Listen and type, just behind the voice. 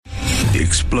The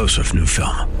explosive new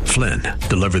film, Flynn,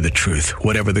 deliver the truth,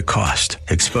 whatever the cost,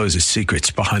 exposes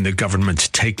secrets behind the government's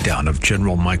takedown of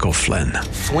General Michael Flynn.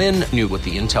 Flynn knew what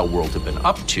the intel world had been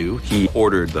up to. He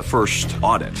ordered the first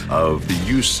audit of the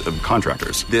use of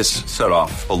contractors. This set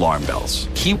off alarm bells.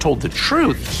 He told the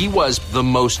truth. He was the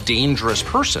most dangerous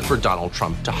person for Donald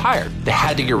Trump to hire. They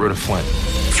had to get rid of Flynn.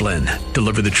 Flynn,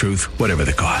 deliver the truth, whatever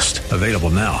the cost. Available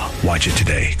now. Watch it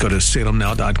today. Go to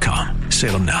salemnow.com.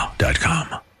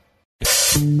 salemnow.com.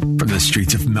 From the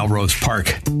streets of Melrose Park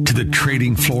to the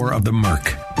trading floor of the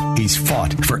Merc, he's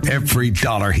fought for every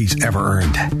dollar he's ever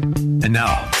earned. And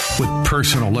now, with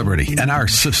personal liberty and our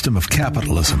system of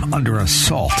capitalism under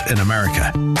assault in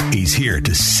America, he's here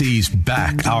to seize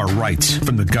back our rights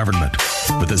from the government.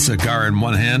 With a cigar in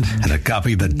one hand and a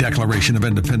copy of the Declaration of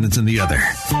Independence in the other,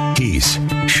 he's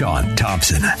Sean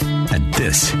Thompson. And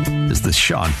this is the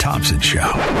Sean Thompson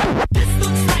Show. This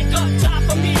looks like a job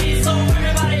for me, so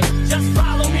everybody just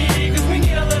follow me, because we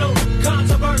need a little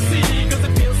controversy, because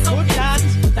it feels so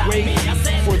Could not wait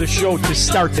for the show to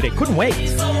start today. Couldn't wait.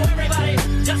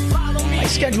 My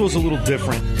schedule's a little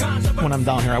different when I'm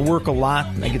down here. I work a lot.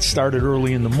 I get started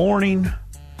early in the morning.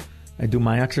 I do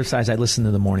my exercise. I listen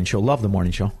to the morning show. Love the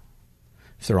morning show.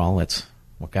 After all, that's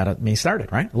what got me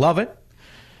started, right? Love it.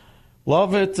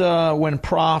 Love it when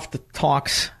Proft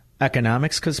talks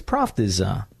economics, because Proft is,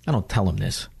 I don't tell him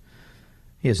this.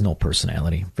 He has no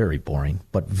personality. Very boring,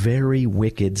 but very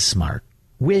wicked smart.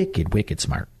 Wicked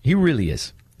smart. He really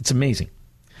is. It's amazing.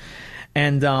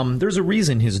 And there's a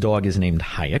reason his dog is named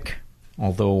Hayek,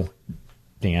 although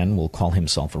Dan will call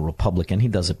himself a Republican. He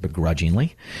does it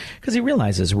begrudgingly because he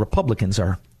realizes Republicans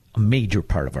are a major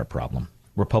part of our problem.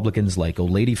 Republicans like old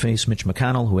ladyface Mitch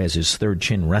McConnell, who has his third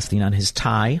chin resting on his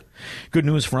tie. Good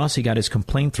news for us, he got his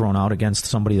complaint thrown out against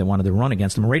somebody that wanted to run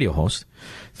against him, a radio host,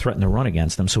 threatened to run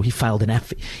against him. So he filed an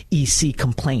FEC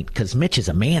complaint because Mitch is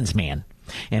a man's man.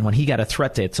 And when he got a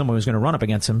threat that someone was going to run up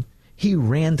against him, he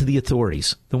ran to the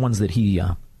authorities, the ones that he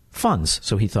funds.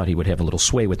 So he thought he would have a little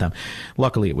sway with them.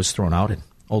 Luckily, it was thrown out, and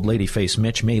old ladyface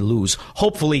Mitch may lose.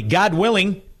 Hopefully, God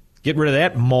willing, get rid of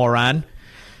that moron.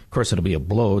 Of course, it'll be a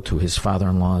blow to his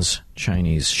father-in-law's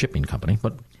Chinese shipping company,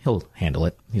 but he'll handle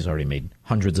it. He's already made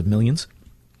hundreds of millions.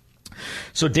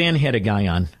 So Dan had a guy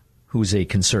on who's a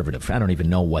conservative. I don't even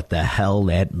know what the hell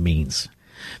that means.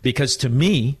 Because to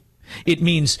me, it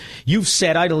means you've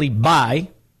sat idly by.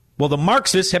 Well, the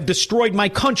Marxists have destroyed my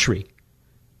country.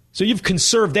 So you've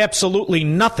conserved absolutely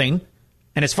nothing.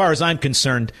 And as far as I'm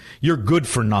concerned, you're good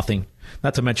for nothing.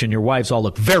 Not to mention your wives all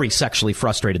look very sexually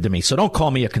frustrated to me. So don't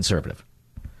call me a conservative.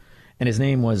 And his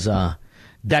name was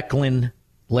Declan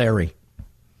Larry.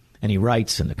 And he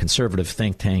writes in the conservative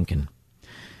think tank. And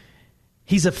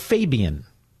he's a Fabian.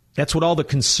 That's what all the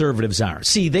conservatives are.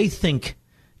 See, they think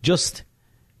just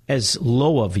as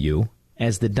low of you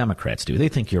as the Democrats do. They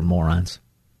think you're morons.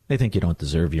 They think you don't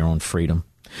deserve your own freedom.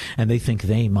 And they think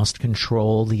they must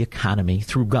control the economy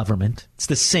through government. It's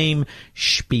the same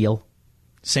spiel.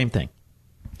 Same thing.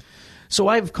 So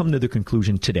I've come to the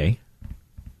conclusion today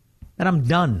that I'm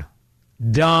done.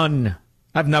 Done.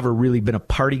 I've never really been a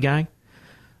party guy,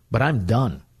 but I'm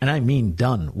done. And I mean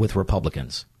done with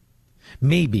Republicans.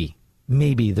 Maybe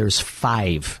there's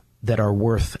 5 that are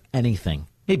worth anything.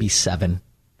 Maybe 7.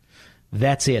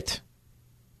 That's it.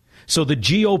 So the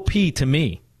GOP, to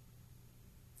me,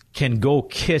 can go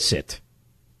kiss it,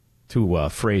 to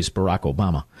phrase Barack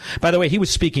Obama. By the way, he was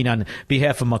speaking on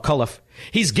behalf of McAuliffe.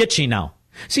 He's gitchy now.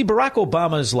 See, Barack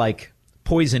Obama is like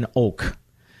poison oak.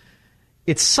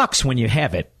 It sucks when you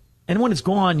have it, and when it's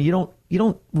gone, you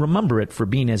don't remember it for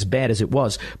being as bad as it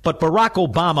was. But Barack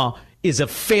Obama is a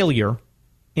failure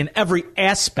in every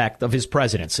aspect of his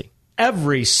presidency.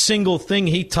 Every single thing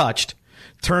he touched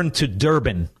turned to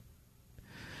Durbin.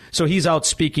 So he's out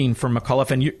speaking for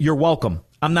McAuliffe, and you're welcome.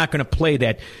 I'm not going to play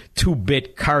that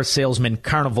 2-bit car salesman,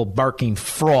 carnival barking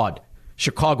fraud,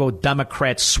 Chicago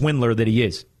Democrat swindler that he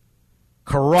is.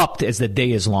 Corrupt as the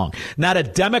day is long. Not a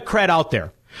Democrat out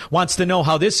there wants to know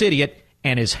how this idiot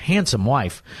and his handsome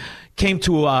wife came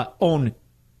to own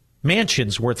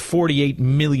mansions worth $48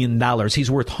 million. He's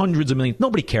worth hundreds of millions.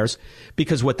 Nobody cares,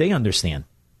 because what they understand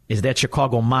is that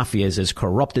Chicago mafia is as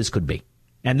corrupt as could be.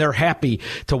 And they're happy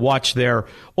to watch their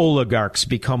oligarchs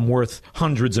become worth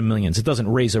hundreds of millions. It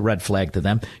doesn't raise a red flag to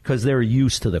them because they're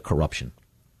used to the corruption.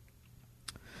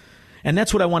 And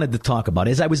that's what I wanted to talk about.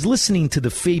 As I was listening to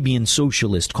the Fabian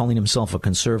socialist, calling himself a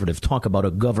conservative, talk about a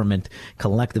government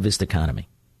collectivist economy.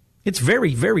 It's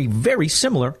very, very, very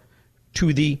similar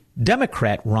to the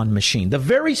Democrat-run machine, the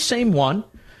very same one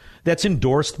that's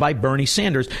endorsed by Bernie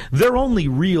Sanders. Their only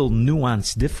real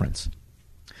nuanced difference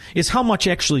is how much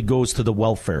actually goes to the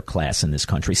welfare class in this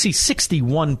country. See,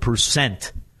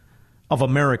 61% of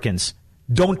Americans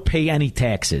don't pay any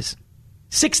taxes.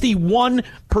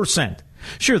 61%.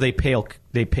 Sure, they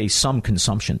pay some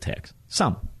consumption tax.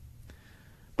 Some.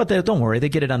 But don't worry, they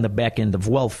get it on the back end of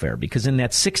welfare, because in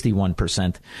that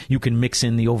 61%, you can mix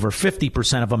in the over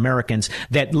 50% of Americans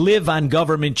that live on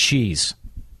government cheese.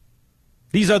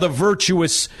 These are the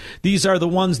virtuous. These are the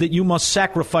ones that you must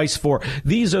sacrifice for.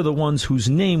 These are the ones whose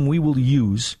name we will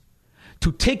use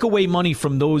to take away money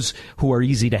from those who are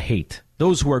easy to hate,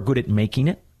 those who are good at making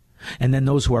it, and then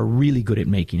those who are really good at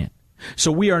making it.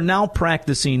 So we are now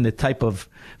practicing the type of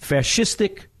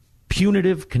fascistic,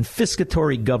 punitive,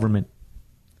 confiscatory government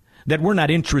that we're not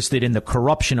interested in the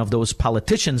corruption of those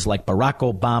politicians like Barack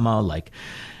Obama, like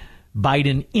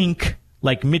Biden Inc.,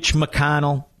 like Mitch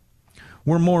McConnell.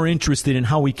 We're more interested in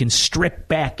how we can strip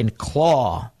back and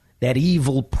claw that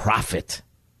evil profit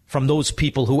from those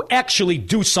people who actually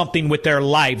do something with their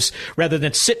lives rather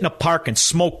than sit in a park and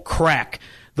smoke crack.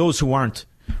 Those who aren't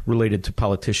related to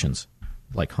politicians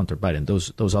like Hunter Biden,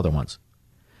 those other ones.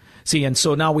 See, and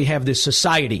so now we have this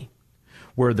society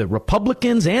where the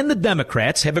Republicans and the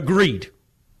Democrats have agreed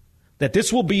that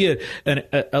this will be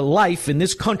a life in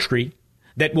this country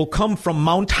that will come from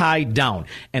Mount High down,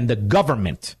 and the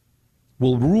government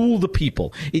will rule the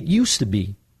people. It used to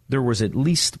be there was at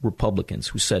least Republicans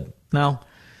who said, no,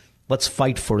 let's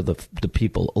fight for the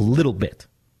people a little bit.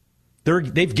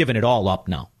 They've given it all up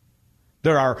now.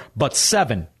 There are but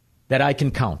 7 that I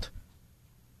can count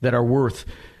that are worth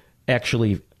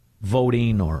actually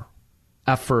voting or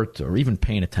effort or even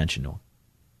paying attention to them.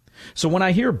 So when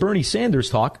I hear Bernie Sanders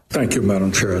talk... Thank you,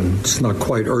 Madam Chair. And it's not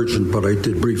quite urgent, but I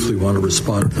did briefly want to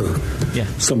respond to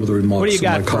some of the remarks of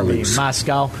my colleagues. What do you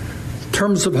got for me, Moscow? In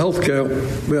terms of health care,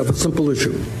 we have a simple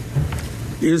issue.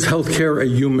 Is health care a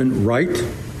human right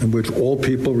in which all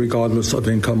people, regardless of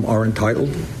income, are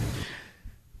entitled?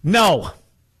 No,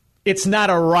 it's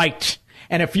not a right.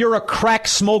 And if you're a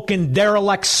crack-smoking,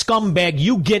 derelict scumbag,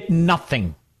 you get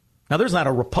nothing. Now, there's not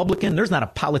a Republican, there's not a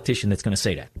politician that's going to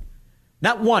say that.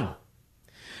 Not one.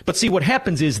 But see, what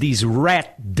happens is these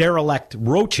rat, derelict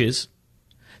roaches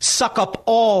suck up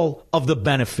all of the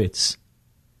benefits.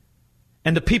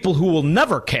 And the people who will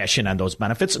never cash in on those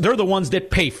benefits, they're the ones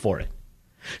that pay for it.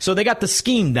 So they got the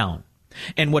scheme down.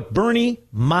 And what Bernie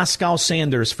Moscow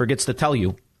Sanders forgets to tell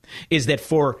you is that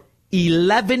for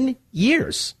 11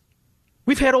 years,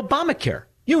 we've had Obamacare.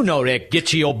 You know that,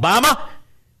 Gitchy Obama.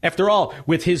 After all,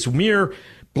 with his mere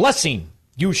blessing,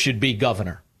 you should be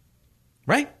governor.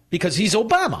 Right? Because he's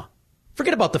Obama.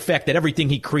 Forget about the fact that everything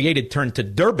he created turned to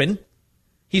Durbin.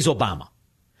 He's Obama.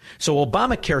 So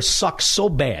Obamacare sucks so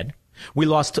bad, we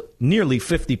lost nearly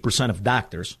 50% of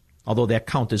doctors. Although that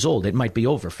count is old, it might be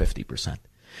over 50%.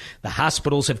 The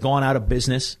hospitals have gone out of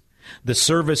business. The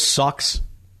service sucks.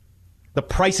 The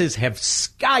prices have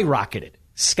skyrocketed.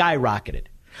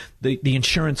 The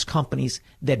insurance companies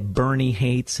that Bernie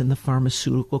hates and the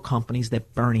pharmaceutical companies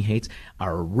that Bernie hates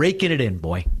are raking it in,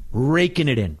 boy. Raking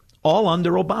it in. All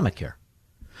under Obamacare.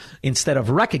 Instead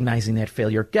of recognizing that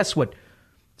failure, guess what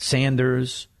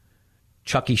Sanders,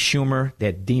 Chucky Schumer,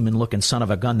 that demon-looking son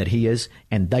of a gun that he is,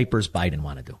 and Diapers Biden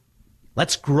want to do?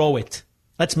 Let's grow it.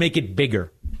 Let's make it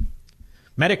bigger.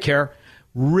 Medicare,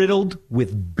 riddled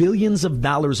with billions of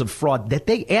dollars of fraud that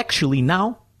they actually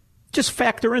now just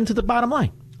factor into the bottom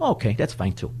line. Okay, that's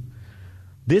fine too.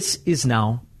 This is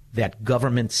now that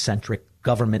government-centric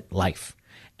government life.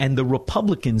 And the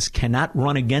Republicans cannot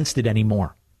run against it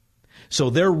anymore. So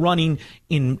they're running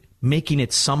in making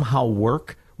it somehow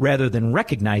work rather than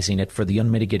recognizing it for the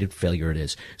unmitigated failure it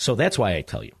is. So that's why I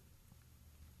tell you,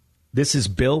 this is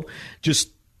Bill.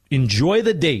 Just enjoy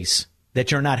the days that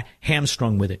you're not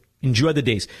hamstrung with it. Enjoy the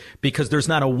days, because there's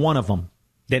not a one of them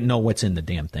that know what's in the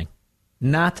damn thing.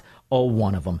 Not a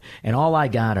one of them. And all I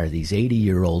got are these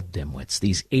 80-year-old dimwits,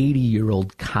 these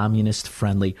 80-year-old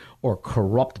communist-friendly or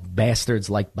corrupt bastards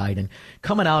like Biden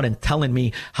coming out and telling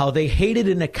me how they hated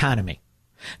an economy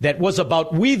that was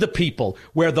about we the people,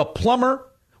 where the plumber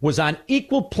was on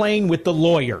equal plane with the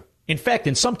lawyer. In fact,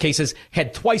 in some cases,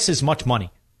 had twice as much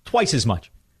money. Twice as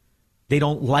much. They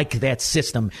don't like that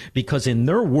system because in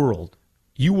their world,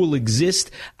 you will exist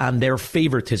on their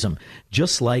favoritism,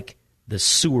 just like the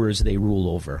sewers they rule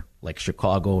over, like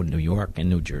Chicago and New York and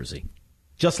New Jersey.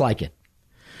 Just like it.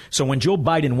 So when Joe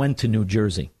Biden went to New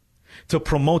Jersey to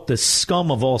promote the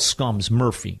scum of all scums,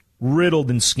 Murphy, riddled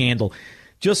in scandal,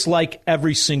 just like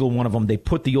every single one of them, they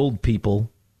put the old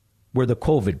people where the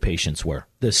COVID patients were,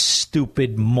 the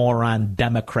stupid moron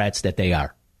Democrats that they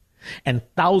are. And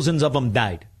thousands of them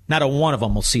died. Not a one of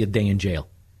them will see a day in jail.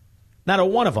 Not a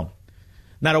one of them.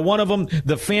 Not a one of them,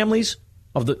 the families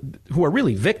who are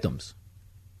really victims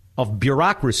of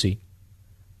bureaucracy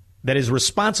that is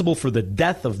responsible for the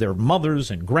death of their mothers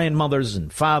and grandmothers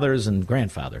and fathers and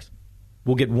grandfathers,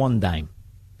 will get one dime.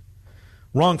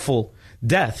 Wrongful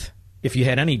death, if you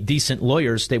had any decent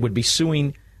lawyers, they would be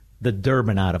suing the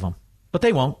Durbin out of them. But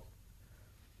they won't.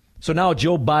 So now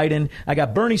Joe Biden, I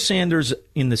got Bernie Sanders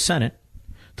in the Senate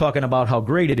talking about how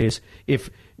great it is if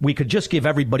we could just give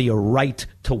everybody a right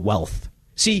to wealth.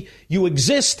 See, you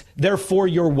exist, therefore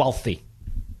you're wealthy.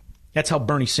 That's how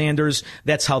Bernie Sanders,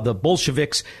 that's how the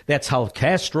Bolsheviks, that's how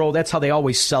Castro, that's how they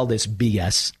always sell this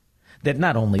BS that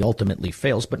not only ultimately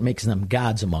fails, but makes them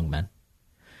gods among men.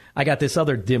 I got this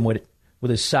other dimwit with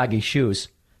his soggy shoes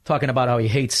talking about how he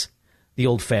hates the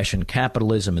old-fashioned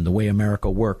capitalism and the way America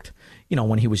worked, you know,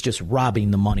 when he was just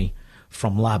robbing the money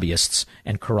from lobbyists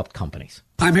and corrupt companies.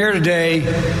 I'm here today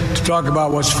to talk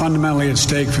about what's fundamentally at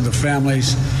stake for the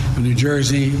families of New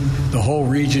Jersey, the whole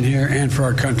region here, and for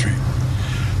our country.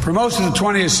 For most of the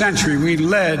 20th century, we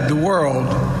led the world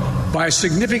by a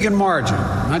significant margin,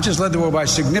 not just led the world by a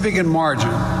significant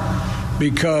margin,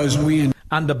 because we...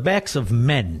 On the backs of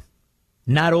men,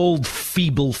 not old,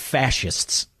 feeble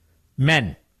fascists,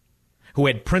 men who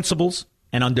had principles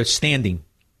and understanding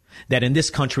that in this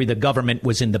country the government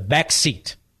was in the back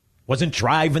seat, wasn't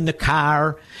driving the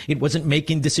car, it wasn't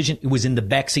making decisions, it was in the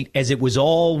back seat as it was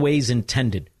always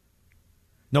intended.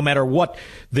 No matter what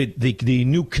the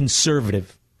new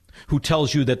conservative who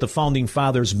tells you that the founding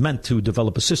fathers meant to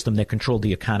develop a system that controlled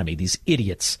the economy, these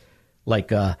idiots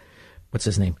like, what's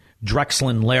his name,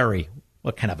 Drexel Larry.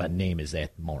 What kind of a name is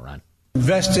that, moron?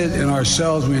 Invested in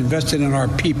ourselves, we invested in our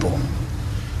people.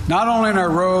 Not only in our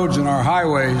roads and our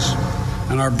highways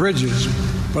and our bridges,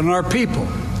 but in our people,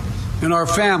 in our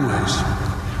families.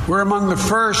 We're among the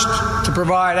first to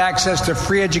provide access to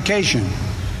free education.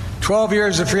 12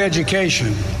 years of free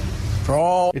education for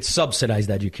all. It's subsidized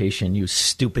education, you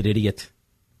stupid idiot.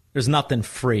 There's nothing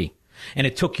free. And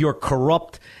it took your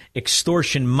corrupt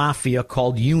extortion mafia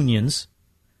called unions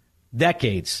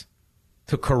decades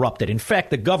to corrupt it. In fact,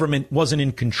 the government wasn't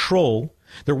in control.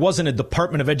 There wasn't a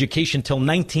Department of Education till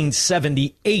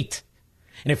 1978.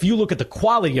 And if you look at the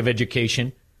quality of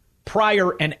education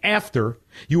prior and after,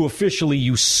 you officially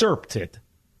usurped it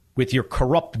with your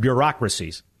corrupt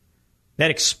bureaucracies.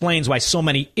 That explains why so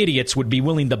many idiots would be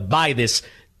willing to buy this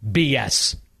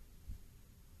BS.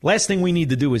 Last thing we need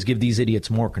to do is give these idiots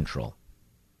more control.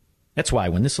 That's why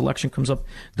when this election comes up,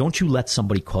 don't you let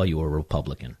somebody call you a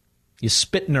Republican. You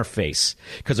spit in their face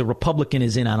because a Republican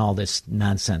is in on all this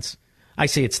nonsense. I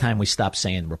say it's time we stop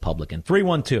saying Republican.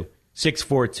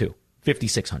 312-642-5600.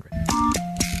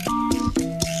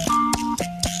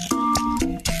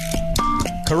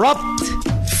 Corrupt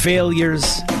failures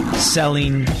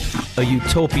selling a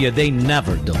utopia they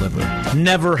never deliver.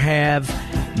 Never have,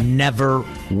 never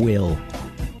will.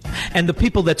 And the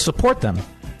people that support them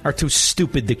are too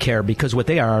stupid to care because what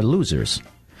they are losers.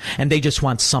 And they just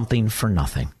want something for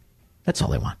nothing. That's all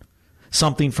they want.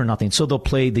 Something for nothing. So they'll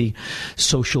play the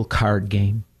social card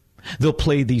game. They'll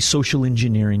play the social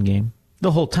engineering game.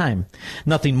 The whole time,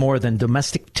 nothing more than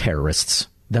domestic terrorists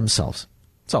themselves.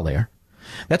 That's all they are.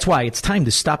 That's why it's time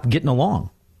to stop getting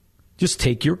along. Just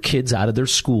take your kids out of their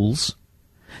schools.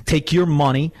 Take your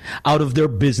money out of their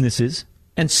businesses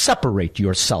and separate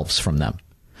yourselves from them.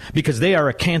 Because they are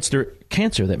a cancer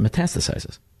that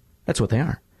metastasizes. That's what they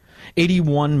are.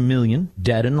 81 million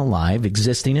dead and alive,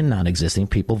 existing and non-existing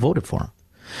people voted for them.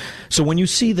 So when you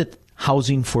see that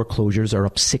housing foreclosures are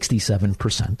up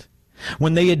 67%,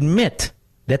 when they admit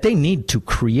that they need to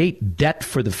create debt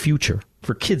for the future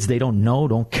for kids they don't know,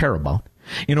 don't care about,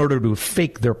 in order to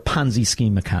fake their Ponzi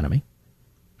scheme economy,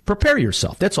 prepare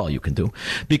yourself. That's all you can do,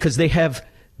 because they have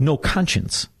no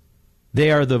conscience. They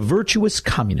are the virtuous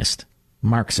communist,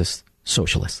 Marxist,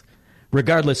 socialists.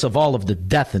 Regardless of all of the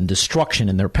death and destruction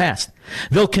in their past,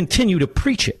 they'll continue to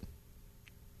preach it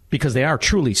because they are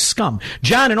truly scum.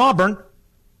 John in Auburn,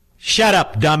 shut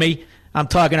up, dummy. I'm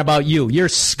talking about you. You're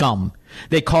scum.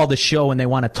 They call the show and they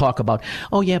want to talk about,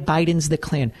 oh, yeah, Biden's the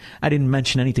Klan. I didn't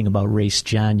mention anything about race,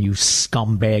 John, you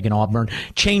scumbag in Auburn.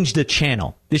 Change the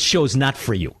channel. This show's not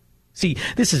for you. See,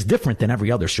 this is different than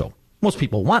every other show. Most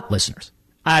people want listeners.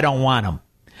 I don't want them.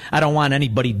 I don't want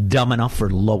anybody dumb enough or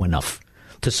low enough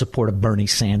to support a Bernie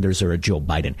Sanders or a Joe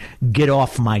Biden. Get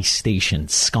off my station,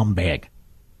 scumbag.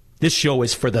 This show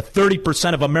is for the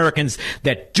 30% of Americans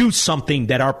that do something,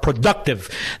 that are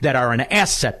productive, that are an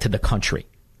asset to the country,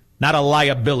 not a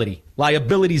liability.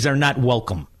 Liabilities are not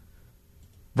welcome.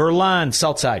 Verlon,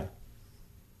 Southside.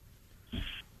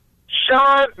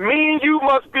 Sean, me and you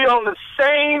must be on the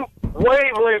same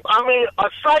wavelength. I mean, a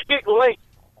psychic link.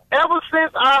 ever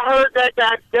since I heard that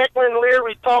guy Declan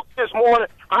Leary talk this morning,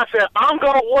 I said, I'm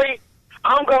going to wait.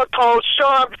 I'm going to call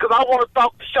Sean because I want to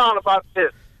talk to Sean about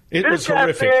this. It was guy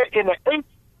horrific. Said he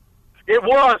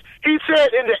said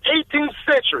in the 18th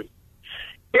century,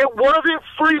 it wasn't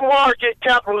free market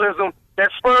capitalism that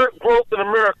spurred growth in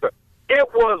America. It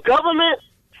was government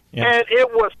and it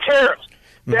was tariffs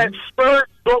that spurred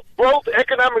growth,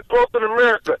 economic growth in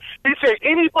America. He said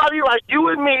anybody like you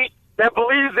and me that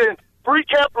believes in free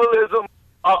capitalism,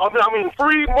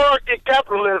 free market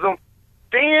capitalism,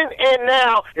 then and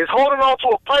now is holding on to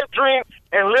a pipe dream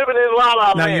and living in La La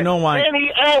Land. Now you know why.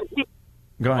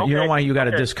 Go ahead. You know why you got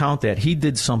to discount that? He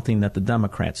did something that the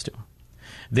Democrats do.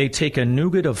 They take a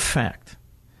nougat of fact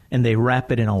and they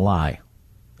wrap it in a lie.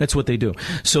 That's what they do.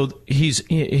 So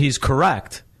he's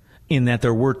correct in that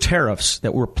there were tariffs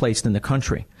that were placed in the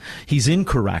country. He's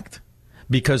incorrect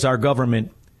because our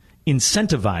government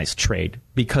incentivized trade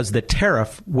because the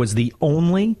tariff was the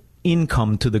only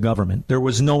income to the government. There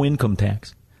was no income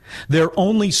tax. Their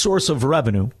only source of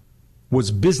revenue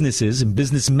was businesses and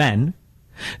businessmen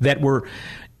that were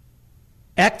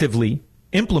actively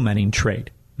implementing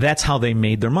trade. That's how they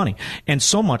made their money. And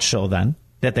so much so then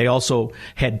that they also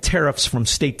had tariffs from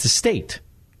state to state.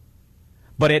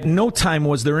 But at no time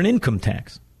was there an income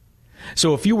tax.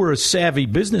 So if you were a savvy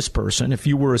business person, if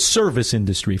you were a service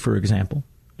industry, for example,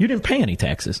 you didn't pay any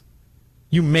taxes.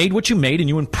 You made what you made and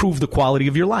you improved the quality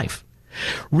of your life.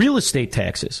 Real estate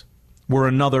taxes were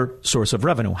another source of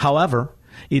revenue. However,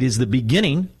 it is the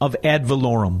beginning of ad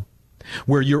valorem,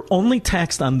 where you're only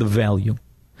taxed on the value.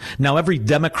 Now, every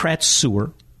Democrat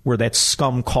sewer where that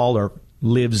scum caller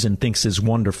lives and thinks is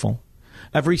wonderful,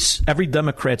 every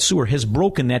Democrat sewer has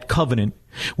broken that covenant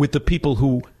with the people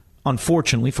who,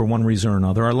 unfortunately, for one reason or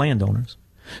another, are landowners.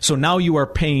 So now you are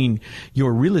paying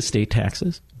your real estate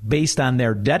taxes based on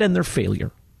their debt and their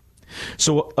failure.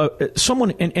 So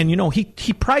someone, and you know,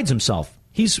 he prides himself.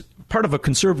 He's part of a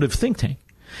conservative think tank.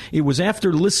 It was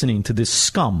after listening to this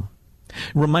scum.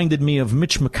 It reminded me of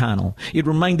Mitch McConnell. It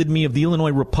reminded me of the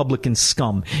Illinois Republican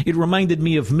scum. It reminded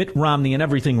me of Mitt Romney and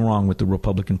everything wrong with the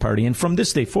Republican Party. And from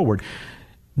this day forward,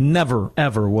 never,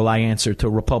 ever will I answer to a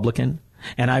Republican,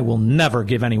 and I will never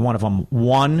give any one of them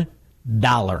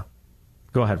 $1.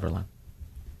 Go ahead, Verlon.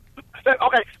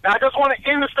 Okay, now I just want to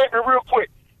end the statement real quick.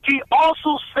 He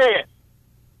also said,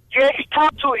 he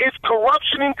talked to his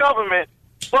corruption in government,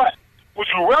 but would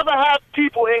you rather have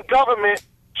people in government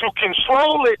to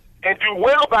control it and do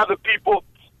well by the people,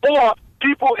 or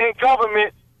people in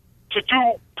government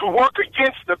to work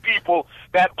against the people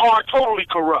that are totally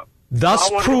corrupt? Thus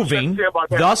proving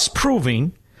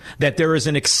that there is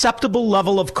an acceptable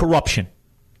level of corruption.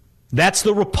 That's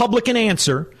the Republican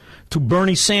answer to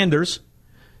Bernie Sanders,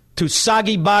 to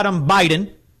soggy bottom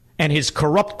Biden and his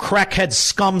corrupt crackhead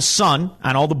scum son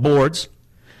on all the boards.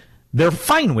 They're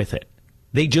fine with it.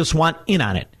 They just want in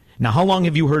on it. Now, how long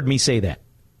have you heard me say that?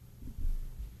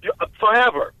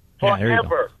 Forever. Yeah, there you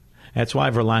go. That's why,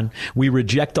 Verlon, we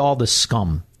reject all the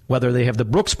scum, whether they have the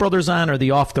Brooks Brothers on or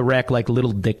the off the rack like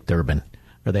Little Dick Durbin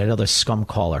or that other scum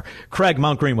caller. Craig,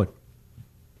 Mount Greenwood.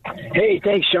 Hey,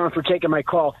 thanks, Sean, for taking my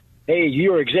call. Hey,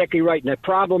 you're exactly right. And the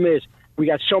problem is we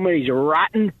got so many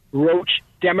rotten, roach,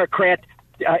 Democrat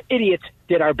idiots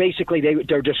that are basically,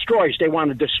 they're destroyers. They want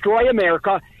to destroy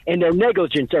America, and they're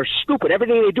negligent. They're stupid.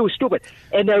 Everything they do is stupid.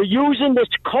 And they're using this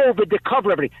COVID to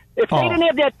cover everything. If they didn't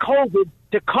have that COVID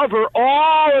to cover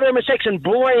all of their mistakes and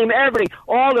blame everything,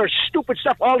 all their stupid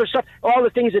stuff, all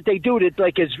the things that they do that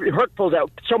like is hurtful to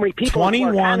so many people.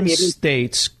 21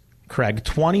 states, Craig,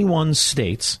 21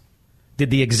 states did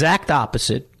the exact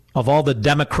opposite of all the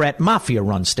Democrat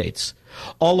mafia-run states.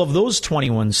 All of those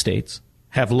 21 states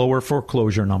have lower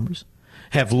foreclosure numbers,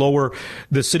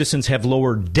 the citizens have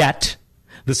lower debt,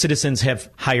 the citizens have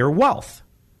higher wealth.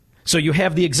 So you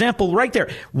have the example right there.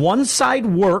 One side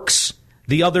works,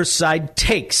 the other side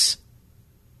takes.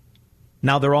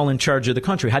 Now they're all in charge of the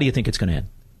country. How do you think it's going to end?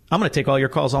 I'm going to take all your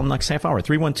calls all the next half hour.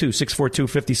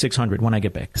 312-642-5600 when I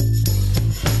get back.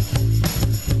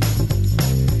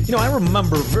 You know, I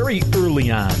remember very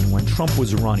early on when Trump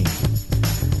was running,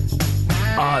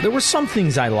 there were some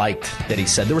things I liked that he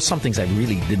said. There were some things I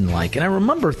really didn't like. And I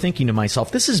remember thinking to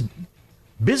myself, this is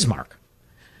Bismarck.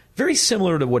 Very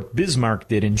similar to what Bismarck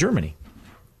did in Germany.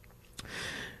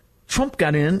 Trump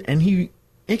got in, and he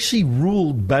actually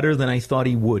ruled better than I thought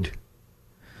he would.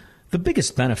 The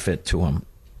biggest benefit to him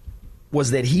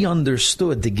was that he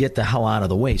understood to get the hell out of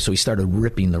the way, so he started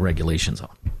ripping the regulations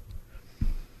out.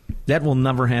 That will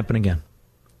never happen again.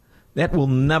 That will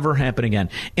never happen again.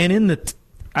 And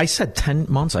I said 10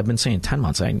 months. I've been saying 10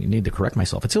 months. I need to correct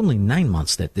myself. It's only 9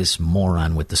 months that this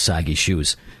moron with the soggy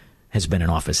shoes has been in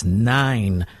office.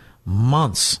 9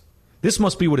 months. This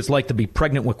must be what it's like to be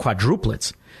pregnant with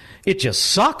quadruplets. It just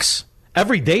sucks.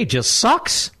 Every day just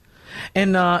sucks.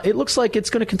 And it looks like it's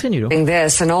going to continue to.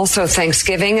 This, and also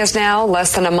Thanksgiving is now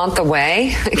less than a month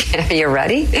away. Are you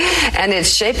ready? And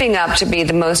it's shaping up to be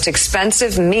the most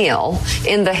expensive meal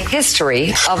in the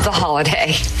history of the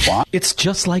holiday. It's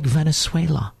just like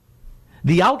Venezuela.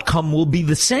 The outcome will be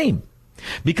the same.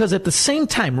 Because at the same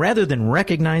time, rather than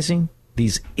recognizing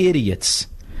these idiots,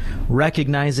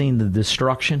 recognizing the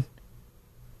destruction.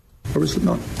 Or is it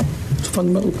not? It's a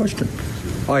fundamental question.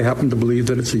 I happen to believe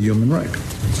that it's a human right.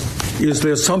 Is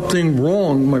there something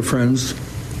wrong, my friends,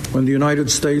 when the United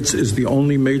States is the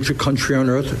only major country on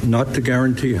earth not to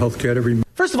guarantee health care to every man?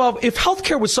 First of all, if health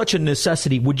care was such a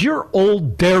necessity, would your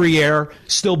old derriere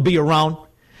still be around?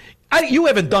 You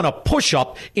haven't done a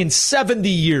push-up in 70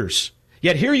 years.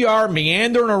 Yet here you are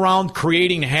meandering around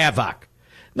creating havoc.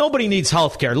 Nobody needs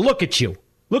health care. Look at you.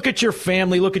 Look at your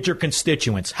family. Look at your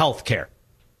constituents. Health care.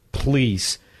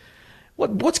 Please.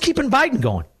 What's keeping Biden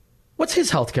going? What's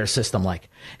his healthcare system like?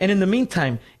 And in the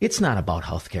meantime, it's not about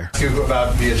healthcare.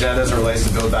 About the agenda as it relates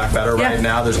to Build Back Better right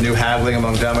now. There's new haggling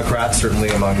among Democrats, certainly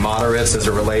among moderates, as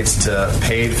it relates to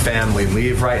paid family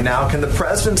leave right now. Can the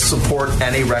president support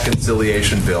any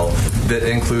reconciliation bill that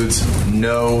includes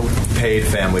no paid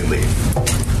family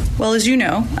leave? Well, as you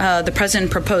know, the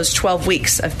president proposed 12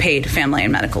 weeks of paid family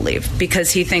and medical leave because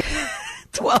he thinks...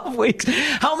 12 weeks?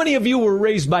 How many of you were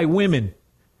raised by women?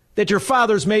 That your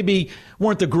fathers maybe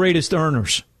weren't the greatest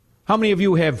earners? How many of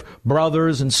you have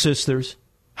brothers and sisters?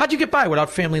 How'd you get by without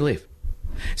family leave?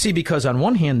 See, because on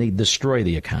one hand, they destroy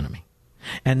the economy.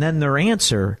 And then their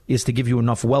answer is to give you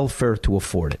enough welfare to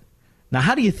afford it. Now,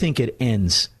 how do you think it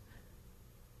ends?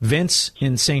 Vince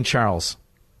in St. Charles.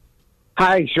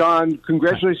 Hi, Sean.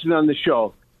 Congratulations on the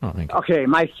show. Oh, thank you. Okay,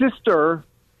 my sister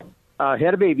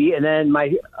had a baby, and then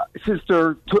my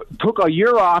sister took a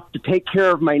year off to take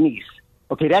care of my niece.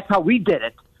 Okay, that's how we did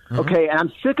it. Okay, and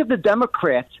I'm sick of the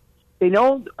Democrats. They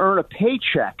don't earn a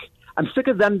paycheck. I'm sick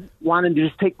of them wanting to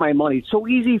just take my money. It's so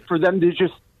easy for them to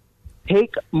just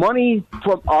take money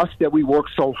from us that we work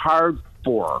so hard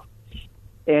for.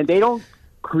 And they don't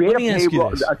create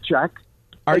a check.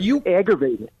 Are you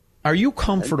aggravated? Are you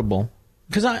comfortable?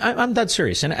 Because I'm dead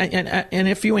serious. And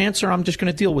if you answer, I'm just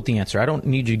going to deal with the answer. I don't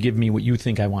need you to give me what you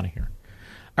think I want to hear.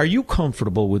 Are you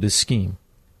comfortable with this scheme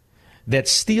that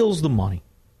steals the money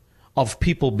of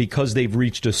people because they've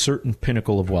reached a certain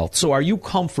pinnacle of wealth? So are you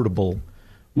comfortable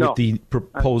with the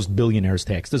proposed billionaires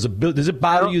tax? Does it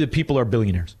bother you that people are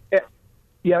billionaires?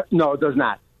 Yeah, no, it does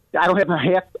not. I don't have a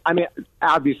half. I mean,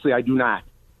 obviously, I do not.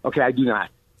 Okay, I do not.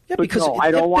 Yeah, because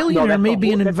I don't want. Billionaire may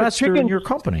be an investor in your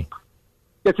company.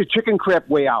 It's a chicken crap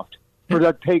way out for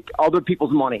them to take other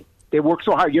people's money. They work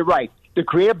so hard. You're right. They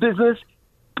create a business,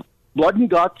 blood and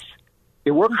guts.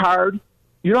 They work hard.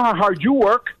 You know how hard you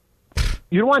work.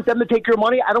 You don't want them to take your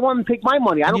money. I don't want them to take my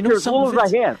money. I don't care as little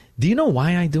as I have. Do you know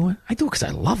why I do it? I do it because I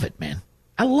love it, man.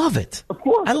 I love it. Of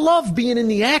course. I love being in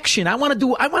the action. I'm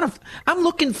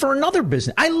looking for another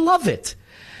business. I love it.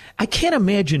 I can't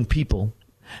imagine people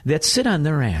that sit on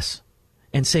their ass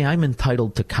and say, I'm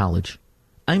entitled to college.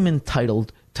 I'm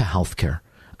entitled to health care.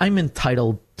 I'm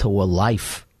entitled to a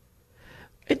life.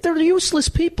 They're useless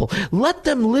people. Let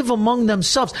them live among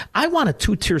themselves. I want a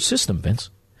two-tier system, Vince.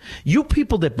 You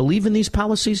people that believe in these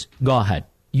policies, go ahead.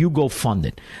 You go fund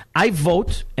it. I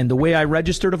vote, and the way I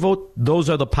register to vote, those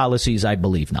are the policies I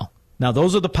believe now. Now,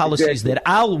 those are the policies that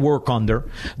I'll work under.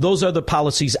 Those are the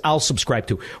policies I'll subscribe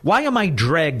to. Why am I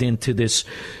dragged into this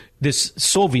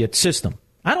Soviet system?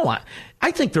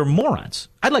 I think they're morons.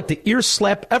 I'd like to ear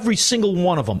slap every single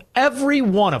one of them. Every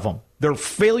one of them. They're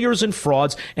failures and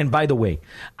frauds. And by the way,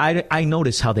 I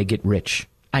notice how they get rich.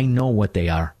 I know what they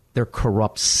are. They're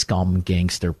corrupt scum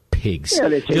gangster pigs. Yeah,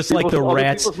 they take just like the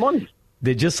rats. Money.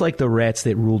 They're just like the rats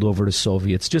that ruled over the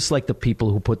Soviets. Just like the people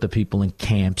who put the people in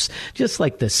camps. Just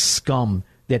like the scum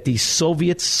that these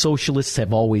Soviet socialists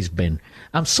have always been.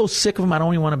 I'm so sick of them, I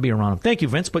don't even want to be around them. Thank you,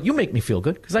 Vince, but you make me feel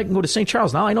good because I can go to St.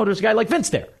 Charles now. I know there's a guy like Vince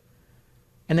there.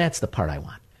 And that's the part I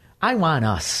want. I want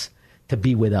us to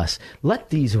be with us. Let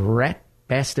these rat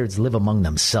bastards live among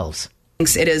themselves.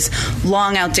 It is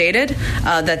long outdated,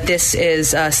 that this is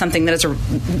something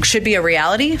that should be a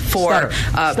reality for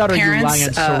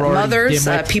parents, mothers,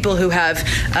 people who have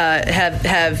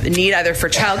need either for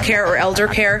child care or elder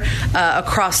care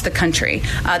across the country.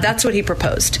 That's what he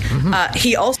proposed.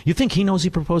 He also. You think he knows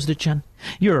he proposed it, Jen?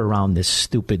 You're around this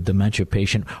stupid dementia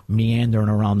patient meandering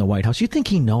around the White House. You think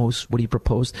he knows what he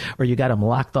proposed? Or you got him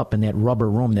locked up in that rubber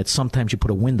room that sometimes you put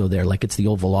a window there like it's the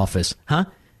Oval Office, huh?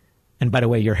 And by the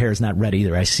way, your hair is not red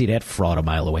either. I see that fraud a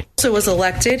mile away. Also was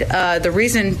elected. The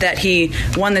reason that he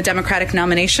won the Democratic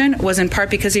nomination was in part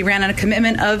because he ran on a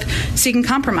commitment of seeking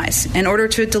compromise in order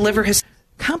to deliver his...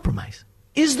 Compromise?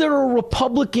 Is there a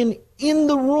Republican in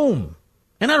the room?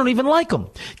 And I don't even like him.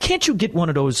 Can't you get one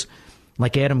of those,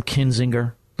 like Adam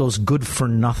Kinzinger, those good for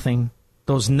nothing,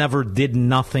 those never did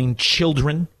nothing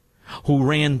children who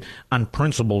ran on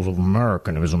principles of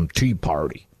Americanism, Tea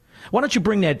Party? Why don't you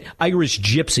bring that Irish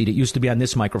gypsy that used to be on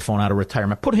this microphone out of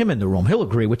retirement? Put him in the room. He'll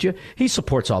agree with you. He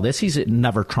supports all this. He's a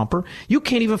never Trumper. You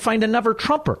can't even find a never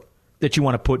Trumper that you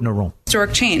want to put in a room.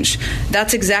 Historic change.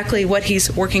 That's exactly what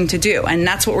he's working to do. And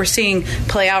that's what we're seeing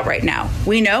play out right now.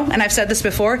 We know, and I've said this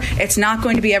before, it's not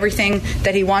going to be everything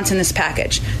that he wants in this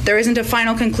package. There isn't a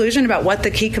final conclusion about what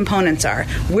the key components are.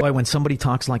 Boy, when somebody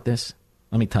talks like this,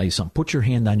 let me tell you something. Put your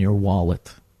hand on your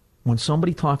wallet. When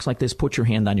somebody talks like this, put your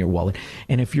hand on your wallet.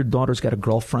 And if your daughter's got a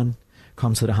girlfriend,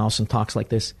 comes to the house and talks like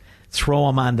this, throw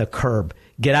them on the curb.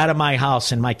 Get out of my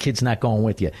house, and my kid's not going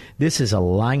with you. This is a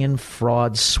lying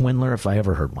fraud swindler if I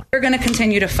ever heard one. We're going to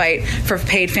continue to fight for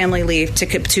paid family leave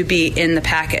to be in the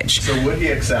package. So would he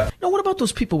accept? No, what about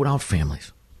those people without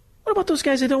families? What about those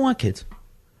guys that don't want kids?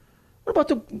 What about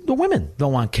the women that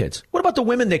don't want kids? What about the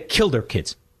women that kill their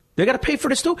kids? They got to pay for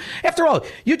this too? After all,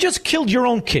 you just killed your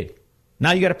own kid.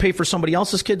 Now you got to pay for somebody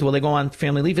else's kid while they go on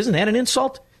family leave. Isn't that an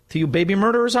insult to you baby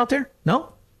murderers out there? No?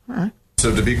 All right.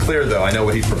 So to be clear, though, I know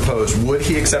what he proposed. Would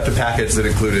he accept a package that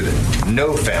included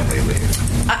no family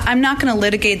leave? I'm not going to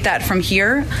litigate that from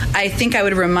here. I think I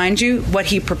would remind you what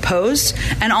he proposed.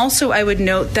 And also I would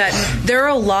note that there are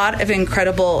a lot of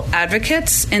incredible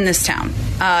advocates in this town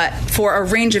for a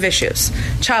range of issues.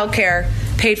 Childcare,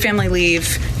 paid family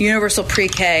leave, universal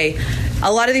pre-K.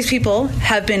 A lot of these people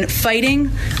have been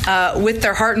fighting with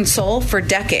their heart and soul for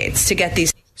decades to get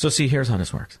these. So see, here's how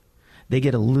this works. They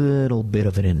get a little bit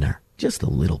of it in there. Just a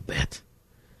little bit.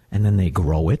 And then they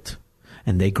grow it,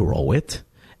 and they grow it,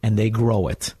 and they grow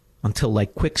it until,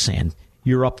 like quicksand,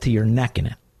 you're up to your neck in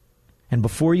it. And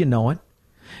before you know it,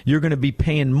 you're going to be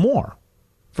paying more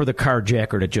for the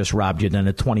carjacker that just robbed you than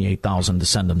the $28,000 to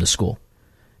send him to school,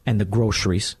 and the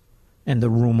groceries, and the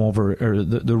room over, or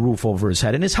the roof over his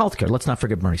head, and his health care. Let's not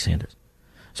forget Bernie Sanders.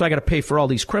 So I got to pay for all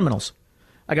these criminals.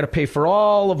 I got to pay for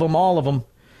all of them.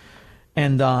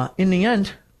 And in the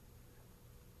end,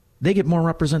 they get more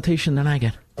representation than I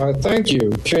get. Thank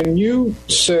you. Can you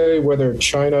say whether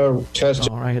China tested...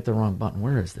 Oh, I hit the wrong button.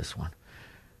 Where is this one?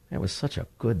 That was such a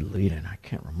good lead-in. I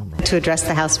can't remember. To address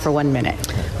the House for 1 minute.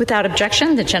 Without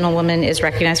objection, the gentlewoman is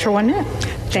recognized for 1 minute.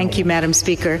 Thank you, Madam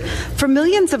Speaker. For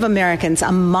millions of Americans,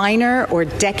 a minor or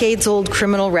decades-old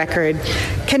criminal record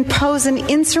can pose an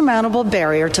insurmountable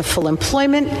barrier to full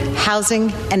employment,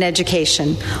 housing, and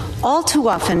education. All too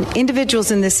often,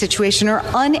 individuals in this situation are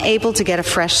unable to get a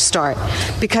fresh start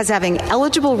because having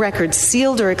eligible records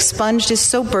sealed or expunged is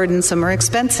so burdensome or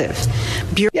expensive.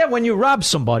 Yeah, when you rob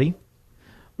somebody,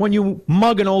 when you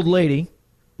mug an old lady,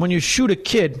 when you shoot a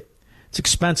kid, it's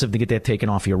expensive to get that taken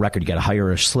off your record. You got to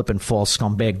hire a slip and fall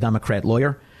scumbag Democrat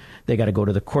lawyer. They got to go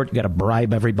to the court. You got to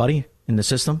bribe everybody in the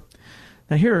system.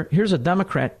 Now here's a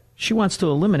Democrat. She wants to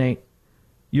eliminate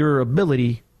your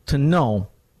ability to know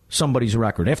somebody's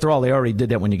record. After all, they already did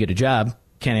that when you get a job.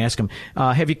 Can't ask them,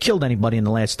 have you killed anybody in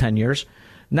the last 10 years?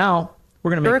 Now,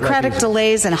 we're going to make bureaucratic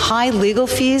delays and high legal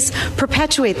fees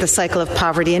perpetuate the cycle of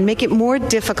poverty and make it more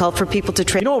difficult for people to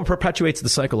trade. You know what perpetuates the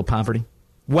cycle of poverty?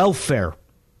 Welfare.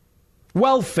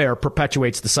 Welfare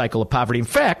perpetuates the cycle of poverty. In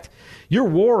fact, your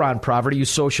war on poverty, you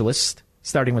socialists,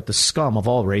 starting with the scum of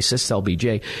all racists,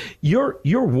 LBJ,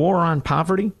 your war on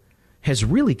poverty has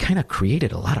really kind of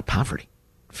created a lot of poverty.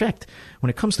 In fact,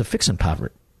 when it comes to fixing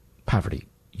poverty,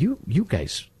 you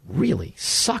guys really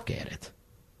suck at it.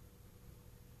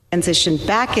 Transition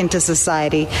back into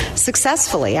society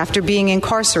successfully after being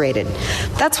incarcerated.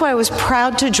 That's why I was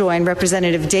proud to join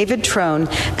Representative David Trone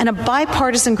and a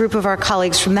bipartisan group of our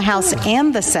colleagues from the House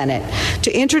and the Senate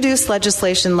to introduce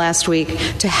legislation last week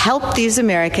to help these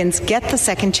Americans get the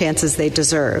second chances they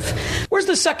deserve. Where's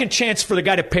the second chance for the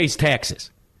guy that pays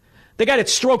taxes? The guy that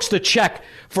strokes the check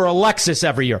for a Lexus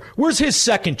every year. Where's his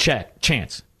second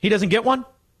chance? He doesn't get one?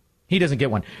 He doesn't get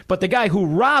one. But the guy who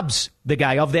robs the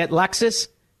guy of that Lexus,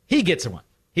 he gets one.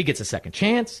 He gets a second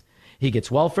chance. He gets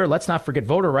welfare. Let's not forget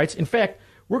voter rights. In fact,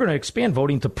 we're going to expand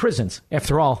voting to prisons.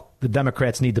 After all, the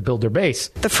Democrats need to build their base.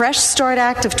 The Fresh Start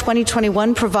Act of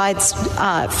 2021 provides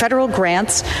federal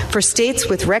grants for states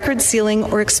with record sealing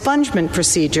or expungement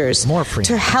procedures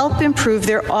to help improve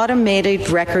their automated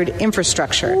record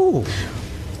infrastructure. Ooh.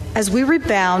 As we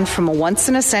rebound from a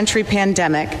once-in-a-century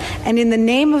pandemic, and in the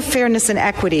name of fairness and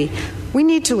equity, We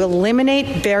need to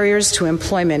eliminate barriers to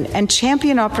employment and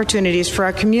champion opportunities for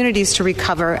our communities to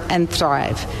recover and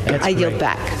thrive. I yield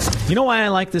back. You know why I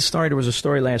like this story? There was a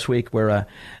story last week where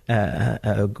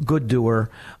a good doer,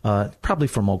 probably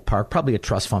from Oak Park, probably a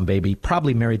trust fund baby,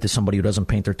 probably married to somebody who doesn't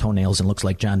paint their toenails and looks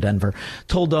like John Denver,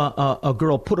 told a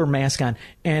girl, put her mask on,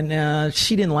 and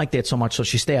she didn't like that so much, so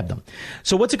she stabbed him.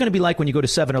 So what's it going to be like when you go to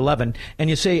 7-Eleven and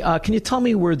you say, can you tell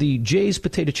me where the Jay's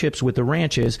potato chips with the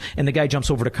ranch is, and the guy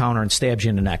jumps over the counter and stabs you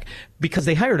in the neck? Because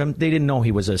they hired him, they didn't know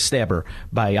he was a stabber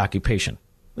by occupation.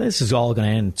 This is all going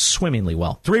to end swimmingly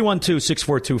well.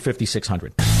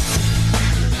 312-642-5600.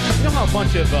 You know how a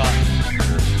bunch of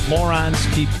morons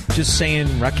keep just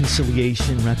saying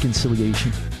reconciliation?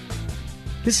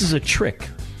 This is a trick.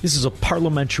 This is a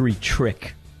parliamentary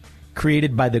trick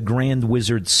created by the grand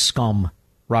wizard scum,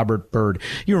 Robert Byrd.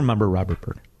 You remember Robert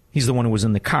Byrd. He's the one who was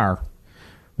in the car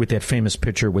with that famous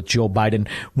picture with Joe Biden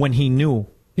when he knew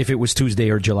if it was Tuesday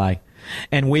or July.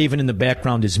 And waving in the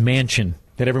background his mansion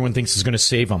that everyone thinks is going to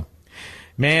save him.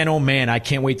 Man, oh man, I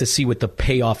can't wait to see what the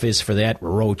payoff is for that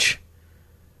roach.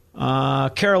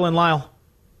 Carolyn Lyle.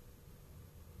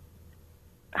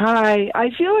 Hi. I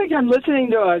feel like I'm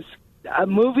listening to a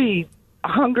movie,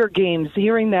 Hunger Games,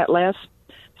 hearing that last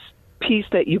piece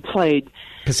that you played.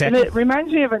 And it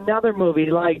reminds me of another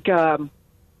movie, like Dr.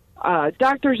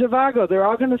 Zhivago. They're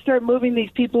all going to start moving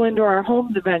these people into our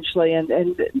homes eventually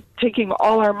and taking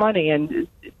all our money and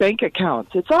bank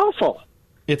accounts. It's awful.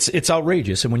 It's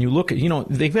outrageous. And when you look at,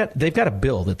 they've got a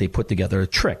bill that they put together, a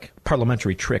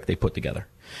parliamentary trick they put together,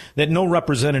 that no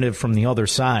representative from the other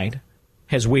side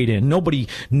has weighed in. Nobody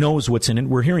knows what's in it.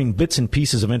 We're hearing bits and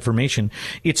pieces of information.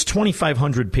 It's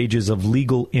 2,500 pages of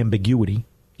legal ambiguity,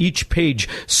 each page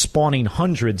spawning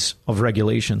hundreds of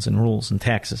regulations and rules and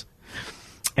taxes.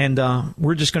 And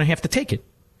we're just going to have to take it.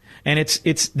 And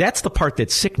that's the part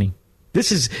that's sickening.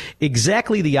 This is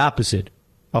exactly the opposite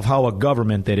of how a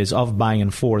government that is of, by,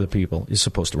 and for the people is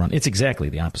supposed to run. It's exactly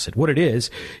the opposite. What it is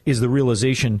the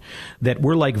realization that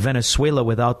we're like Venezuela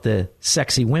without the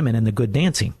sexy women and the good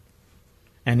dancing.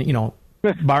 And,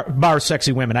 bar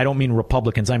sexy women. I don't mean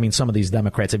Republicans. I mean some of these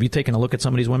Democrats. Have you taken a look at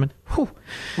some of these women? Whew.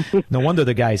 No wonder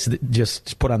the guys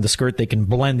just put on the skirt. They can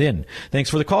blend in. Thanks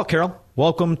for the call, Carol.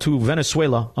 Welcome to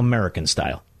Venezuela, American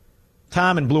style.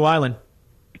 Tom in Blue Island.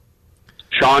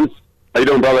 Sean, how you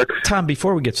doing, brother? Tom,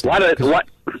 before we get started,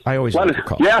 I always like your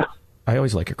calls. Yeah. I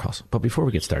always like your calls. But before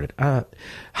we get started,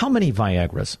 how many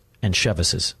Viagras and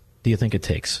Chevises do you think it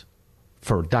takes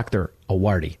for Dr.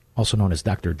 Awardi, also known as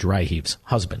Dr. Dryheave's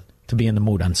husband, to be in the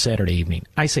mood on Saturday evening?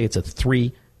 I say it's a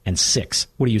 3 and 6.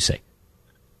 What do you say?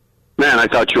 Man, I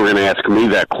thought you were going to ask me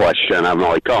that question. I'm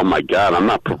like, oh my God, I'm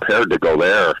not prepared to go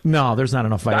there. No, there's not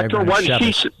enough Viagra and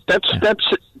Chevis. That's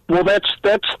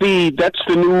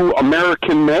the new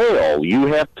American male. You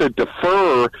have to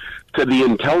defer to the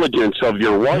intelligence of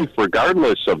your wife,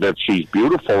 regardless of if she's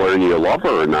beautiful and you love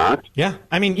her or not. Yeah,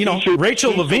 I mean,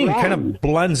 Rachel Levine kind of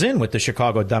blends in with the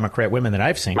Chicago Democrat women that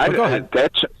I've seen. But go ahead.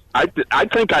 I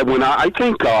think I went. I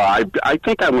think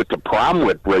I went to prom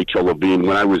with Rachel Levine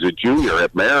when I was a junior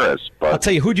at Marist. But I'll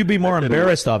tell you, who'd you be more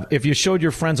embarrassed of if you showed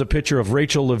your friends a picture of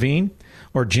Rachel Levine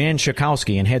or Jan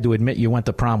Schakowsky and had to admit you went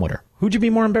to prom with her? Who'd you be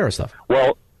more embarrassed of?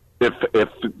 Well, if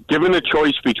given a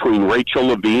choice between Rachel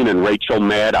Levine and Rachel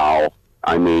Maddow,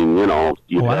 I mean, you'd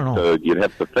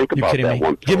have to think about that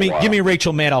one. Give me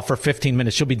Rachel Maddow for 15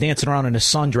 minutes. She'll be dancing around in a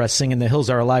sundress singing "The Hills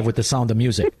Are Alive" with the sound of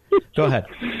music. Go ahead.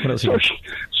 What else?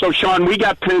 So, Sean, we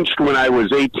got pinched when I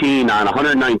was 18 on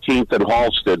 119th and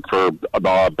Halsted for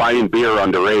buying beer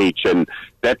underage, and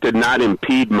that did not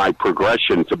impede my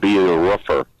progression to being a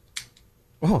roofer.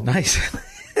 Oh, nice.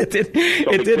 It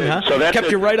did, huh? So that kept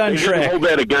you right on track. Hold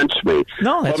that against me.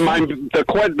 No, that's fine.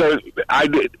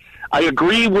 I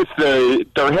agree with there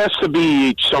has to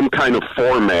be some kind of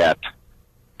format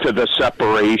to the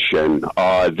separation.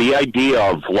 The idea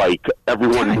of like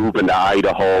everyone moving to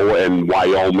Idaho and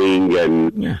Wyoming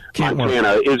and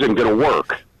Montana isn't going to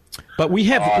work. But we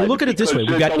have, look at it this way.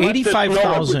 We've got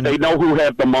 85,000. They know who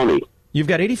have the money. You've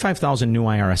got 85,000 new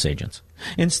IRS agents.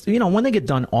 And, when they get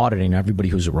done auditing everybody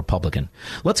who's a Republican,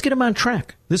 let's get them on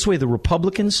track. This way, the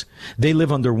Republicans, they live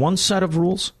under one set of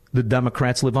rules. The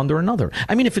Democrats live under another.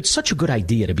 I mean, if it's such a good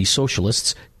idea to be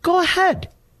socialists, go ahead.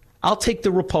 I'll take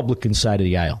the Republican side of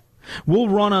the aisle. We'll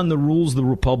run on the rules the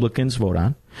Republicans vote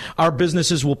on. Our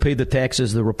businesses will pay the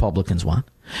taxes the Republicans want.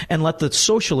 And let the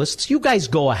socialists, you guys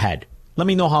go ahead. Let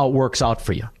me know how it works out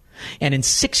for you. And in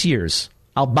 6 years,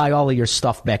 I'll buy all of your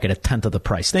stuff back at 1/10 of the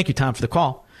price. Thank you, Tom, for the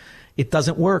call. It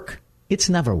doesn't work. It's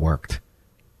never worked.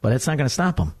 But it's not going to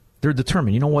stop them. They're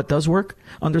determined. You know what does work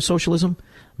under socialism?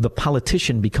 The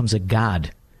politician becomes a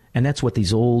god, And that's what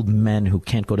these old men who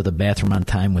can't go to the bathroom on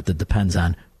time with the Depends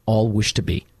on all wish to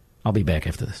be. I'll be back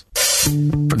after this.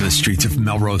 From the streets of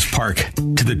Melrose Park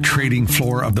to the trading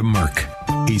floor of the Merc,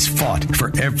 he's fought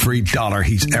for every dollar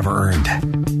he's ever earned.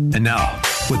 And now,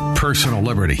 with personal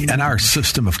liberty and our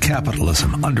system of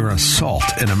capitalism under assault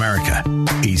in America,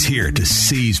 he's here to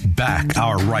seize back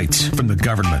our rights from the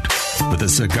government. With a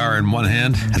cigar in one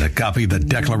hand and a copy of the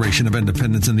Declaration of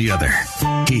Independence in the other,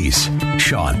 he's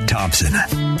Sean Thompson.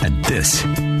 And this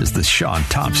is the Sean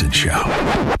Thompson Show.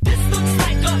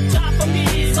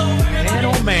 Man,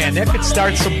 oh man, that could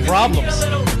start some problems.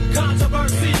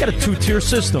 You got a two-tier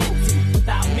system.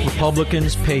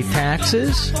 Republicans pay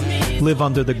taxes, live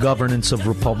under the governance of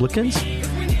Republicans,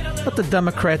 let the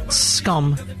Democrat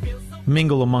scum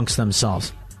mingle amongst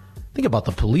themselves. Think about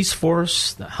the police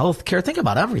force, the health care, think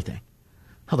about everything.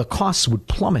 How the costs would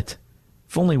plummet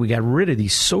if only we got rid of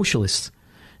these socialists,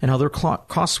 and how their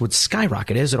costs would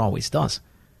skyrocket, as it always does.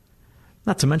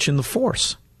 Not to mention the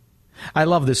force. I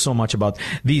love this so much about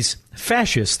these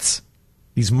fascists,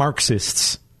 these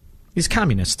Marxists, these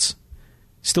communists,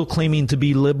 still claiming to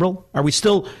be liberal. Are we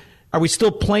still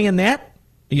playing that?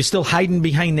 Are you still hiding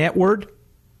behind that word?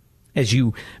 As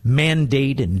you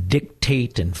mandate and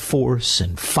dictate and force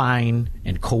and fine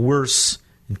and coerce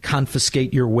and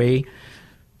confiscate your way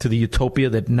to the utopia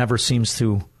that never seems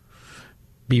to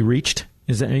be reached?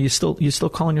 Are you still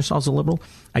calling yourselves a liberal?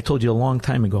 I told you a long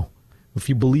time ago, if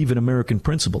you believe in American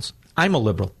principles, I'm a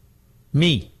liberal.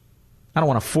 Me. I don't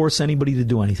want to force anybody to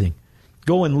do anything.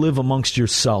 Go and live amongst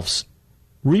yourselves.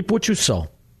 Reap what you sow.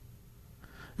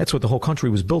 That's what the whole country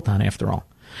was built on, after all.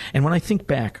 And when I think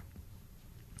back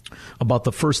about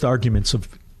the first arguments of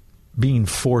being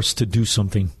forced to do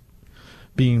something,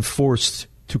 being forced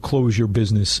to close your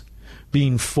business,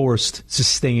 being forced to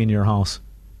stay in your house,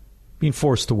 being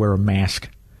forced to wear a mask,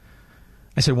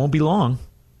 I said, it won't be long.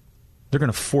 They're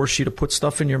going to force you to put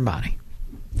stuff in your body.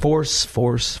 Force,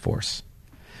 force, force.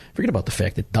 Forget about the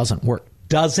fact it doesn't work.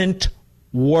 Doesn't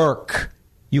work.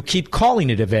 You keep calling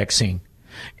it a vaccine.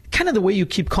 Kind of the way you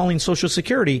keep calling Social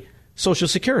Security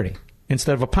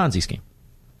instead of a Ponzi scheme.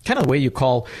 Kind of the way you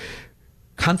call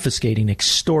confiscating,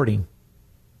 extorting,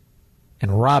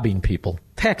 and robbing people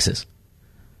taxes.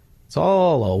 It's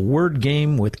all a word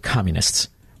game with communists.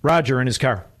 Roger in his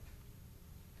car.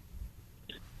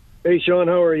 Hey, Sean,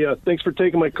 how are you? Thanks for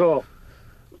taking my call.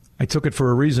 I took it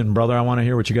for a reason, brother. I want to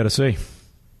hear what you got to say.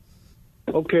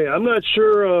 Okay, I'm not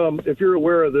sure if you're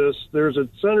aware of this. There's a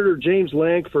Senator James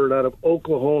Lankford out of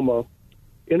Oklahoma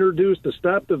introduced the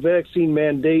Stop the Vaccine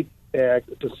Mandate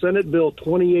Act to Senate Bill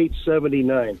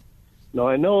 2879. Now,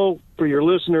 I know for your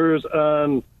listeners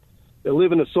they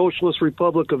live in the Socialist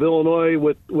Republic of Illinois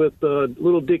with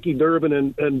little Dickie Durbin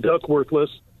and Duckworthless,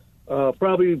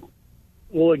 probably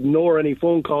will ignore any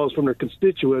phone calls from their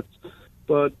constituents,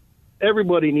 but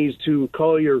everybody needs to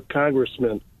call your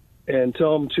congressman and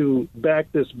tell them to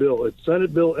back this bill. It's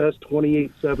Senate Bill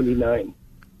S-2879,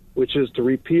 which is to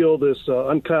repeal this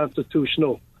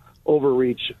unconstitutional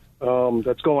overreach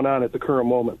that's going on at the current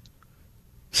moment.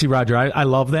 See, Roger, I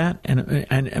love that,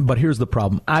 but here's the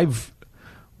problem.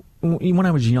 When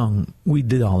I was young, we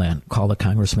did all that, call the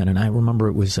congressman, and I remember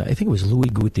I think it was Louis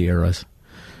Gutierrez,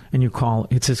 and you call,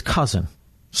 it's his cousin,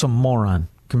 some moron,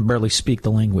 can barely speak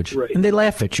the language, right, and they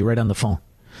laugh at you right on the phone.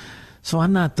 So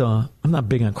I'm not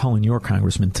big on calling your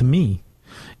congressman. To me,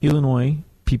 Illinois,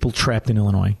 people trapped in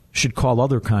Illinois, should call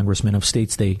other congressmen of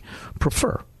states they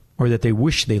prefer or that they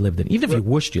wish they lived in, even if you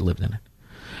wished you lived in it.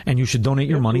 And you should donate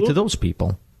your money to those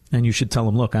people. And you should tell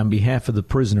them, look, on behalf of the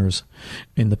prisoners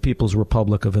in the People's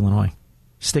Republic of Illinois,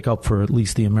 stick up for at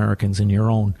least the Americans in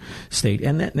your own state.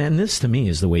 And this, to me,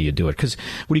 is the way you do it. Because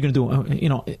what are you going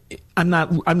to do? I'm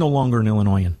no longer an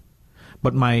Illinoisan,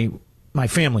 but my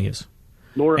family is.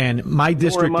 And my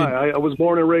district. Nor am I. I was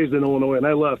born and raised in Illinois, and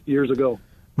I left years ago.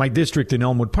 My district in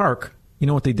Elmwood Park, you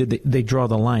know what they did? They draw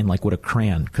the line like with a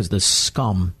crayon, because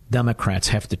the Democrats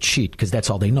have to cheat, because that's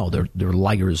all they know. They're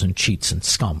liars and cheats and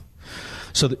scum.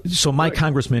 So my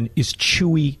congressman is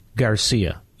Chuy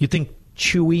Garcia. You think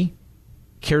Chuy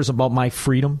cares about my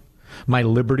freedom, my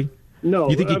liberty? No.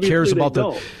 You think he cares about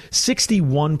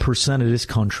 61% of this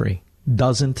country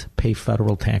doesn't pay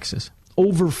federal taxes?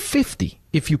 Over 50.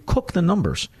 If you cook the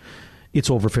numbers, it's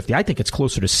over 50. I think it's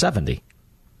closer to 70.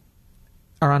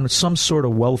 Are on some sort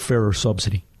of welfare or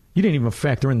subsidy. You didn't even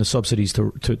factor in the subsidies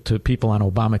to people on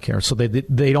Obamacare, so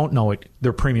they don't know it.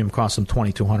 Their premium costs them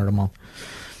 $2,200 a month.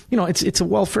 It's a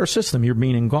welfare system. You're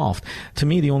being engulfed. To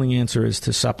me, the only answer is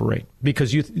to separate,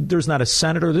 because there's not a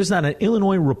senator, there's not an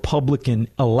Illinois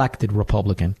elected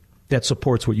Republican that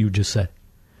supports what you just said.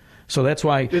 So that's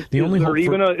why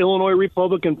even an Illinois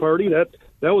Republican Party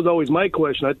That was always my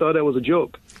question. I thought that was a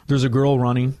joke. There's a girl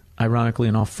running, ironically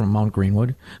enough, from Mount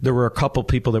Greenwood. There were a couple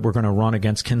people that were going to run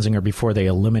against Kinzinger before they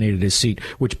eliminated his seat,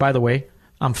 which, by the way,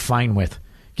 I'm fine with.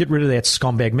 Get rid of that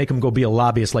scumbag. Make him go be a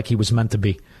lobbyist like he was meant to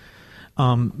be.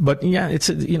 But yeah,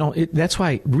 that's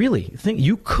why really think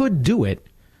you could do it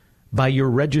by your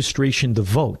registration to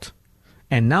vote.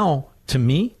 And now, to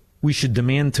me, we should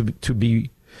demand to be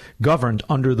governed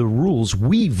under the rules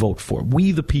we vote for,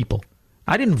 we the people.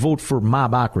 I didn't vote for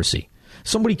mobocracy.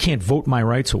 Somebody can't vote my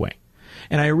rights away.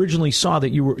 And I originally saw that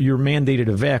you're mandated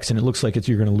a vax, and it looks like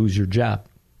you're going to lose your job.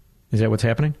 Is that what's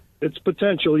happening? It's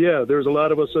potential, yeah. There's a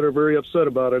lot of us that are very upset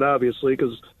about it, obviously,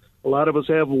 because a lot of us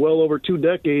have well over 2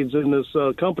 decades in this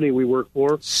company we work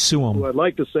for. Sue them. I'd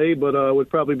like to say, but would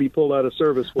probably be pulled out of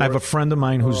service for I have a friend of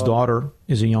mine whose daughter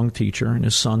is a young teacher, and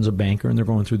his son's a banker, and they're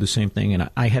going through the same thing. And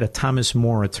I had a Thomas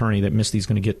More attorney that Misty's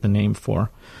going to get the name for.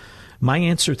 My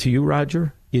answer to you,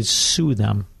 Roger, is sue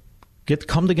them.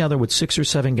 Come together with 6 or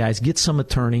 7 guys, get some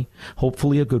attorney,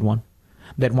 hopefully a good one,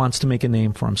 that wants to make a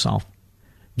name for himself.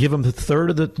 Give him a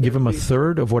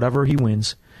third of whatever he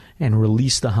wins, and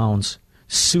release the hounds.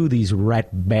 Sue these rat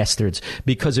bastards,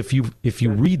 because if you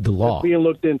read the law, being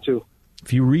looked into.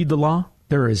 If you read the law,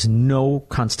 there is no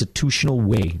constitutional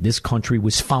way this country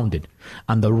was founded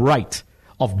on the right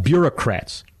of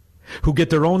bureaucrats who get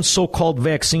their own so-called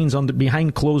vaccines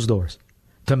behind closed doors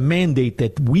to mandate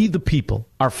that we, the people,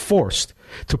 are forced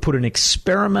to put an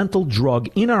experimental drug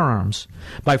in our arms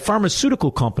by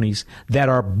pharmaceutical companies that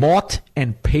are bought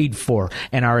and paid for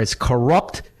and are as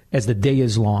corrupt as the day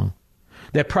is long.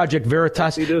 That Project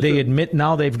Veritas, they admit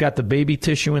now they've got the baby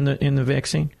tissue in the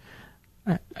vaccine.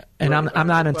 And I'm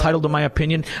not entitled to my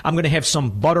opinion. I'm going to have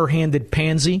some butter-handed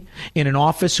pansy in an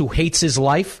office who hates his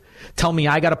life tell me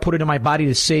I got to put it in my body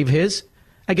to save his.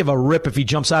 I give a rip if he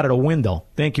jumps out of the window.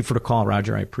 Thank you for the call,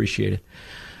 Roger. I appreciate it.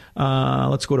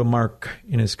 Let's go to Mark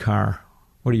in his car.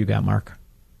 What do you got, Mark?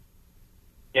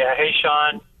 Yeah, hey,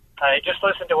 Sean. I just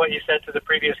listened to what you said to the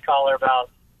previous caller about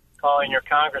calling your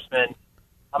congressman.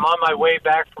 I'm on my way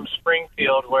back from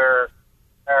Springfield, where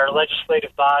our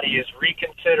legislative body is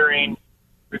reconsidering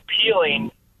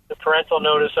repealing the Parental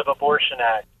Notice of Abortion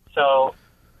Act. So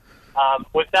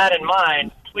with that in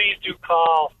mind, please do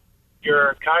call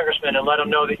your congressman and let him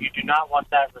know that you do not want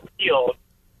that repealed.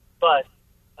 But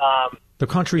the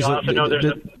country's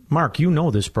Mark, you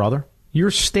know this, brother. Your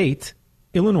state,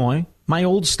 Illinois, my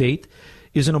old state,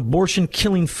 is an abortion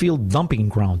killing field dumping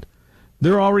ground.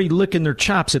 They're already licking their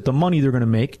chops at the money they're going to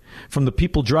make from the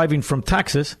people driving from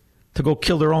Texas to go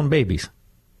kill their own babies.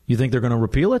 You think they're going to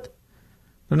repeal it?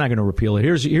 They're not going to repeal it.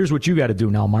 Here's what you got to do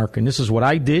now, Mark, and this is what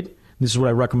I did. This is what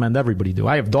I recommend everybody do.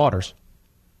 I have daughters.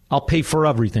 I'll pay for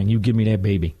everything. You give me that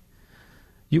baby.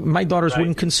 My daughters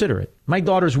wouldn't consider it. My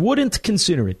daughters wouldn't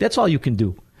consider it. That's all you can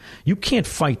do. You can't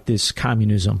fight this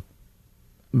communism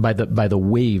by the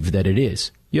wave that it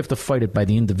is. You have to fight it by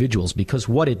the individuals, because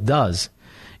what it does,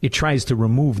 it tries to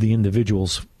remove the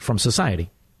individuals from society.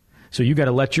 So you got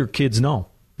to let your kids know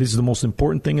this is the most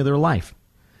important thing of their life.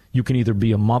 You can either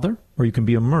be a mother or you can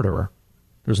be a murderer.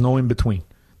 There's no in between.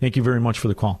 Thank you very much for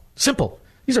the call. Simple.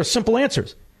 These are simple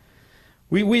answers.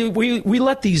 We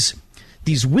let these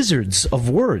wizards of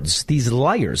words, these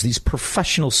liars, these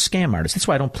professional scam artists. That's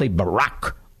why I don't play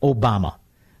Barack Obama.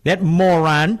 That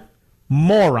moron,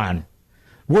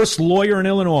 worst lawyer in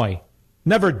Illinois,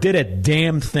 never did a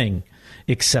damn thing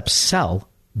except sell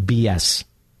BS.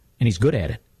 And he's good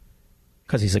at it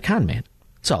because he's a con man.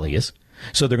 That's all he is.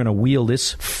 So they're going to wheel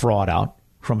this fraud out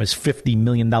from his $50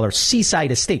 million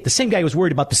seaside estate. The same guy who was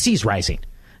worried about the seas rising.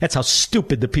 That's how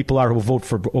stupid the people are who vote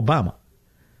for Obama.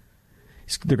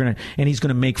 He's going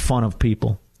to make fun of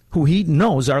people who he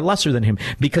knows are lesser than him,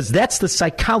 because that's the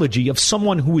psychology of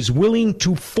someone who is willing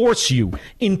to force you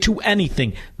into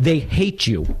anything. They hate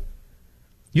you.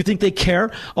 You think they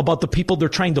care about the people they're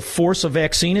trying to force a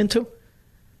vaccine into?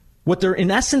 What they're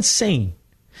in essence saying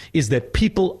is that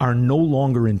people are no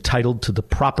longer entitled to the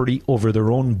property over their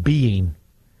own being.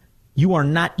 You are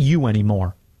not you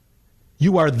anymore.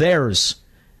 You are theirs,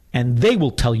 and they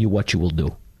will tell you what you will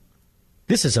do.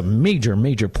 This is a major,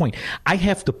 major point. I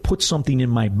have to put something in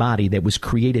my body that was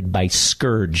created by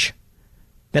Scourge.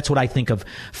 That's what I think of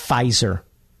Pfizer,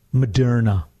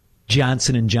 Moderna,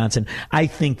 Johnson & Johnson. I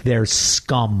think they're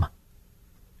scum.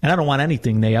 And I don't want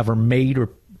anything they ever made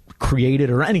or created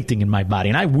or anything in my body,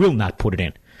 and I will not put it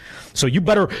in. So you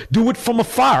better do it from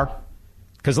afar,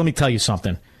 because let me tell you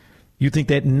something. You think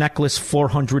that necklace,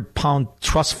 400-pound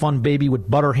trust fund baby with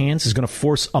butter hands is going to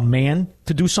force a man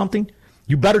to do something?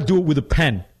 You better do it with a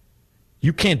pen.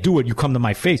 You can't do it. You come to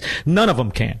my face. None of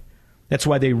them can. That's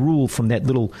why they rule from that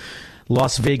little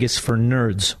Las Vegas for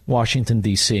nerds, Washington,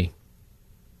 D.C.,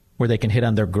 where they can hit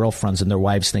on their girlfriends and their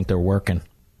wives think they're working.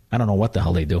 I don't know what the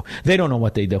hell they do. They don't know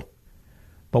what they do.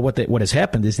 But what has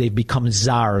happened is they've become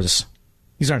czars.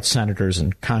 These aren't senators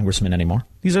and congressmen anymore.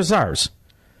 These are czars.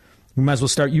 We might as well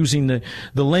start using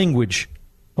the language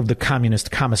of the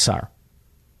communist commissar,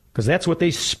 because that's what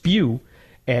they spew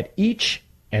at each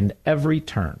and every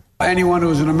turn. Anyone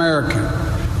who's an American,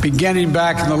 beginning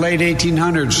back in the late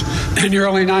 1800s and the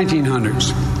early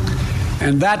 1900s.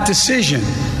 And that decision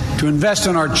to invest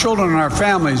in our children and our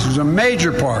families was a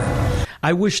major part.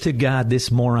 I wish to God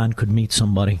this moron could meet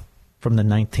somebody from the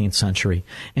 19th century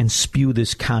and spew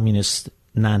this communist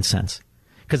nonsense.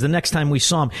 Because the next time we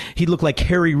saw him, he'd look like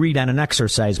Harry Reid on an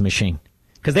exercise machine.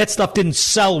 Because that stuff didn't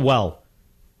sell well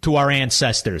to our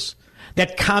ancestors.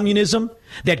 That communism,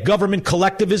 that government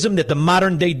collectivism that the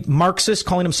modern-day Marxist,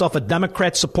 calling himself a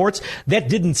Democrat, supports, that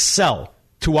didn't sell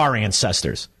to our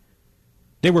ancestors.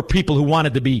 They were people who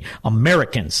wanted to be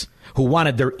Americans, who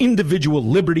wanted their individual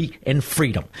liberty and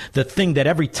freedom. The thing that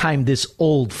every time this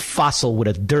old fossil with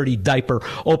a dirty diaper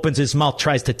opens his mouth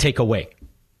tries to take away.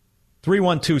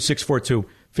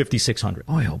 312-642-5600.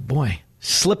 Oh, boy.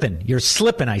 Slipping. You're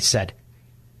slipping, I said.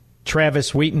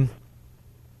 Travis Wheaton.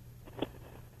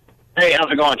 Hey,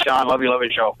 how's it going, Sean? Love your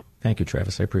show. Thank you,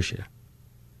 Travis. I appreciate it.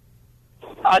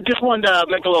 I just wanted to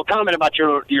make a little comment about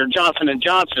your Johnson &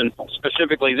 Johnson,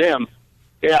 specifically them.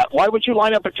 Yeah, why would you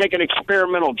line up and take an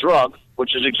experimental drug,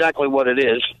 which is exactly what it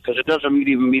is, because it doesn't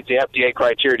even meet the FDA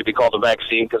criteria to be called a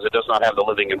vaccine because it does not have the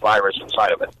living virus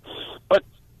inside of it. But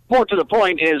more to the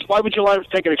point is, why would you line up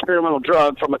to take an experimental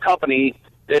drug from a company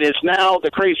that is now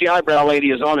the crazy eyebrow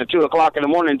lady is on at 2 o'clock in the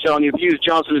morning telling you if you use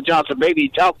Johnson & Johnson baby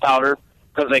talc powder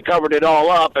because they covered it all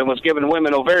up and was giving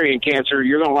women ovarian cancer,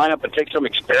 you're going to line up and take some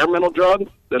experimental drug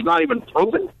that's not even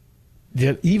proven?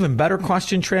 The even better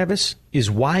question, Travis, is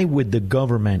why would the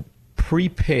government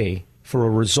prepay for a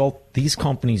result these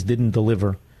companies didn't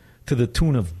deliver to the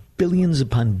tune of billions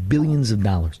upon billions of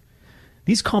dollars?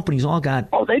 These companies all got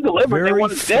they delivered. very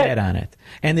they fat on it,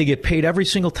 and they get paid every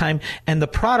single time. And the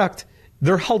product,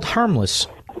 they're held harmless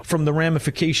from the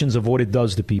ramifications of what it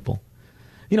does to people.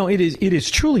 You know, it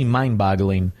is truly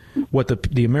mind-boggling what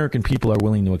the American people are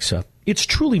willing to accept. It's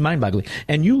truly mind-boggling.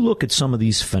 And you look at some of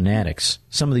these fanatics,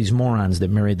 some of these morons that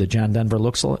married the John Denver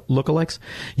lookalikes,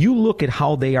 you look at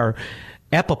how they are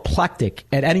apoplectic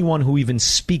at anyone who even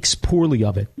speaks poorly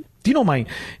of it. Do you know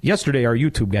yesterday our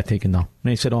YouTube got taken down.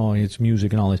 And they said, oh, it's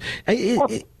music and all this.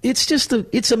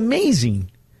 It's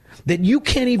amazing that you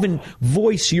can't even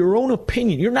voice your own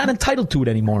opinion. You're not entitled to it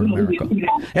anymore in America.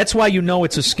 That's why you know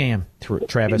it's a scam,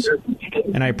 Travis.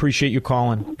 And I appreciate you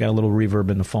calling. Got a little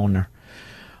reverb in the phone there.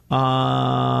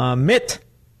 Mitt.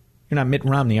 You're not Mitt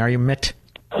Romney, are you, Mitt?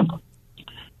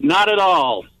 Not at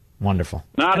all. Wonderful.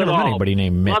 Not at all. I never met anybody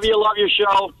named Mitt. Love your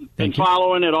show. Been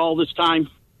following it all this time.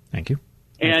 Thank you.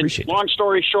 And long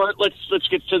story short, let's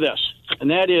get to this.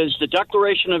 And that is the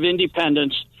Declaration of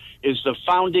Independence is the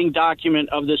founding document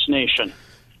of this nation,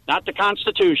 not the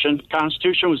Constitution. The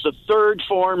Constitution was the third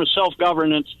form of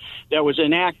self-governance that was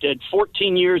enacted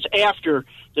 14 years after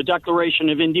the Declaration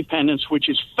of Independence, which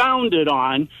is founded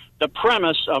on the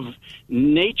premise of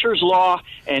nature's law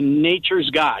and nature's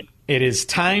God. It is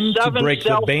time to break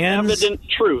the bands.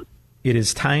 Self-evident truth. It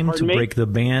is time to break the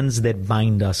bands that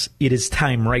bind us. It is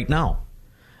time right now.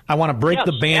 I want to break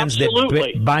the bands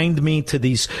that bind me to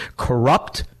these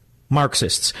corrupt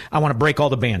Marxists. I want to break all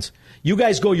the bands. You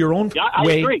guys go your own way. I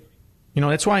agree. You know,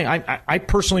 that's why I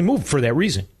personally moved for that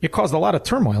reason. It caused a lot of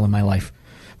turmoil in my life.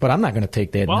 But I'm not going to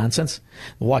take that nonsense.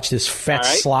 Watch this fat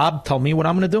slob tell me what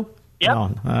I'm going to do? Yep.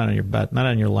 No, not on your bet, not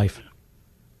on your life.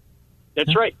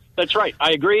 That's right. That's right.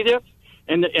 I agree there.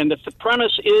 And the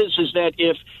premise is that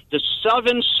if the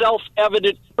 7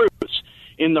 self-evident truths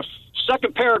in the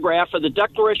second paragraph of the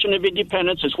Declaration of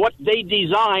Independence is what they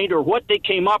designed or what they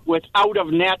came up with out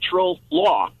of natural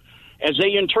law as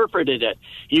they interpreted it.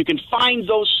 You can find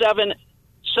those 7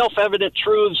 self-evident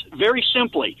truths very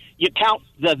simply. You count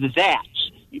the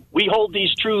that's. We hold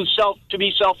these truths to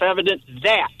be self-evident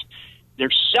that.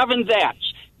 There's 7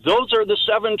 that's. Those are the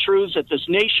 7 truths that this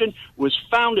nation was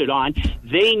founded on.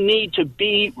 They need to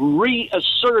be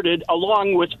reasserted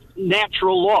along with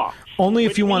natural law. Only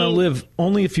if you want to live.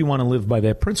 Only if you want to live by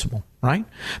that principle, right?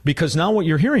 Because now what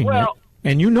you're hearing, Mitt,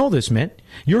 and you know this, Mitt,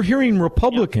 you're hearing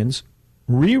Republicans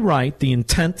rewrite the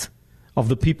intent of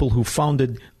the people who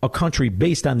founded a country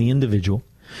based on the individual.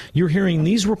 You're hearing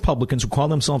these Republicans who call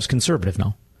themselves conservative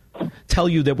now tell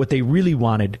you that what they really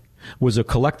wanted was a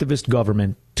collectivist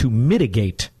government to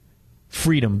mitigate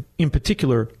freedom, in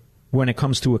particular when it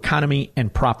comes to economy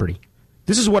and property.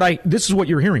 This is what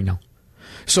you're hearing now.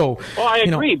 So, I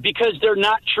agree, because they're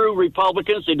not true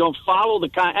Republicans. They don't follow the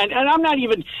and I'm not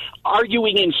even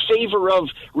arguing in favor of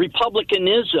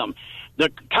republicanism. The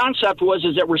concept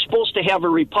is that we're supposed to have a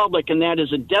republic, and that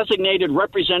is a designated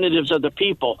representatives of the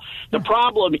people. The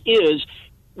problem is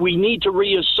we need to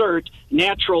reassert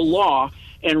natural law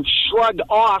and shrug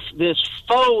off this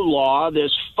faux law,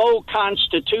 this faux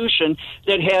constitution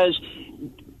that has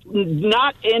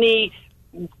not any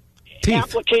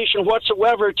application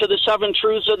whatsoever to the 7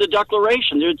 truths of the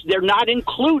Declaration. They're not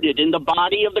included in the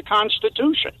body of the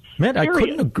Constitution. Man, I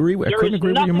couldn't agree with you more. There is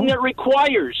nothing that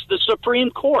requires the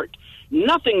Supreme Court.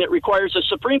 Nothing that requires the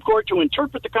Supreme Court to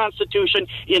interpret the Constitution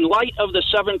in light of the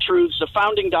 7 truths, the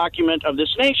founding document of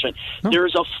this nation.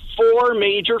 There's 4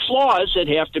 major flaws that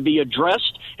have to be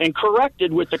addressed and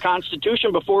corrected with the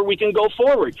Constitution before we can go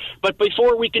forward. But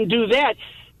before we can do that,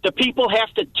 the people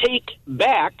have to take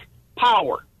back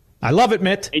power. I love it,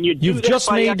 Mitt. And you've just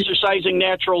by exercising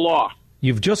natural law.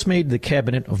 You've just made the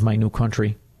cabinet of my new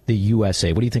country, the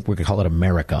USA. What do you think we're going to call it?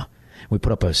 America. We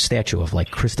put up a statue of like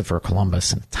Christopher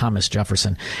Columbus and Thomas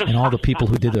Jefferson and all the people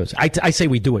who did those. I say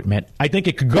we do it, Mitt. I think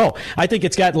it could go. I think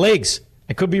it's got legs.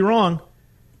 I could be wrong.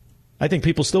 I think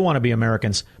people still want to be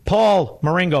Americans. Paul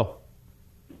Marengo.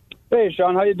 Hey,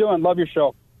 Sean. How you doing? Love your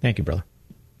show. Thank you, brother.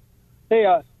 Hey,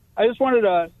 I just wanted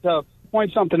to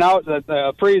point something out, that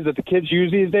the phrase that the kids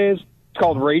use these days. It's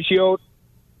called ratio.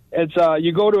 It's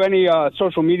you go to any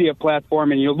social media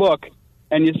platform and you look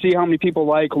and you see how many people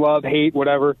like, love, hate,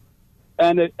 whatever.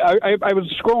 And I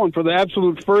was scrolling for the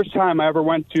absolute first time I ever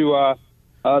went to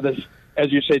this,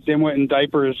 as you say, Dimwit and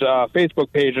Diapers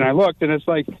Facebook page, and I looked, and it's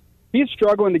like he's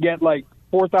struggling to get like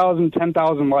 4,000,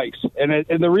 10,000 likes. And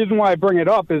the reason why I bring it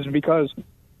up is because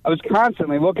I was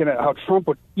constantly looking at how Trump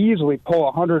would easily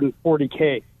pull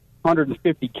 140K,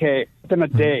 150K within a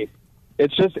day.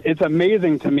 It's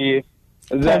amazing to me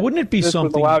that wouldn't it be this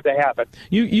something was allowed to happen.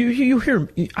 You hear?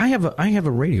 I have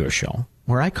a radio show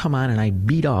where I come on and I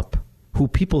beat up who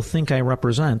people think I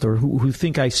represent or who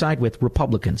think I side with,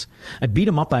 Republicans. I beat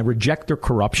them up. I reject their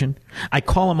corruption. I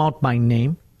call them out by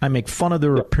name. I make fun of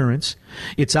their appearance.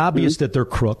 It's obvious that they're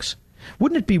crooks.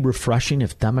 Wouldn't it be refreshing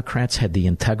if Democrats had the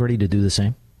integrity to do the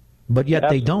same? But yet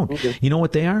they don't. You know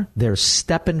what they are? They're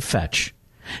step and fetch.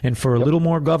 And for a little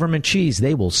more government cheese,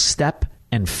 they will step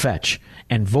and fetch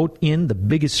and vote in the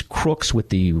biggest crooks with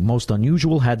the most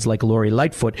unusual heads like Lori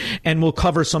Lightfoot, and we'll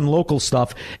cover some local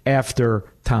stuff after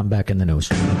Tom Beck in the news.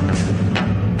 Look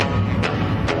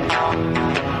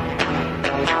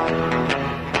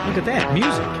at that,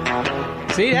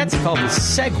 music. See, that's called the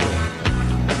segue.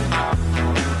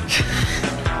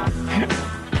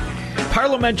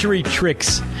 Parliamentary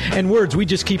tricks and words we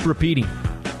just keep repeating.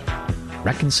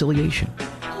 Reconciliation.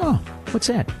 Oh, what's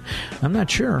that? I'm not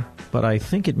sure. But I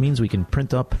think it means we can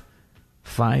print up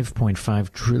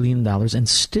 $5.5 trillion and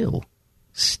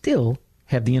still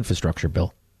have the infrastructure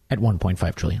bill at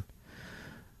 $1.5 trillion.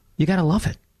 You got to love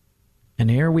it. And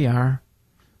here we are,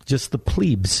 just the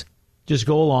plebes. Just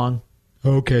go along.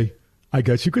 Okay, I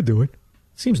guess you could do it.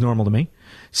 Seems normal to me.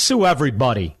 Sue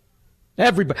everybody.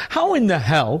 Everybody. How in the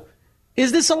hell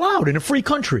is this allowed in a free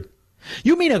country?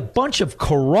 You mean a bunch of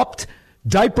corrupt,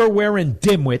 diaper-wearing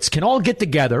dimwits can all get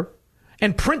together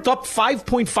and print up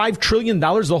 $5.5 trillion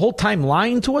the whole time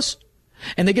lying to us?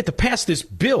 And they get to pass this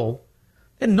bill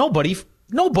and nobody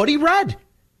read.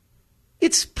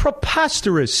 It's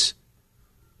preposterous.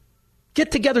 Get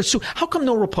together, sue. How come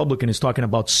no Republican is talking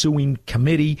about suing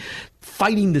committee,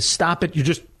 fighting to stop it? You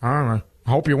just, I don't know,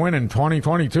 hope you win in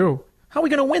 2022. How are we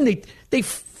going to win?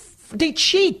 They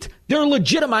cheat. They're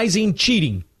legitimizing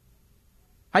cheating.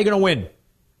 How are you going to win?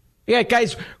 Yeah,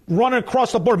 guys running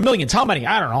across the board, millions. How many?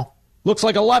 I don't know. Looks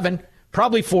like 11,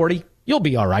 probably 40. You'll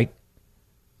be all right.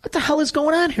 What the hell is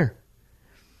going on here?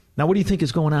 Now, what do you think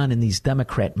is going on in these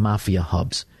Democrat mafia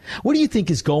hubs? What do you think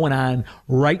is going on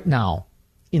right now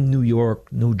in New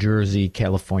York, New Jersey,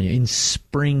 California, in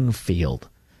Springfield,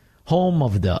 home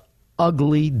of the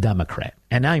ugly Democrat?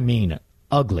 And I mean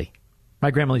ugly.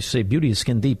 My grandma used to say beauty is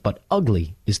skin deep, but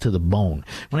ugly is to the bone.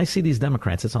 When I see these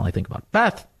Democrats, that's all I think about.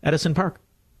 Beth, Edison Park.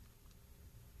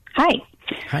 Hi.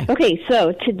 Hi. Okay,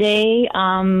 so today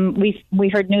we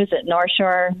heard news that North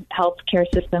Shore healthcare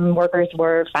system workers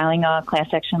were filing a class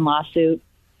action lawsuit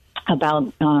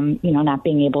about not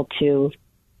being able to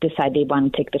decide they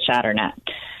want to take the shot or not.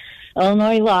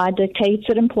 Illinois law dictates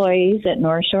that employees at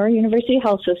North Shore University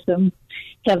Health System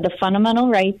have the fundamental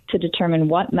right to determine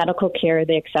what medical care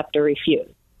they accept or refuse.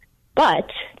 But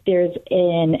there's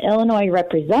an Illinois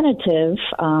representative,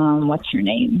 what's her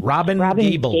name? Robin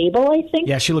Gable, I think.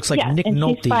 Yeah, she looks like Nick and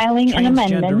Nolte. She's filing an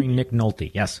amendment. Nick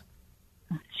Nolte, yes.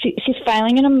 she's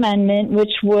filing an amendment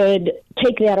which would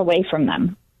take that away from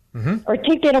them. Mm-hmm. Or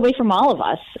take that away from all of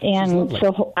us. And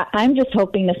so I'm just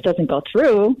hoping this doesn't go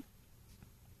through.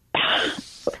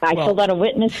 I filled out a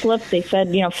witness slip. They said,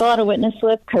 fill out a witness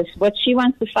slip because what she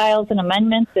wants to file is an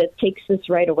amendment that takes this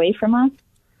right away from us.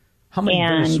 How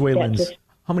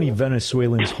many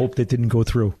Venezuelans hope that didn't go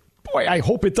through? Boy, I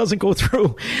hope it doesn't go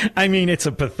through. I mean, it's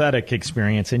a pathetic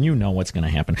experience, and you know what's going to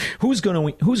happen. Who's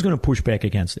going to push back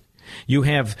against it? You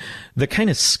have the kind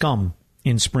of scum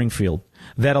in Springfield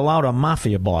that allowed a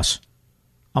mafia boss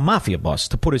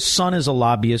to put his son as a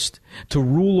lobbyist to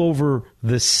rule over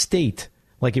the state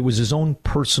like it was his own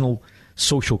personal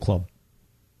social club.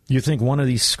 You think one of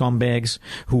these scumbags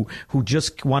who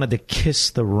just wanted to kiss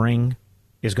the ring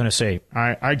is going to say,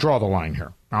 I draw the line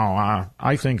here.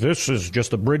 I think this is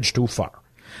just a bridge too far.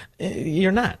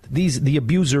 You're not. The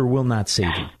abuser will not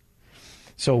save you.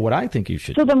 So what I think you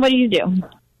should do. So then what do you do?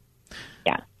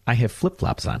 Yeah. I have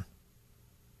flip-flops on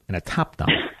and a top down,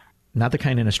 not the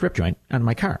kind in a strip joint, on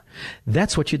my car.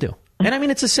 That's what you do. And I mean,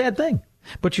 it's a sad thing,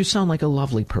 but you sound like a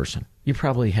lovely person. You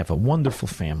probably have a wonderful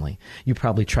family. You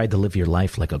probably tried to live your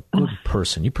life like a good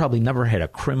person. You probably never had a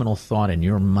criminal thought in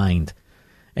your mind.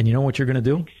 And you know what you're going to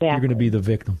do? Exactly. You're going to be the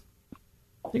victim.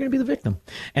 You're going to be the victim.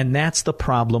 And that's the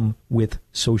problem with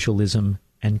socialism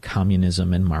and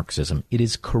communism and Marxism. It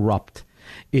is corrupt.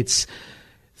 Its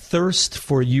thirst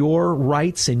for your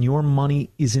rights and your money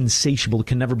is insatiable. It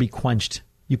can never be quenched.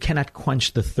 You cannot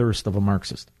quench the thirst of a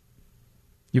Marxist.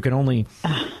 You can only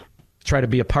try to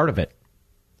be a part of it.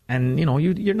 And,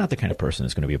 you're not the kind of person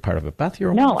that's going to be a part of it, Beth.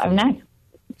 No, I'm not.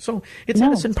 So it's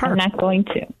Edison Park. I'm not going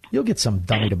to. You'll get some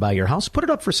dummy to buy your house. Put it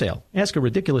up for sale. Ask a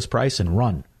ridiculous price and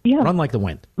run. Yeah. Run like the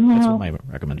wind. That's what my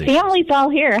recommendation is. Family's all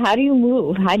here. How do you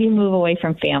move? How do you move away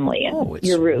from family and it's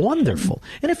your roots? Wonderful.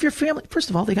 And if your family, first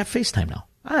of all, they got FaceTime now.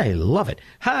 I love it.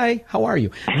 Hi, how are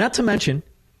you? Not to mention,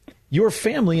 your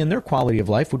family and their quality of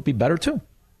life would be better too.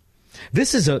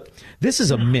 This is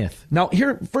a myth. Now,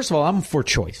 here, first of all, I'm for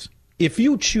choice. If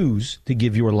you choose to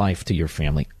give your life to your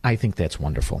family, I think that's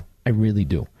wonderful. I really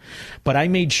do. But I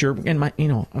made sure, and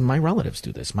my relatives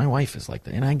do this. My wife is like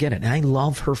that, and I get it. And I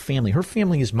love her family. Her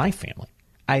family is my family.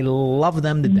 I love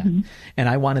them to death, and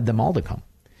I wanted them all to come.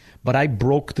 But I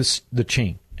broke the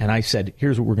chain, and I said,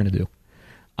 here's what we're going to do.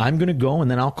 I'm going to go,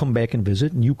 and then I'll come back and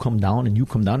visit, and you come down, and you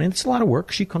come down. And it's a lot of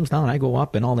work. She comes down, I go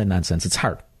up, and all that nonsense. It's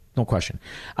hard, no question.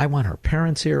 I want her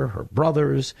parents here, her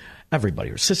brothers, everybody,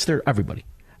 her sister, everybody.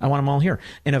 I want them all here.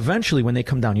 And eventually, when they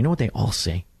come down, you know what they all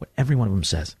say? What every one of them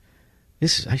says?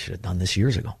 I should have done this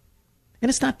years ago. And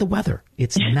it's not the weather.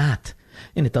 It's not.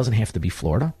 And it doesn't have to be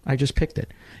Florida. I just picked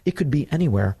it. It could be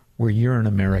anywhere where you're an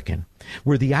American,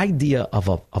 where the idea of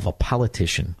a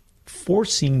politician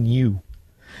forcing you,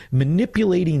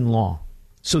 manipulating law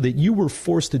so that you were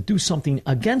forced to do something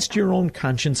against your own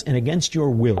conscience and against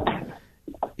your will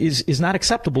is not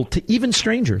acceptable to even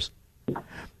strangers.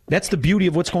 That's the beauty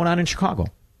of what's going on in Chicago.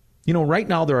 Right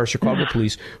now there are Chicago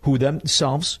police who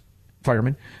themselves,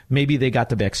 firemen, maybe they got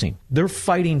the vaccine. They're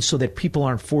fighting so that people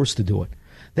aren't forced to do it.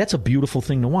 That's a beautiful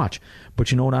thing to watch.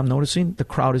 But you know what I'm noticing? The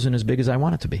crowd isn't as big as I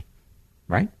want it to be.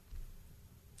 Right?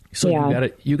 So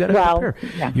you got to prepare.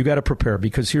 Yeah. You got to prepare,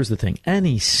 because here's the thing.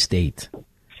 Any state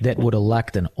that would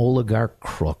elect an oligarch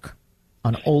crook,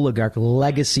 an oligarch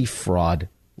legacy fraud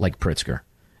like Pritzker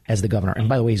as the governor, and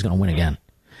by the way, he's going to win again.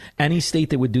 Any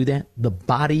state that would do that,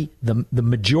 the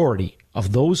majority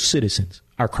of those citizens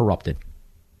are corrupted.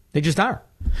 They just are.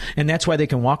 And that's why they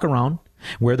can walk around,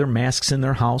 wear their masks in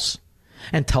their house,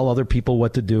 and tell other people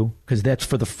what to do, because that's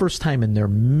for the first time in their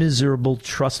miserable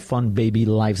trust fund baby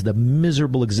lives, the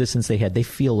miserable existence they had, they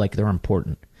feel like they're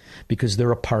important because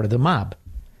they're a part of the mob.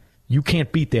 You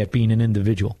can't beat that being an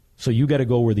individual. So you got to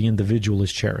go where the individual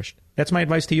is cherished. That's my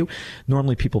advice to you.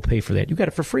 Normally people pay for that. You got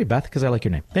it for free, Beth, because I like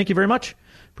your name. Thank you very much.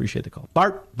 Appreciate the call.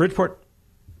 Bart, Bridgeport.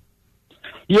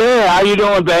 Yeah, how you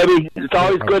doing, baby? It's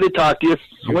always good to talk to you.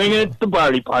 Swinging at the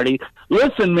party.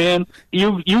 Listen, man,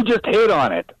 you just hit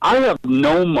on it. I have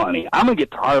no money. I'm a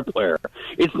guitar player.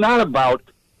 It's about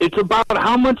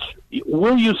how much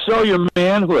will you sell your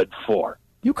manhood for?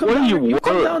 You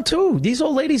come down too. These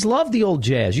old ladies love the old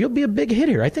jazz. You'll be a big hit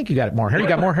here. I think you got more hair. You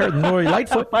got more hair than Lori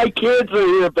Lightfoot. My kids are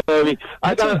here, baby.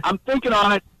 I'm thinking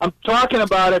on it. I'm talking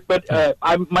about it, but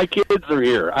my kids are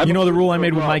here. You know the rule I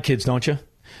made with my kids, don't you?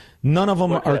 None of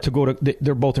them are to go to.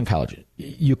 They're both in college.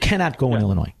 You cannot go in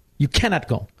Illinois. You cannot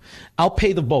go. I'll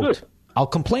pay the boat. Good. I'll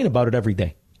complain about it every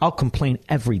day. I'll complain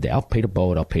every day. I'll pay the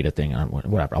boat. I'll pay the thing.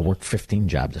 Whatever. I'll work 15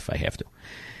 jobs if I have to.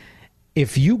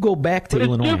 If you go back to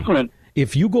Illinois. Different.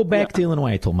 If you go back to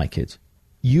Illinois, I told my kids,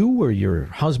 you or your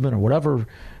husband or whatever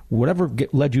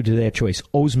led you to that choice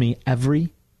owes me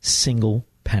every single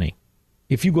penny.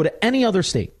 If you go to any other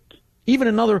state,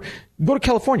 go to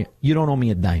California, you don't owe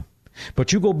me a dime.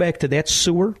 But you go back to that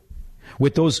sewer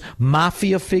with those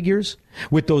mafia figures,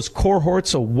 with those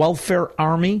cohorts of welfare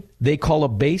army they call a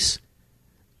base.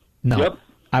 No, yep.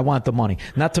 I want the money.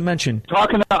 Not to mention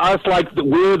talking to us like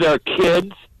we're their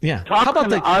kids. Yeah. How about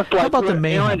the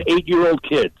mayhem? 8-year-old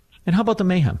kids. And how about the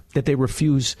mayhem that they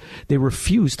refuse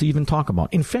to even talk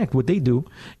about? In fact, what they do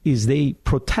is they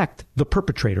protect the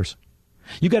perpetrators.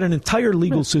 You got an entire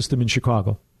legal system in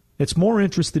Chicago that's more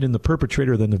interested in the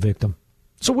perpetrator than the victim.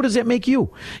 So what does that make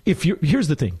you? Here's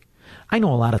the thing. I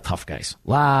know a lot of tough guys.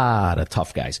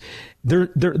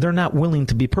 They're not willing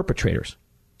to be perpetrators.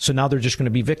 So now they're just going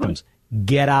to be victims.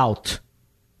 Get out.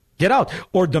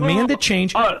 Or demand a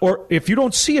change. Or if you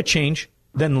don't see a change,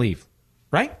 then leave.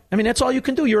 Right? I mean, that's all you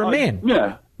can do. You're a man.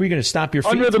 Yeah. We're going to stop your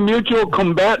feet. Under the mutual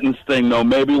combatants thing, though,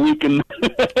 maybe we can...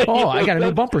 I got a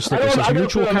new bumper sticker that says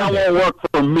mutual combat. That won't work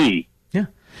for me. Yeah.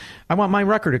 I want my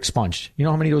record expunged. You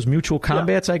know how many of those mutual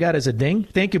combats I got as a ding?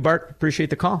 Thank you, Bart.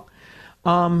 Appreciate the call.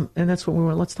 And that's what we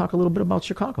want. Let's talk a little bit about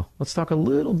Chicago.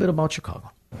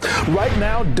 Right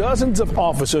now, dozens of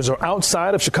officers are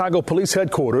outside of Chicago Police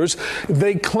Headquarters.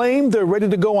 They claim they're ready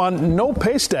to go on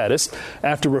no-pay status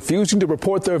after refusing to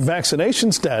report their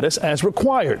vaccination status as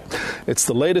required. It's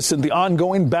the latest in the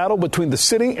ongoing battle between the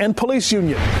city and police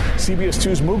union. CBS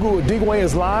 2's Mugu Adigwe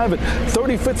is live at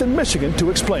 35th in Michigan to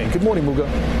explain. Good morning, Mugu.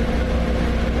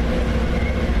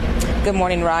 Good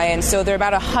morning, Ryan. So there are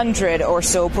about 100 or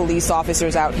so police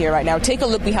officers out here right now. Take a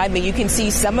look behind me. You can see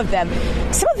some of the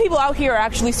people out here are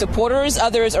actually supporters.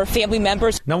 Others are family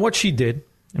members. Now, what she did,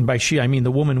 and by she, I mean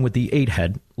the woman with the 8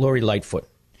 head, Lori Lightfoot,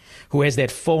 who has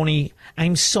that phony,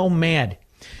 I'm so mad.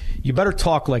 You better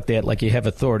talk like that, like you have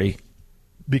authority,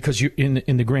 because you,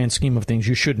 in the grand scheme of things,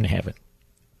 you shouldn't have it.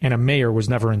 And a mayor was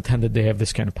never intended to have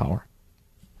this kind of power.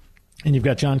 And you've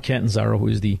got John Catanzaro, who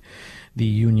is the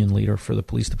union leader for the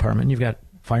police department. You've got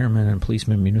firemen and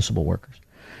policemen, municipal workers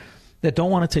that don't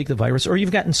want to take the virus, or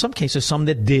you've got, in some cases, some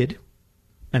that did,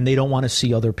 and they don't want to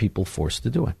see other people forced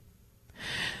to do it.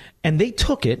 And they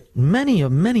took it, many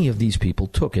of these people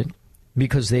took it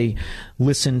because they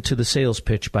listened to the sales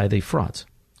pitch by the frauds,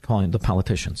 calling the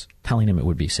politicians, telling them it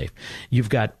would be safe. You've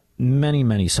got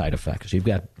many side effects. You've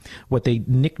got what they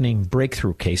nickname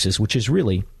breakthrough cases, which is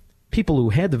really people who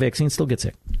had the vaccine still get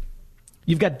sick.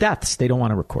 You've got deaths they don't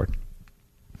want to record.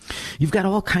 You've got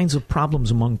all kinds of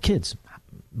problems among kids.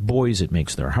 Boys, it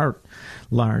makes their heart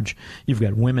large. You've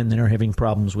got women that are having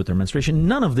problems with their menstruation.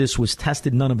 None of this was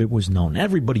tested. None of it was known.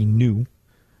 Everybody knew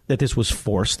that this was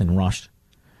forced and rushed.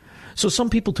 So some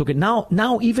people took it.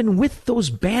 Now even with those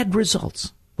bad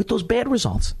results, they're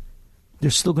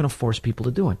still going to force people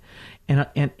to do it.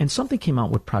 And something came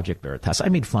out with Project Veritas. I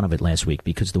made fun of it last week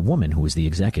because the woman who was the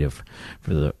executive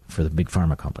for the big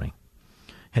pharma company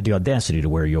had the audacity to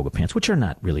wear yoga pants, which are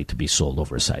not really to be sold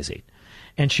over a size 8.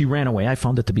 And she ran away. I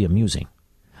found it to be amusing.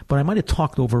 But I might have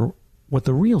talked over what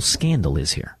the real scandal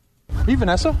is here. Are you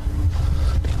Vanessa?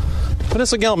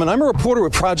 Vanessa Gelman. I'm a reporter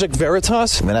with Project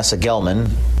Veritas. Vanessa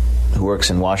Gelman, who works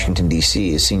in Washington,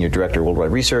 D.C., is Senior Director of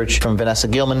Worldwide Research. From Vanessa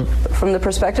Gilman. From the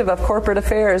perspective of corporate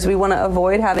affairs, we want to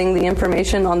avoid having the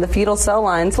information on the fetal cell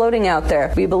line floating out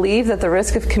there. We believe that the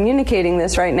risk of communicating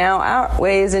this right now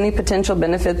outweighs any potential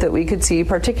benefit that we could see,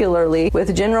 particularly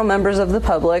with general members of the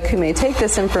public who may take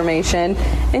this information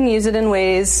and use it in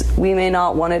ways we may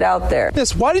not want it out there.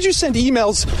 Miss, why did you send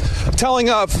emails telling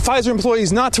Pfizer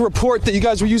employees not to report that you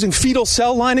guys were using fetal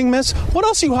cell lining, Miss? What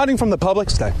else are you hiding from the public?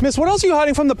 Miss, what else are you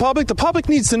hiding from the public? The public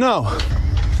needs to know.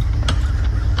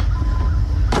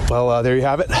 Well, there you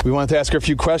have it. We wanted to ask her a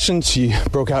few questions. She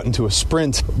broke out into a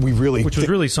sprint. Which was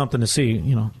really something to see,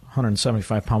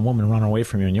 175-pound woman run away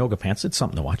from you in yoga pants. It's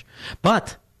something to watch.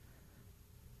 But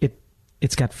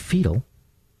it's got fetal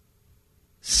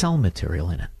cell material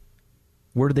in it.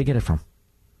 Where did they get it from?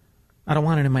 I don't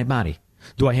want it in my body.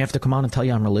 Do I have to come out and tell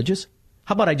you I'm religious?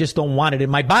 How about I just don't want it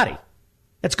in my body?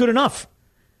 That's good enough.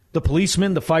 The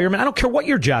policeman, the fireman, I don't care what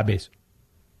your job is.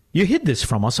 You hid this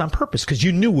from us on purpose because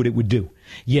you knew what it would do.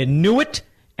 You knew it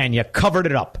and you covered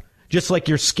it up. Just like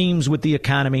your schemes with the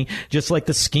economy, just like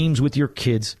the schemes with your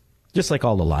kids, just like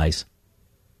all the lies.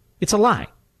 It's a lie.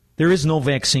 There is no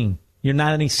vaccine. You're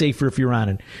not any safer if you're on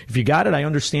it. If you got it, I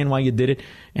understand why you did it,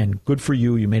 and good for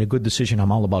you. You made a good decision.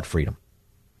 I'm all about freedom.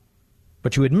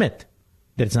 But you admit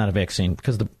that it's not a vaccine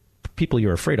because the people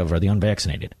you're afraid of are the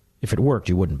unvaccinated. If it worked,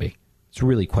 you wouldn't be. It's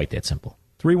really quite that simple.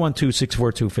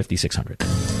 312-642-5600.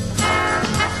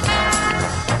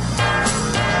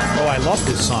 Oh, I love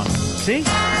this song. See?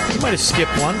 You might have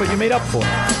skipped one, but you made up for it.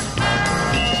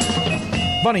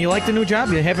 Bunny, you like the new job?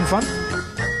 You having fun?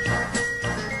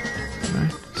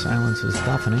 Silence is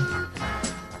deafening.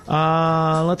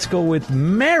 Let's go with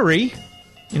Mary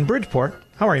in Bridgeport.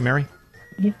 How are you, Mary?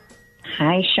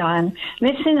 Hi, Sean.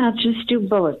 Listen, I'll just do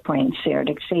bullet points here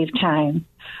to save time.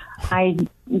 I'm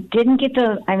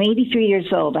 83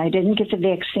 years old. I didn't get the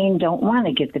vaccine, don't want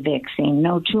to get the vaccine,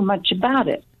 know too much about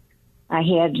it. I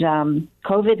had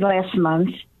COVID last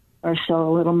month or so,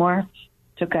 a little more.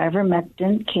 Took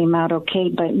ivermectin, came out okay.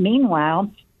 But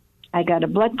meanwhile, I got a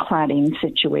blood clotting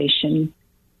situation,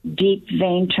 deep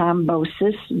vein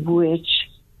thrombosis, which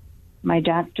my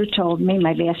doctor told me,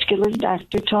 my vascular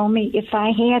doctor told me, if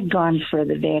I had gone for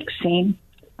the vaccine,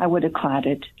 I would have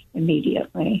clotted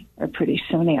immediately or pretty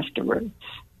soon afterwards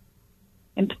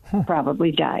and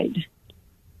probably died.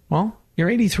 Well, you're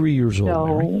 83 years old,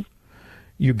 Mary.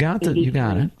 You got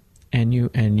it, and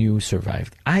you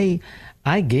survived.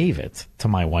 I gave it to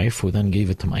my wife, who then gave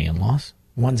it to my in-laws.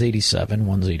 One's 87,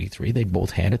 one's 83. They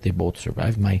both had it. They both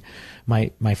survived. My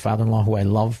father-in-law, who I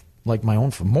love like my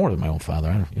own, more than my own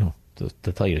father,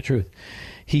 to tell you the truth,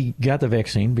 he got the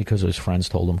vaccine because his friends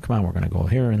told him, "Come on, we're going to go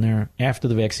here and there." After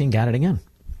the vaccine, got it again,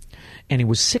 and he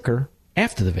was sicker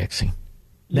after the vaccine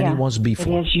than he was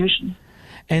before. It is usually.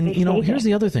 And here's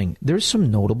the other thing: there's some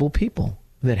notable people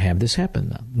that have this happen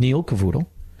now. Neil Cavuto.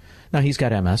 Now, he's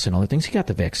got MS and other things. He got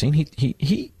the vaccine.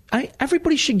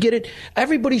 Everybody should get it.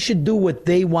 Everybody should do what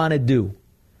they want to do.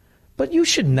 But you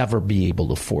should never be able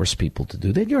to force people to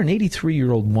do that. You're an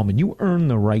 83-year-old woman. You earn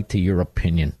the right to your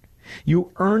opinion.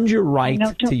 You earned your right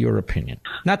to your opinion.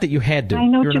 Not that you had to.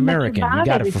 You're an American. You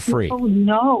got it for free. People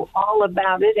know all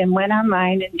about it and went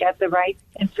online and got the right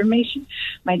information.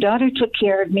 My daughter took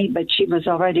care of me, but she was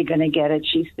already going to get it.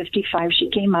 She's 55. She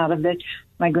came out of it.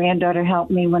 My granddaughter helped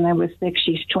me when I was sick.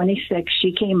 She's 26.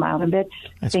 She came out of it.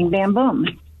 Bing, bam,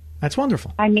 boom. That's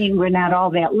wonderful. I mean, we're not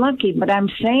all that lucky, but I'm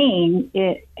saying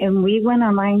it. And we went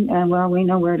online. We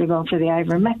know where to go for the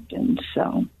ivermectin,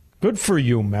 so. Good for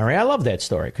you, Mary. I love that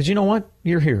story because you know what?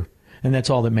 You're here, and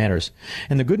that's all that matters.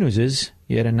 And the good news is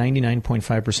you had a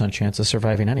 99.5% chance of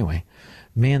surviving anyway.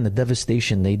 Man, the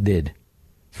devastation they did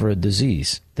for a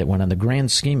disease that went on the grand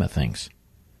scheme of things.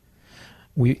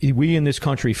 We in this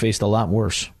country faced a lot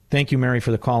worse. Thank you, Mary,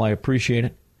 for the call. I appreciate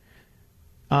it.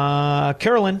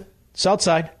 Carolyn,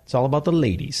 Southside. It's all about the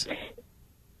ladies.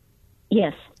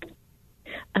 Yes.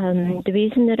 The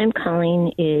reason that I'm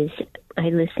calling is I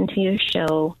listen to your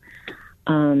show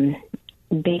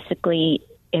basically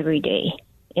every day,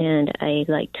 and I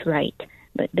like to write.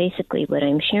 But basically what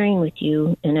I'm sharing with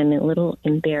you, and I'm a little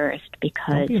embarrassed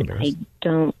because I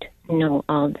don't know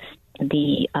all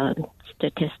the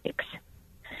statistics.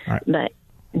 All right. But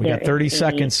we got 30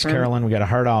 seconds, Carolyn. We got a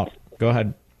hard out. Go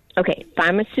ahead. Okay.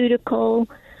 Pharmaceutical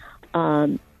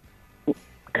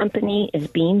company is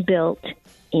being built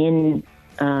in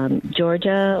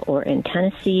Georgia or in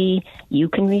Tennessee. You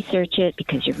can research it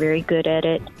because you're very good at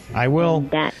it. I will.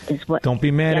 And that is what. Don't be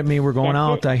mad at me. We're going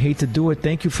out. It. I hate to do it.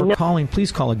 Thank you for calling.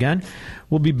 Please call again.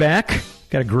 We'll be back.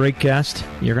 Got a great guest.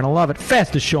 You're going to love it.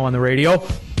 Fastest show on the radio.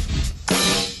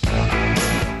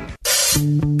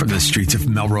 From the streets of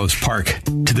Melrose Park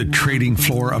to the trading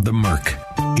floor of the Merc,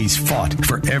 he's fought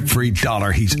for every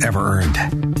dollar he's ever earned.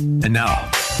 And now,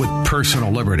 with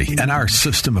personal liberty and our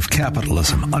system of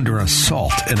capitalism under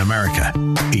assault in America,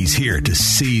 he's here to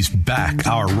seize back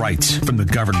our rights from the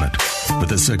government.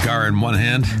 With a cigar in one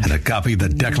hand and a copy of the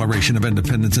Declaration of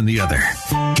Independence in the other,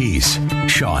 he's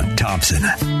Sean Thompson.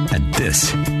 And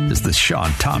this is the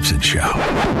Sean Thompson Show.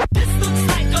 This looks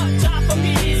like a job for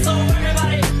me, so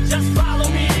everybody just follow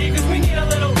me, because we need a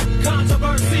little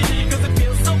controversy, because it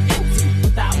feels so empty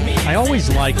without me. I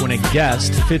always like when a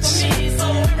guest fits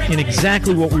in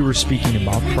exactly what we were speaking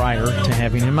about prior to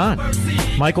having him on.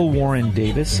 Michael Warren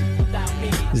Davis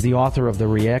is the author of The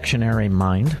Reactionary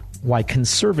Mind, Why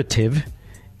Conservative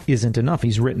Isn't Enough.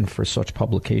 He's written for such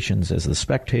publications as The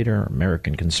Spectator,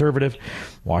 American Conservative,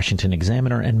 Washington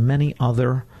Examiner, and many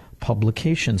other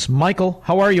publications. Michael,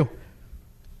 how are you?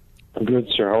 I'm good,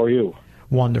 sir. How are you?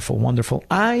 Wonderful, wonderful.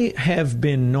 I have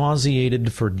been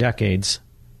nauseated for decades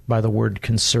by the word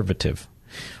conservative.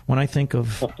 When I think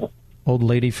of old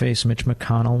ladyface Mitch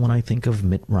McConnell, when I think of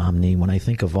Mitt Romney, when I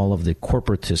think of all of the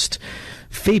corporatist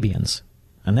Fabians,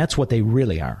 and that's what they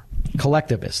really are,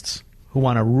 collectivists who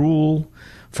want to rule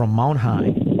from Mount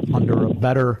High under a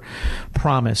better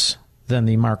promise than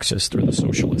the Marxist or the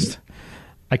socialist.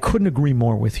 I couldn't agree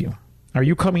more with you. Are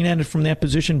you coming at it from that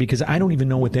position? Because I don't even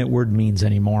know what that word means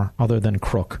anymore other than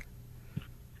crook.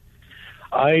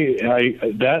 I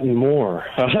that and more.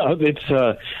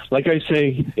 It's like I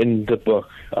say in the book,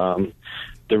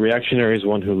 the reactionary is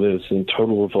one who lives in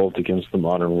total revolt against the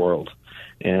modern world.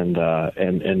 And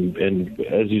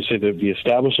as you say, the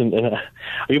establishment,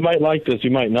 you might like this,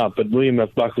 you might not, but William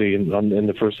F. Buckley in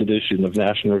the first edition of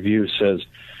National Review says,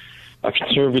 a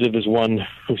conservative is one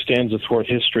who stands athwart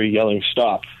history yelling,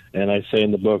 stop. And I say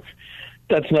in the book,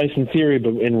 that's nice in theory,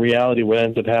 but in reality what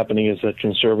ends up happening is that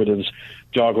conservatives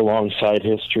jog alongside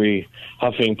history,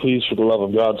 huffing, please, for the love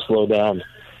of God, slow down.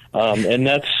 And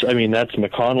that's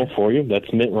McConnell for you.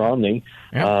 That's Mitt Romney.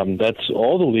 Yeah. That's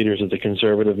all the leaders of the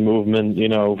conservative movement,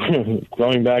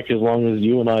 going back as long as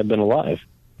you and I have been alive.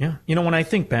 Yeah. When I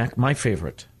think back, my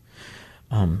favorite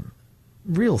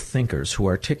real thinkers who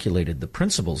articulated the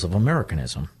principles of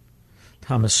Americanism,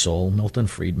 Thomas Sowell, Milton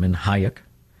Friedman, Hayek,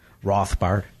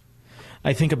 Rothbard,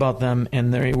 I think about them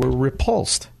and they were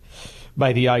repulsed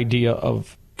by the idea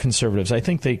of conservatives. I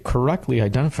think they correctly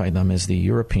identified them as the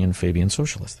European Fabian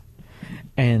Socialist.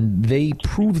 And they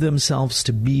prove themselves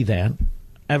to be that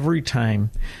every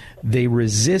time they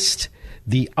resist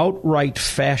the outright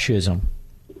fascism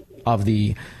of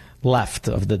the left,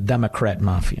 of the Democrat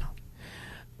mafia.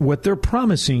 What they're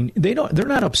promising, they're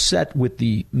not upset with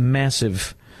the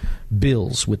massive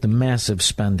bills, with the massive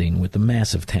spending, with the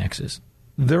massive taxes.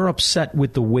 They're upset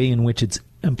with the way in which it's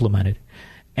implemented.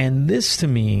 And this, to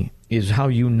me, is how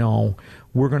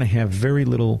we're going to have very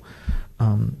little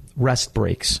rest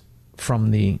breaks from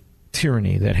the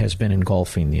tyranny that has been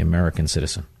engulfing the American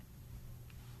citizen.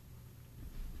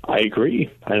 I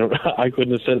agree. I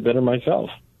couldn't have said it better myself.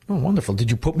 Oh, wonderful. Did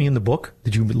you put me in the book?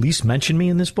 Did you at least mention me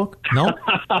in this book? No?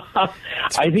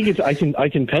 I think I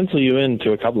can pencil you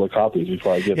into a couple of copies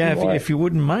before I get them away. If you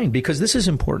wouldn't mind, because this is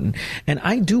important. And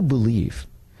I do believe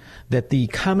that the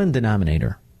common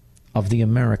denominator of the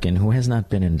American who has not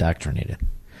been indoctrinated,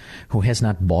 who has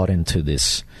not bought into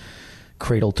this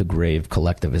cradle-to-grave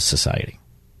collectivist society,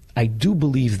 I do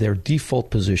believe their default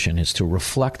position is to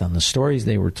reflect on the stories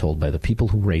they were told by the people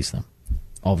who raised them,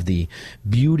 of the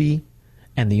beauty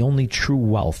and the only true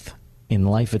wealth in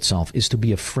life itself is to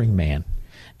be a free man.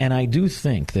 And I do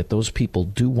think that those people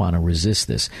do want to resist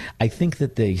this. I think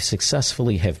that they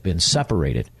successfully have been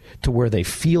separated to where they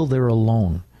feel they're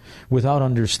alone without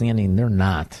understanding they're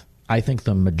not. I think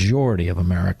the majority of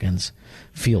Americans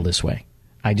feel this way.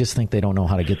 I just think they don't know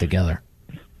how to get together.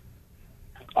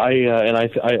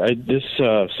 This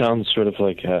sounds sort of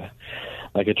like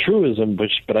a truism,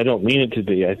 but I don't mean it to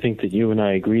be. I think that you and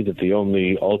I agree that the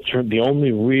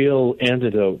only real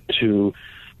antidote to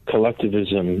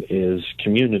collectivism is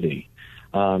community,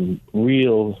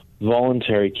 real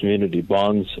voluntary community,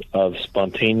 bonds of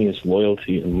spontaneous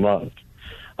loyalty and love,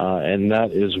 and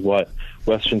that is what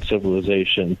Western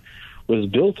civilization was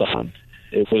built on.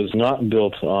 It was not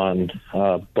built on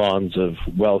bonds of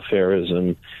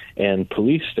welfarism and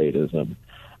police statism.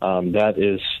 That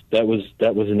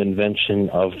was an invention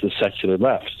of the secular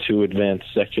left to advance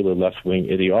secular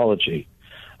left-wing ideology.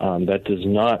 That is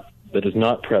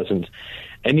not present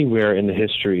anywhere in the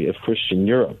history of Christian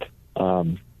Europe.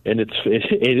 And it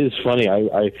is funny.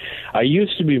 I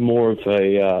used to be more of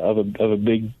a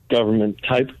big government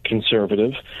type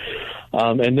conservative.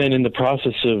 And then in the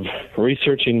process of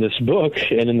researching this book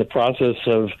and in the process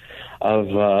of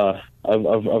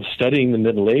studying the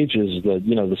Middle Ages,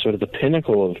 the sort of the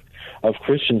pinnacle of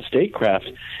Christian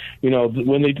statecraft, I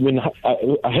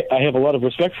have a lot of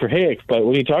respect for Hayek, but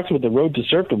when he talks about the road to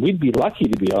serfdom, we'd be lucky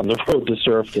to be on the road to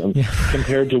serfdom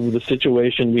compared to the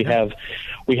situation we have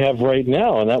right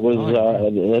now, and that was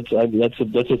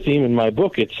that's a theme in my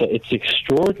book. It's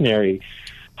extraordinary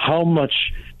how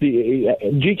much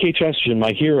G.K. Chesterton,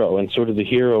 my hero and sort of the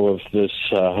hero of this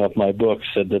of my book,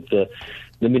 said that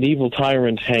the medieval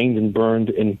tyrant hanged and burned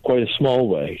in quite a small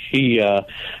way. He,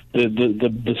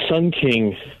 the Sun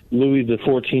King Louis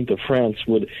XIV of France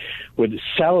would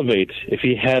salivate if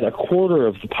he had a quarter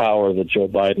of the power that Joe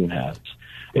Biden has.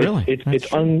 Really, it's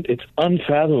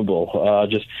unfathomable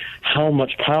just how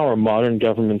much power modern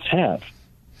governments have.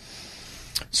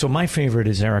 So my favorite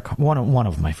is one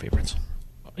of my favorites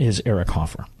is Eric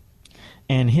Hoffer.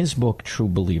 And his book, True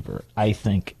Believer, I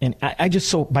think, and I just,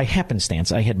 so by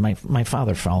happenstance, I had my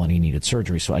father fell and he needed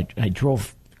surgery, so I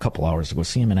drove a couple hours to go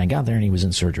see him, and I got there and he was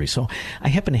in surgery. So I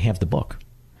happened to have the book.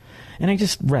 And I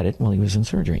just read it while he was in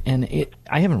surgery. And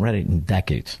I haven't read it in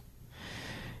decades.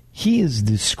 He is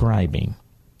describing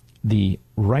the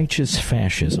righteous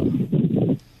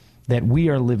fascism that we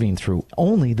are living through.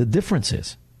 Only the difference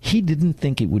is he didn't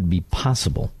think it would be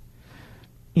possible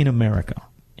in America.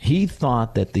 He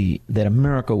thought that that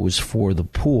America was for the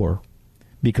poor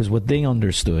because what they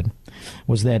understood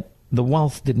was that the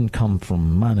wealth didn't come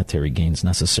from monetary gains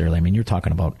necessarily. I mean, you're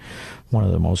talking about one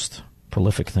of the most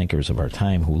prolific thinkers of our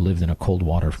time who lived in a cold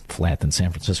water flat in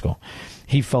San Francisco.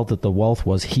 He felt that the wealth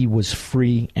was he was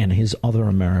free and his other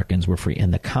Americans were free.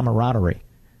 And the camaraderie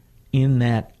in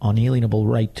that unalienable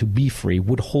right to be free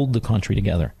would hold the country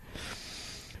together.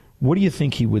 What do you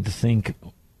think he would think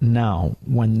now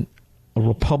when a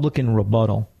Republican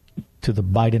rebuttal to the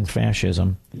Biden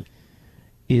fascism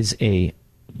is a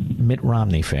Mitt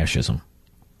Romney fascism?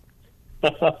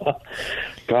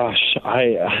 Gosh,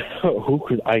 I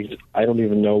don't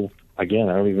even know. Again,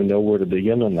 I don't even know where to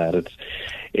begin on that.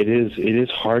 It is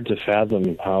hard to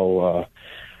fathom how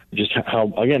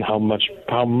much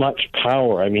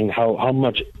power. I mean, how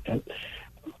much.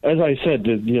 As I said,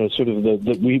 sort of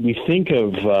we think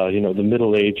of the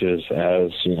Middle Ages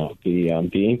as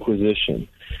the Inquisition,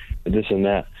 this and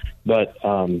that. But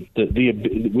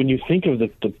when you think of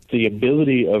the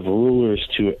ability of rulers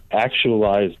to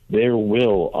actualize their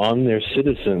will on their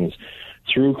citizens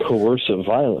through coercive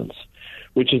violence,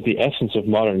 which is the essence of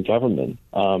modern government,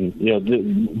 even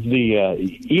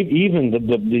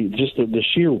the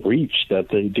sheer reach that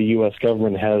the U.S.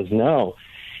 government has now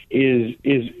is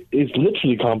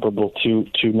literally comparable to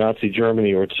Nazi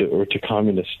Germany or to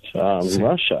communist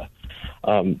Russia,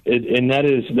 and that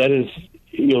is.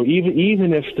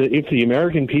 Even if the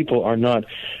American people are not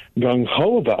gung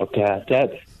ho about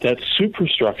that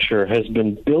superstructure has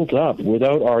been built up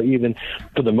without our even,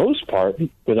 for the most part,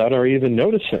 without our even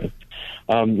noticing.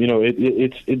 That's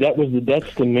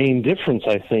the main difference,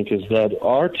 I think, is that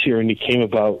our tyranny came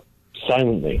about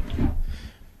silently.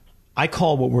 I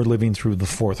call what we're living through the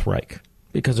Fourth Reich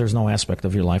because there's no aspect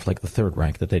of your life like the Third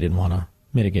Reich that they didn't want to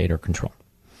mitigate or control.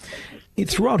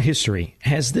 Throughout history,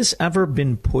 has this ever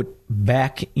been put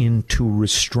back into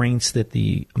restraints that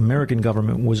the American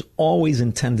government was always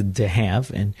intended to have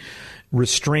and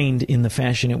restrained in the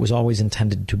fashion it was always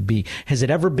intended to be? Has it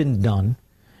ever been done?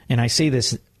 And I say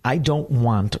this, I don't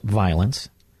want violence.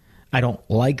 I don't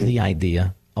like the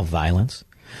idea of violence.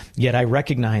 Yet I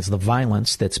recognize the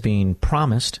violence that's being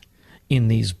promised in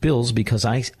these bills because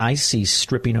I see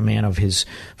stripping a man of his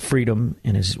freedom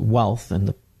and his wealth and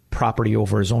the property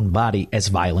over his own body as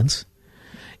violence.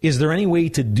 Is there any way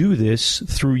to do this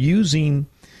through using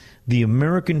the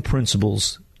American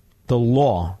principles, the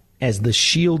law, as the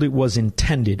shield it was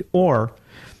intended, or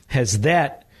has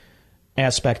that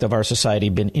aspect of our society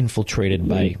been infiltrated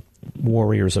by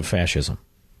warriors of fascism?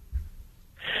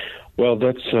 Well,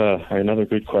 that's another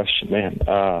good question, man.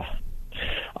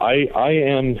 I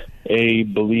am a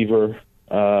believer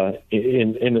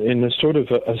in a sort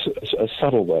of a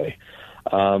subtle way.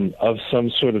 Of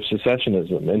some sort of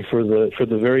secessionism, and for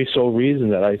the very sole reason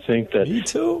that I think that me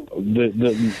too.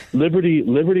 The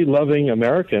liberty-loving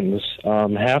Americans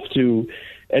have to,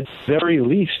 at the very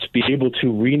least, be able to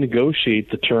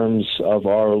renegotiate the terms of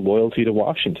our loyalty to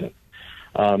Washington.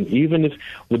 Even if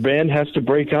the band has to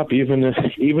break up, even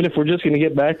if we're just going to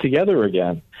get back together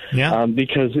again,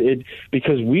 because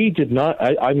we did not.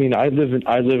 I live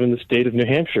in the state of New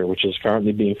Hampshire, which is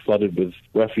currently being flooded with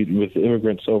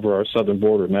immigrants over our southern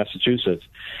border of Massachusetts,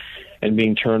 and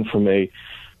being turned from a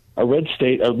red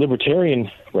state, a libertarian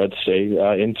red state,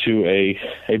 into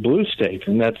a blue state,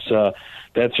 and that's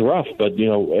rough. But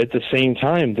at the same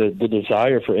time, the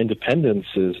desire for independence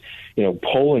is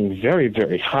polling very,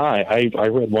 very high. I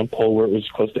read one poll where it was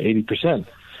close to 80%.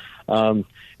 And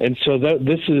so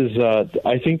this is,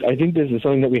 I think this is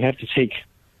something that we have to take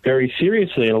very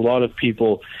seriously. And a lot of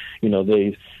people,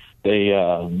 they're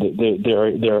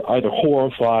either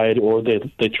horrified or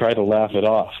they try to laugh it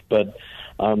off. But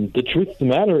the truth of the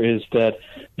matter is that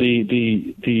the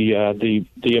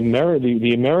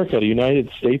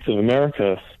United States of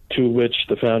America, to which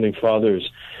the founding fathers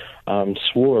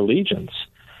swore allegiance,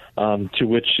 to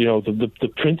which the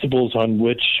principles on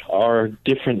which our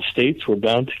different states were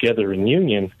bound together in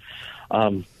union,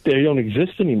 they don't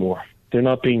exist anymore. They're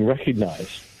not being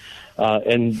recognized.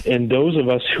 And those of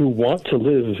us who want to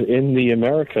live in the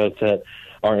America that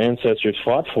our ancestors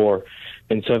fought for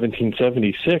in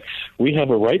 1776, we have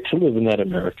a right to live in that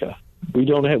America.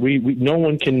 No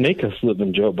one can make us live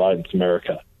in Joe Biden's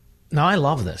America. Now, I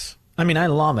love this. I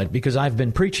love it because I've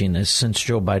been preaching this since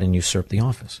Joe Biden usurped the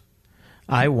office.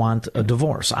 I want a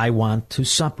divorce. I want to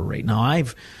separate. Now,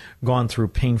 I've gone through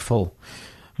painful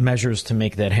measures to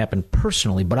make that happen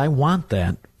personally, but I want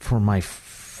that for my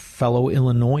fellow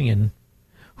Illinoisan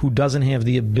who doesn't have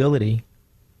the ability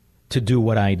to do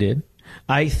what I did.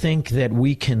 I think that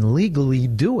we can legally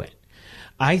do it.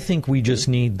 I think we just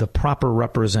need the proper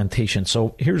representation.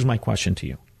 So here's my question to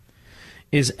you.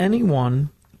 Is anyone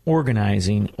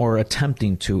organizing or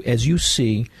attempting to, as you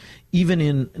see, even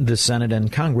in the Senate and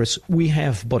Congress, we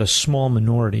have but a small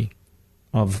minority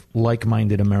of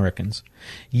like-minded Americans.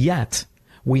 Yet,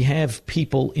 we have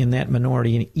people in that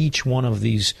minority in each one of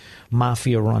these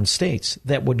mafia-run states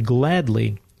that would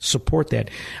gladly support that.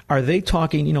 Are they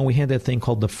talking, we had that thing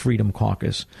called the Freedom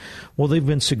Caucus. Well, they've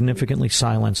been significantly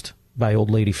silenced by old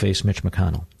lady face Mitch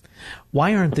McConnell.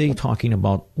 Why aren't they talking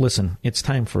about, listen, it's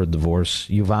time for a divorce.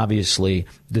 You've obviously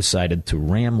decided to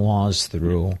ram laws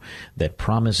through that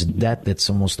promise debt that's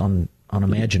almost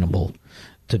unimaginable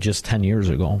to just 10 years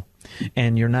ago.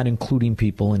 And you're not including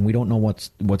people, and we don't know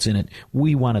what's in it.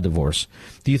 We want a divorce.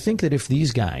 Do you think that if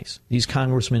these guys, these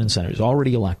congressmen and senators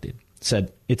already elected,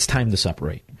 said it's time to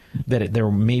separate, that there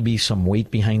may be some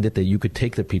weight behind it, that you could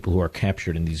take the people who are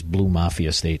captured in these blue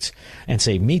mafia states and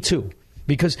say, me too?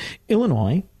 Because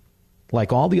Illinois,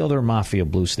 like all the other mafia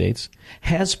blue states,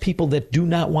 has people that do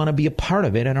not want to be a part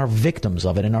of it and are victims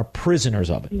of it and are prisoners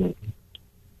of it.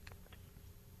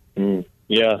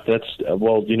 Yeah, that's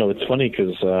it's funny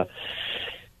because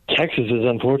Texas is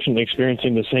unfortunately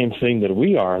experiencing the same thing that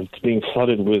we are. It's being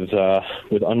flooded with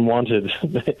unwanted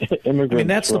immigrants. I mean,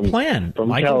 that's the plan, from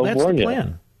Michael. California. That's the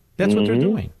plan. That's what they're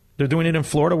doing. They're doing it in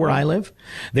Florida, where I live.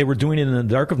 They were doing it in the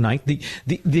dark of night.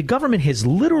 The government has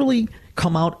literally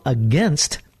come out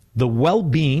against the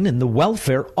well-being and the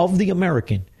welfare of the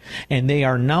American, and they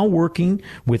are now working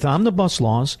with omnibus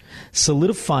laws,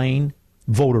 solidifying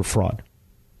voter fraud.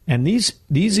 And these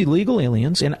illegal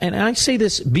aliens, and I say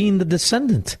this being the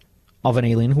descendant of an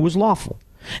alien who was lawful,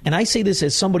 and I say this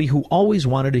as somebody who always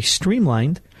wanted a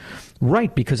streamlined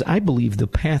right, because I believe the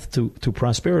path to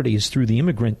prosperity is through the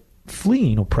immigrant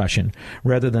fleeing oppression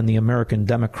rather than the American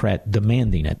Democrat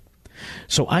demanding it.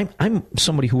 So I'm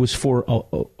somebody who is for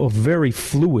a very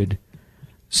fluid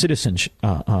citizenship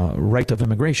right of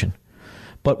immigration.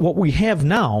 But what we have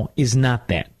now is not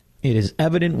that. It is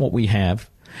evident what we have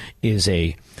is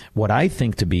what I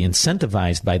think to be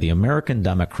incentivized by the American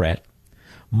Democrat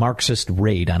Marxist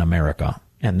raid on America.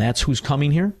 And that's who's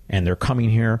coming here. And they're coming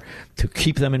here to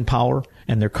keep them in power.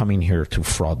 And they're coming here to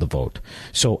fraud the vote.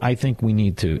 So I think we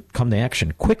need to come to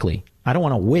action quickly. I don't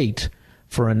want to wait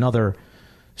for another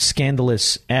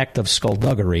scandalous act of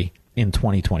skullduggery in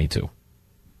 2022.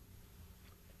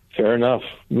 Fair enough.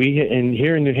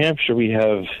 Here in New Hampshire, we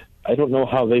have, I don't know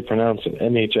how they pronounce it,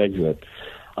 NH Exit.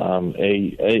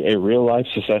 A real-life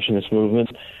secessionist movement.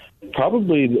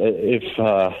 Probably,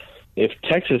 if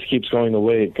Texas keeps going the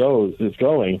way it's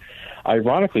going,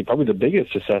 ironically, probably the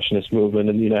biggest secessionist movement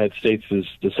in the United States is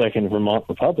the Second Vermont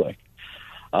Republic.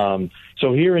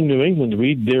 So here in New England,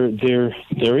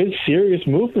 there is serious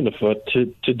movement afoot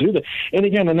to do that. And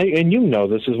again, and you know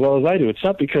this as well as I do. It's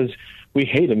not because we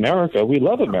hate America; we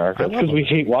love America. It's because we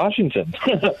hate Washington,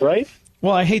 right?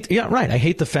 Well, I hate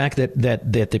the fact that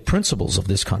the principles of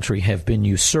this country have been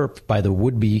usurped by the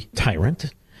would-be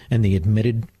tyrant and the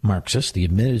admitted Marxist, the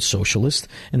admitted socialist,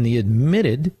 and the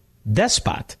admitted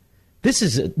despot. This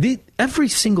is every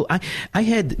single.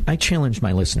 I challenged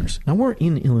my listeners. Now we're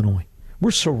in Illinois.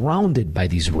 We're surrounded by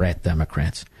these rat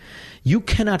Democrats. You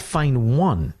cannot find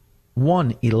one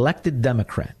elected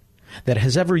Democrat that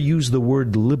has ever used the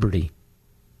word liberty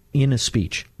in a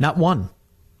speech. Not one.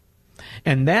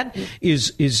 And that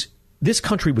is this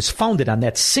country was founded on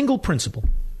that single principle.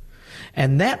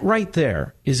 And that right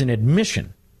there is an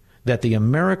admission that the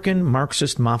American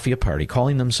Marxist Mafia Party,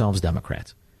 calling themselves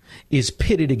Democrats, is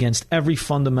pitted against every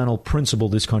fundamental principle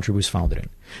this country was founded in.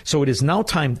 So it is now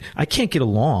time. I can't get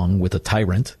along with a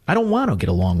tyrant. I don't want to get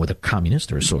along with a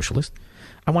communist or a socialist.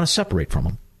 I want to separate from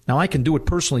them. Now, I can do it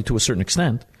personally to a certain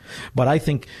extent, but I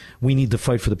think we need to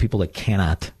fight for the people that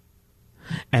cannot.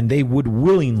 And they would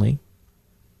willingly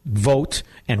vote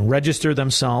and register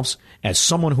themselves as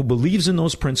someone who believes in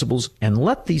those principles, and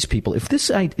let these people, if this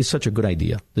is such a good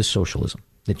idea, this socialism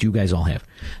that you guys all have,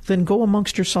 then go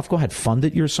amongst yourself. Go ahead, fund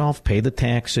it yourself, pay the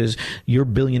taxes. Your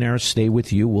billionaires stay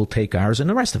with you. We'll take ours and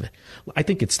the rest of it. I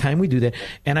think it's time we do that.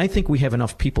 And I think we have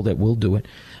enough people that will do it.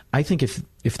 I think if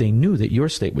they knew that your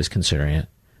state was considering it,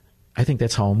 I think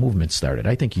that's how a movement started.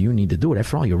 I think you need to do it.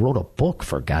 After all, you wrote a book,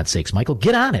 for God's sakes, Michael.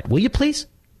 Get on it, will you please?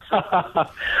 You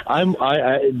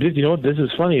know what? This is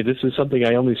funny. This is something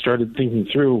I only started thinking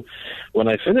through when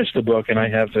I finished the book, and I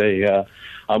have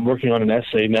I'm working on an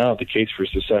essay now, The Case for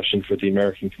Secession for the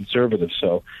American Conservative.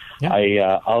 So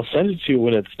yeah. I'll send it to you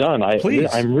when it's done.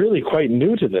 I'm really quite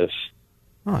new to this.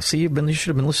 Oh, see, you should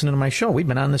have been listening to my show. We've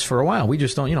been on this for a while. We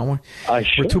just don't,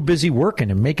 we're too busy working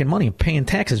and making money and paying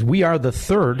taxes. We are the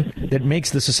third that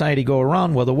makes the society go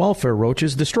around while the welfare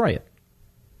roaches destroy it.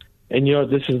 And,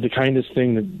 this is the kindest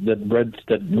thing that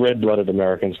red-blooded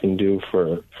Americans can do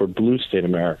for blue state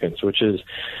Americans, which is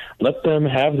let them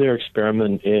have their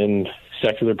experiment in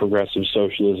secular progressive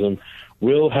socialism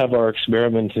We'll have our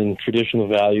experiment in traditional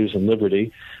values and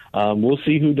liberty. We'll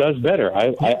see who does better.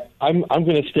 I'm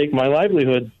going to stake my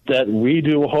livelihood that we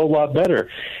do a whole lot better,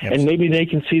 and maybe they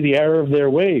can see the error of their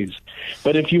ways.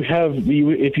 But when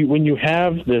you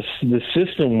have this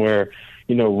system where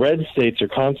red states are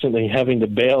constantly having to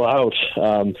bail out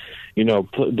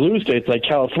blue states like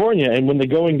California, and when the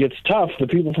going gets tough, the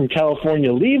people from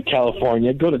California leave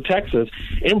California, go to Texas,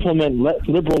 implement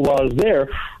liberal laws there,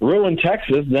 ruin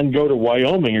Texas, then go to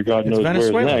Wyoming or God knows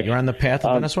Venezuela. where's next. You're on the path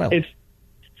of Venezuela.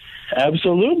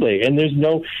 Absolutely, and there's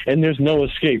no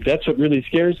escape. That's what really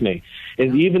scares me.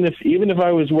 Is even if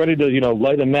I was ready to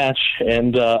light a match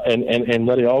and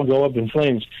let it all go up in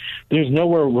flames, there's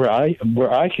nowhere where I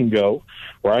can go,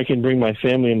 where I can bring my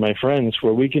family and my friends,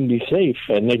 where we can be safe.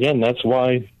 And again, that's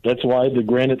why the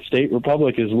Granite State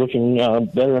Republic is looking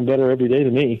better and better every day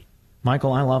to me.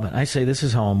 Michael, I love it. I say this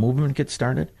is how a movement gets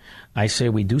started. I say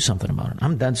we do something about it.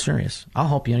 I'm dead serious. I'll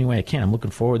help you any way I can. I'm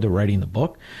looking forward to writing the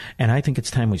book, and I think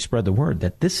it's time we spread the word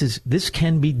that this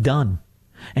can be done,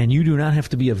 and you do not have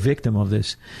to be a victim of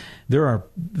this. There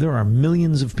are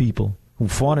millions of people who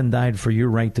fought and died for your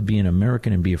right to be an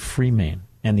American and be a free man,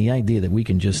 and the idea that we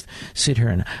can just sit here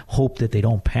and hope that they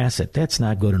don't pass it, that's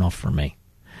not good enough for me.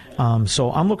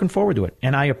 So I'm looking forward to it,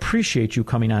 and I appreciate you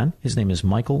coming on. His name is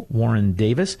Michael Warren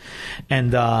Davis,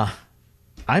 and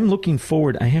I'm looking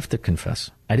forward. I have to confess,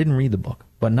 I didn't read the book,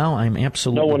 but now I'm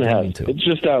absolutely going going to. It's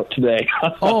just out today.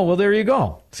 Oh, well, there you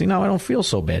go. See, now I don't feel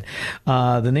so bad.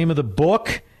 The name of the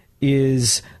book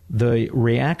is The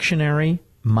Reactionary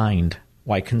Mind,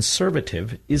 Why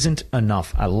Conservative Isn't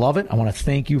Enough. I love it. I want to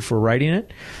thank you for writing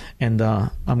it, and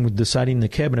I'm deciding the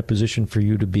cabinet position for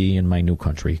you to be in my new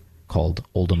country called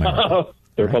Old America.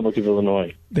 The Republic of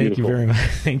Illinois. Thank you very much.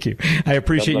 Thank you. I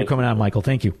appreciate you coming on, Michael.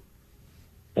 Thank you.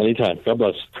 Anytime. God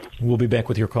bless. We'll be back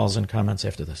with your calls and comments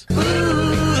after this. Now,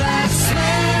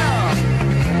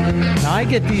 I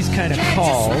get these kind of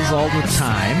calls all the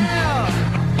time.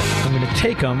 I'm going to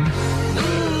take them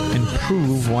and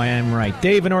prove why I'm right.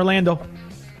 Dave in Orlando.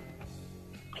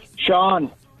 Sean.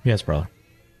 Yes, brother.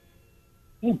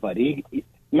 Hey, buddy.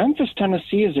 Memphis,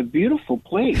 Tennessee is a beautiful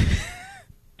place.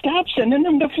 Stop sending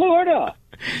them to Florida.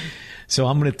 So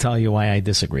I'm going to tell you why I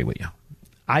disagree with you.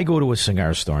 I go to a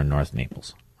cigar store in North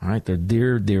Naples. All right, they're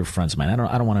dear, dear friends of mine. I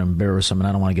don't want to embarrass them, and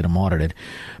I don't want to get them audited.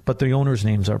 But the owners'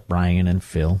 names are Brian and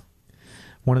Phil.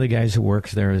 One of the guys who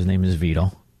works there, his name is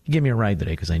Vito. He gave me a ride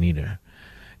today because I needed it.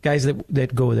 Guys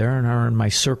that go there and are in my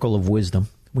circle of wisdom.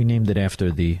 We named it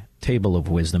after the Table of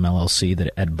Wisdom, LLC,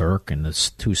 that Ed Burke and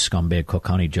the two scumbag Cook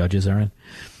County judges are in.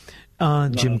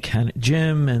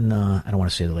 Jim, and I don't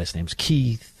want to say the last names,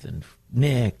 Keith and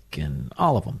Nick and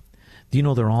all of them. Do you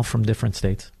know they're all from different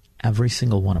states? Every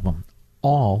single one of them.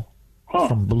 All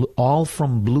from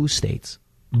blue states.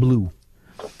 Blue.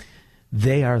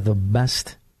 They are the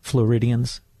best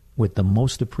Floridians with the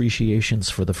most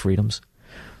appreciations for the freedoms.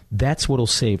 That's what'll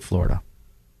save Florida,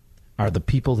 are the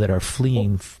people that are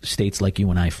fleeing states like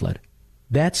you and I fled.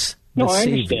 That's the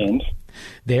savior. I understand.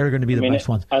 They are going to be the best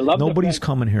ones. Nobody's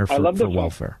coming here for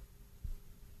welfare.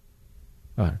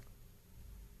 Go ahead.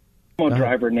 A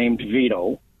driver named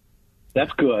Vito.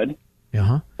 That's good.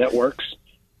 Uh-huh. That works.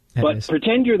 That is.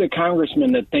 Pretend you're the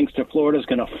congressman that thinks that Florida's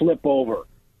going to flip over,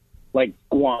 like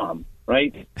Guam,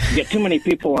 right? You get too many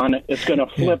people on it, it's going to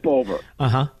flip over.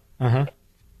 Uh-huh. Uh-huh.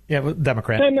 Yeah, well,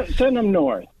 Democrat. Send them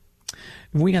north.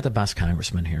 We got the best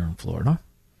congressman here in Florida.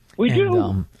 We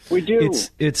do.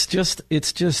 It's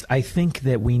just. I think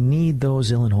that we need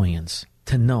those Illinoisans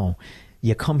to know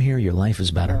you come here, your life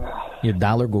is better, your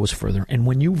dollar goes further, and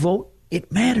when you vote,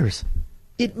 it matters.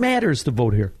 It matters to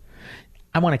vote here.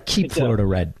 I want to keep Florida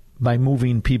red by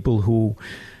moving people who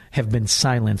have been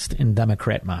silenced in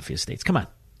Democrat mafia states. Come on,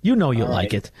 you know you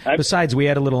like it. Besides, we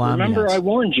had a little ambiance. Remember, I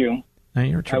warned you.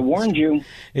 I warned you.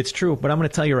 It's true, but I'm going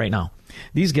to tell you right now,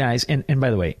 these guys, and by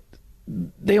the way,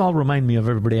 they all remind me of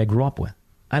everybody I grew up with.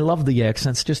 I love the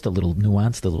accents, just a little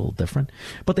nuanced, a little different.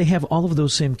 But they have all of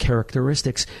those same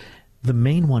characteristics. The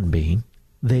main one being,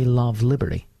 they love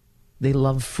liberty. They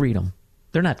love freedom.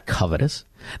 They're not covetous.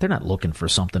 They're not looking for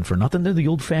something for nothing. They're the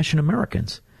old-fashioned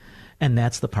Americans. And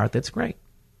that's the part that's great.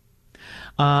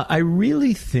 I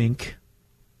really think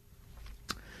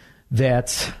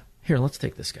that... Here, let's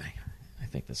take this guy. I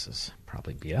think this is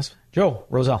probably BS. Joe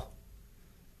Roselle.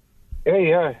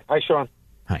 Hey, hi, Sean.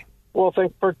 Hi. Well,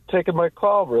 thanks for taking my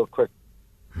call real quick.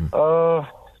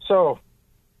 So,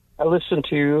 I listened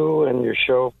to you and your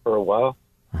show for a while.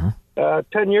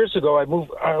 10 years ago, I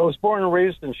was born and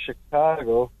raised in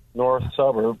Chicago, north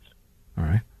suburbs. All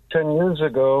right. 10 years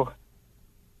ago,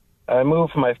 I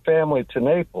moved my family to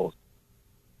Naples.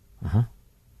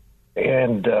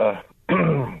 And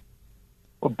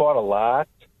we bought a lot,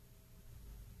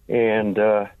 and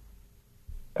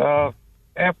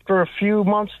after a few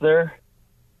months there,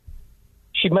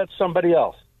 she met somebody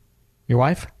else. Your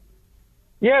wife?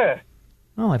 Yeah.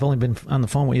 Oh, I've only been on the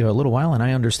phone with you a little while, and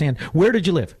I understand. Where did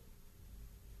you live?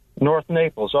 North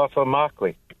Naples, off of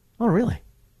Mockley. Oh, really?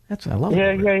 I love it.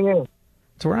 Yeah.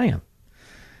 That's where I am.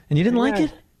 And you didn't like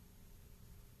it?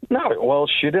 No, well,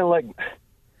 she didn't like...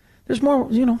 There's more,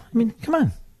 come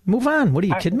on. Move on. What, are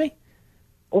you kidding me?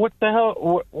 What the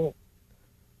hell?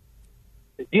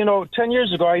 10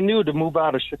 years ago, I knew to move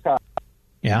out of Chicago.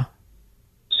 Yeah.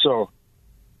 So,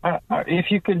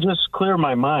 if you could just clear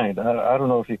my mind, I don't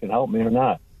know if you can help me or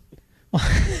not.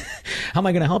 How am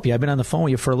I going to help you? I've been on the phone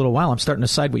with you for a little while. I'm starting to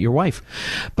side with your wife.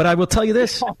 But I will tell you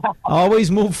this.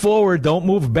 Always move forward. Don't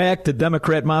move back to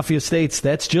Democrat mafia states.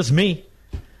 That's just me.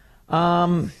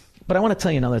 But I want to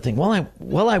tell you another thing.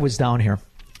 While I was down here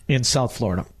in South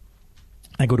Florida,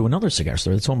 I go to another cigar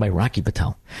store that's owned by Rocky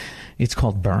Patel. It's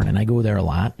called Burn, and I go there a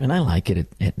lot, and I like it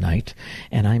at night.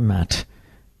 And I met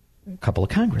a couple of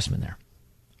congressmen there.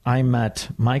 I met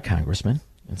my congressman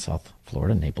in South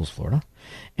Florida, Naples, Florida,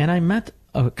 and I met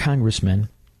a congressman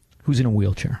who's in a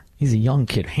wheelchair. He's a young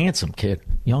kid, handsome kid,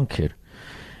 young kid,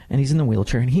 and he's in the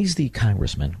wheelchair, and he's the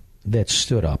congressman that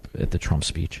stood up at the Trump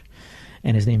speech,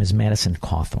 and his name is Madison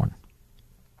Cawthorn.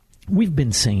 We've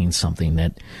been saying something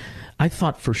that I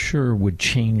thought for sure would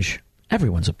change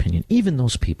everyone's opinion, even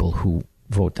those people who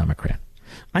vote Democrat.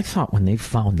 I thought when they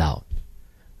found out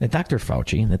that Dr.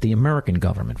 Fauci, and that the American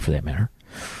government, for that matter,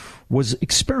 was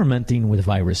experimenting with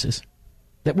viruses,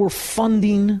 that were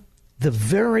funding the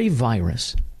very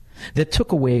virus that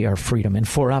took away our freedom and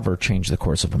forever changed the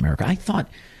course of America. I thought,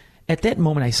 at that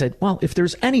moment, I said, well, if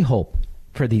there's any hope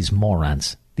for these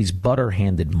morons, these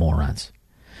butter-handed morons,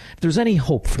 if there's any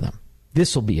hope for them,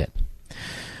 this will be it.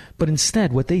 But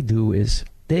instead, what they do is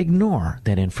they ignore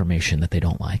that information that they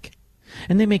don't like,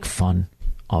 and they make fun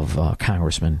of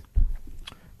Congressman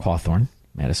Cawthorn,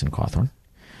 Madison Cawthorn,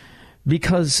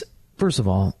 because, first of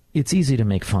all, it's easy to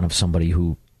make fun of somebody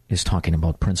who is talking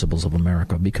about principles of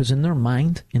America, because in their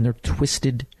mind, in their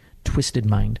twisted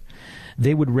mind,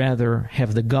 they would rather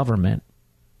have the government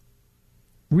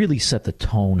really set the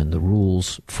tone and the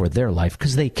rules for their life,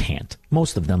 because they can't.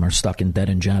 Most of them are stuck in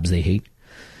dead-end jobs they hate,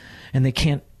 and they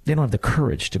don't have the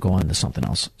courage to go on to something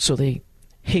else. So they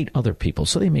hate other people.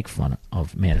 So they make fun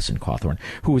of Madison Cawthorn,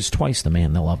 who is twice the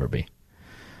man they'll ever be.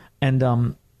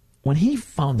 And when he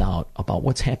found out about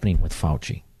what's happening with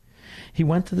Fauci, he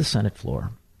went to the Senate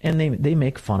floor, and they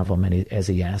make fun of him as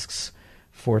he asks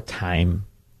for time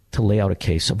to lay out a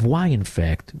case of why, in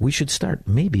fact, we should start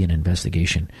maybe an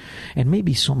investigation, and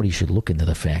maybe somebody should look into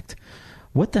the fact,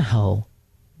 what the hell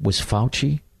was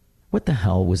Fauci, what the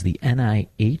hell was the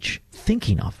NIH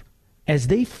thinking of as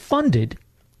they funded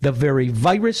the very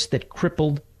virus that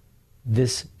crippled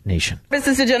this nation? This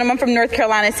is the gentleman from North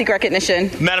Carolina. Seek recognition.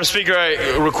 Madam Speaker,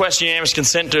 I request unanimous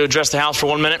consent to address the House for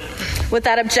 1 minute.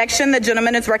 Without objection, the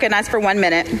gentleman is recognized for 1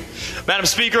 minute. Madam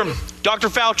Speaker, Dr.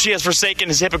 Fauci has forsaken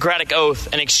his Hippocratic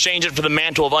oath and exchanged it for the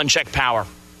mantle of unchecked power.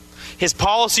 His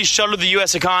policies shuttered the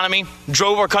U.S. economy,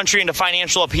 drove our country into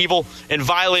financial upheaval, and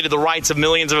violated the rights of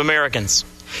millions of Americans.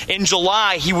 In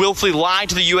July, he willfully lied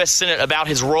to the U.S. Senate about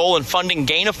his role in funding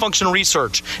gain-of-function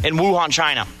research in Wuhan,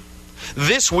 China.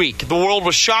 This week, the world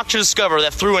was shocked to discover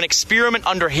that through an experiment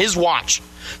under his watch,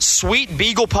 sweet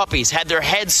beagle puppies had their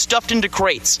heads stuffed into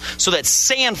crates so that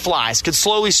sandflies could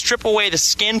slowly strip away the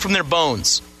skin from their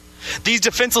bones. These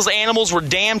defenseless animals were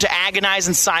damned to agonize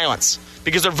in silence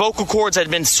because their vocal cords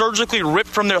had been surgically ripped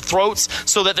from their throats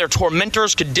so that their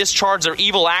tormentors could discharge their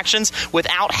evil actions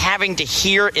without having to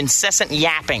hear incessant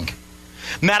yapping.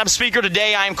 Madam Speaker,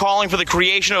 today I am calling for the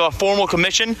creation of a formal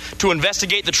commission to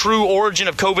investigate the true origin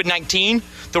of COVID-19,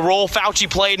 the role Fauci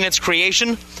played in its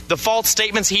creation, the false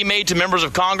statements he made to members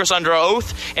of Congress under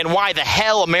oath, and why the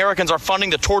hell Americans are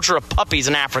funding the torture of puppies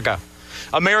in Africa.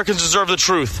 Americans deserve the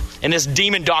truth, and this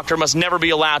demon doctor must never be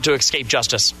allowed to escape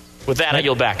justice. With that, I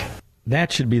yield back.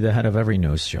 That should be the head of every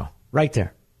news show. Right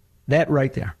there. That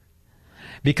right there.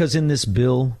 Because in this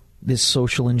bill, this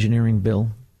social engineering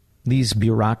bill, these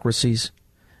bureaucracies,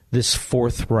 this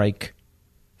Fourth Reich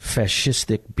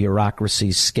fascistic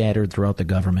bureaucracies scattered throughout the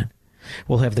government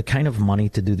will have the kind of money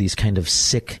to do these kind of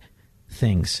sick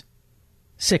things.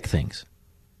 Sick things.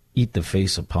 Eat the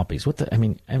face of puppies. I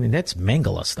mean, that's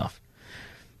Mangala stuff.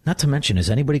 Not to mention, is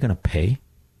anybody going to pay?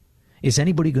 Is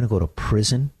anybody going to go to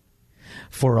prison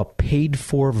for a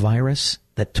paid-for virus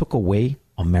that took away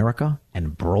America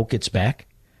and broke its back?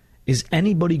 Is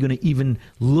anybody going to even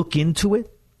look into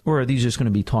it? Or are these just going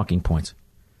to be talking points?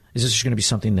 Is this just going to be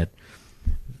something that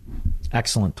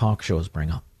excellent talk shows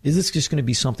bring up? Is this just going to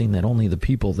be something that only the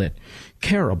people that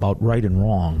care about right and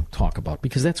wrong talk about?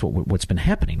 Because that's what's been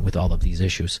happening with all of these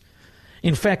issues.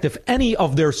 In fact, if any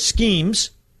of their schemes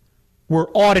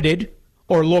were audited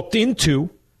or looked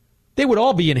into, they would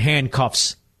all be in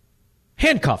handcuffs.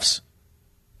 Handcuffs.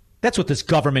 That's what this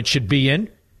government should be in.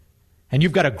 And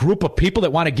you've got a group of people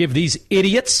that want to give these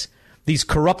idiots, these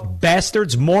corrupt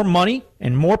bastards, more money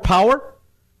and more power.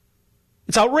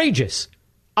 It's outrageous.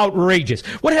 Outrageous.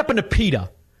 What happened to PETA?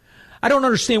 I don't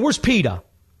understand. Where's PETA?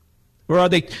 Or are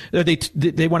they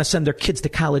want to send their kids to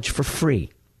college for free?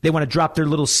 They want to drop their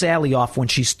little Sally off when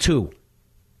she's 2,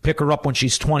 pick her up when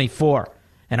she's 24,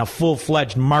 and a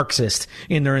full-fledged Marxist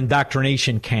in their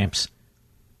indoctrination camps.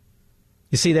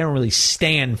 You see, they don't really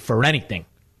stand for anything,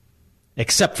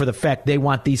 except for the fact they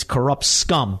want these corrupt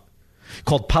scum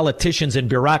called politicians and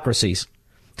bureaucracies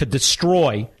to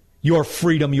destroy your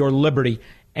freedom, your liberty,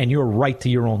 and your right to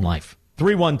your own life.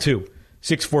 312-5600.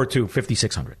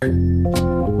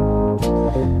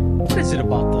 What is it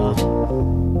about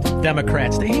the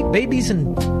Democrats? They hate babies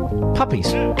and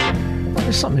puppies.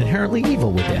 There's something inherently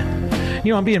evil with that.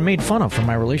 You know, I'm being made fun of for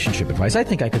my relationship advice. I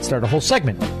think I could start a whole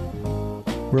segment.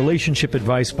 Relationship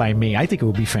advice by me. I think it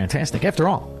would be fantastic. After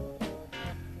all,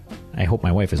 I hope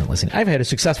my wife isn't listening. I've had a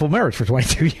successful marriage for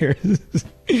 22 years.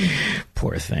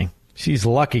 Poor thing. She's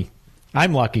lucky.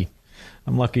 I'm lucky.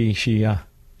 I'm lucky she's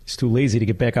too lazy to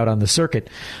get back out on the circuit.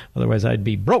 Otherwise, I'd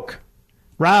be broke.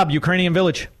 Rob, Ukrainian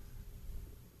Village.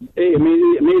 Hey,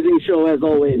 amazing show as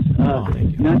always.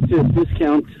 Not to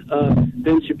discount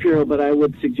Ben Shapiro, but I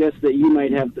would suggest that you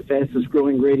might have the fastest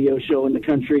growing radio show in the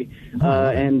country.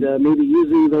 And maybe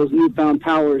using those newfound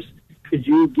powers, could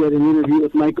you get an interview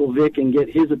with Michael Vick and get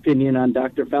his opinion on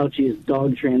Dr. Fauci's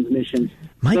dog transmission?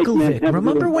 Michael Vick.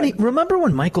 Remember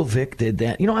when Michael Vick did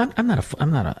that? You know,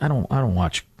 I don't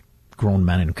watch grown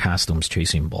men in costumes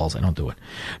chasing balls. I don't do it.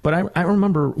 But I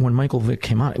remember when Michael Vick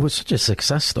came out, it was such a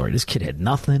success story. This kid had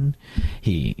nothing.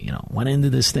 He, went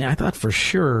into this thing. I thought for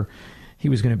sure he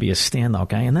was going to be a standout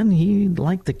guy. And then he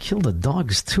liked to kill the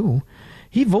dogs, too.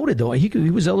 He voted, though. He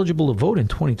was eligible to vote in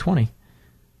 2020.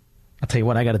 I'll tell you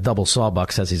what, I got a double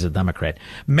sawbuck, says he's a Democrat.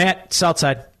 Matt,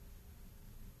 Southside.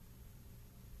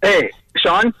 Hey,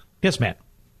 Sean? Yes, Matt.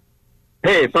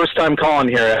 Hey, first time calling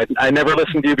here. I never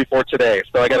listened to you before today,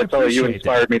 so I got to tell you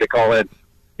inspired me to call in.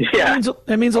 Yeah.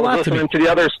 That means a lot to me. Listening to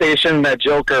the other station, that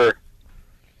joker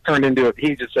turned into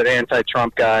he's just an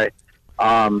anti-Trump guy.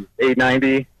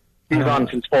 890. He's on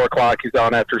since 4 o'clock. He's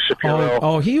on after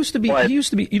Shapiro. He used to be. I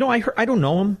don't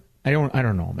know him. I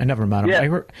don't know him. I never met him.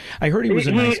 Yeah. I heard he was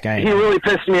a nice guy. He really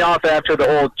pissed me off after the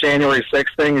whole January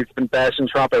 6th thing. He's been bashing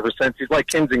Trump ever since. He's like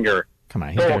Kinzinger. Come on,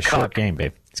 he's got a short game,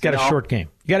 babe. He's got a short game.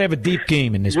 You got to have a deep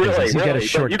game in this business. He's got a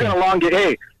short game. You got a long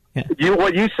game. Hey,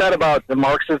 what you said about the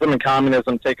Marxism and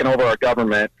communism taking over our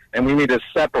government, and we need to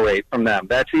separate from them.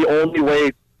 That's the only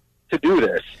way to do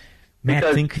this.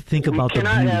 Matt, think about the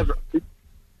view.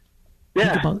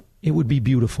 Think about it. Would be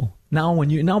beautiful.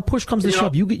 Now push comes to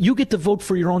shove, you get to vote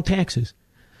for your own taxes.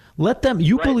 Let them.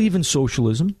 You believe in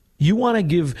socialism. You want to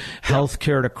give health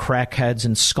care to crackheads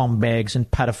and scumbags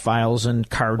and pedophiles and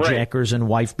carjackers and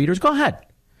wife beaters. Go ahead.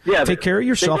 Yeah, take care of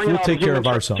yourself. We'll take care of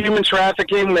ourselves. Human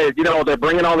trafficking. They're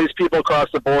bringing all these people across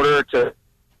the border to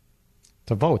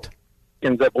vote.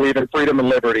 And that believe in freedom and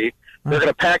liberty. They're going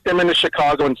to pack them into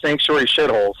Chicago in sanctuary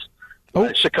shitholes.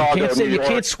 Chicago. You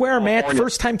can't swear, Matt. California.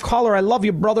 First time caller. I love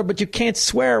you, brother, but you can't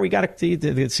swear. We got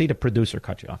to see the producer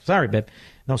cut you off. Sorry, babe.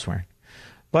 No swearing.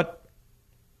 But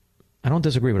I don't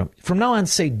disagree with him. From now on,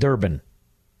 say Durbin.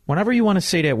 Whenever you want to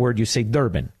say that word, you say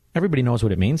Durbin. Everybody knows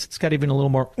what it means. It's got even a little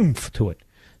more oomph to it.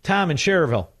 Tom in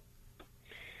Cherville.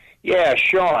 Yeah,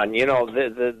 Sean,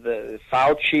 the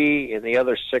Fauci and the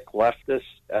other sick leftists,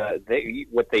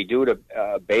 what they do to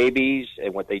babies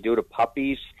and what they do to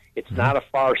puppies, it's not a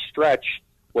far stretch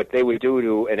what they would do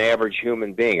to an average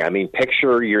human being. I mean,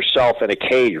 picture yourself in a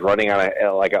cage running on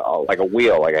like a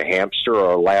wheel, like a hamster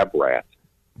or a lab rat.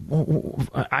 Well,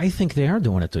 I think they are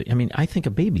doing it to. I mean, I think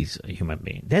a baby's a human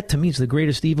being. That to me is the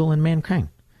greatest evil in mankind.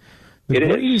 It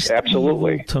is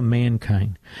absolutely evil to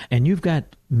mankind, and you've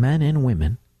got men and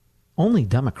women, only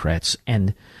Democrats,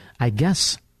 and I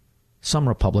guess some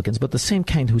Republicans, but the same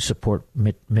kind who support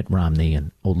Mitt Romney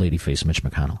and old lady face Mitch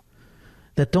McConnell,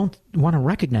 that don't want to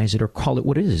recognize it or call it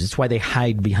what it is. It's why they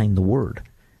hide behind the word.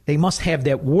 They must have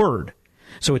that word.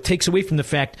 So it takes away from the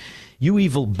fact you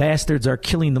evil bastards are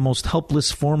killing the most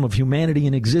helpless form of humanity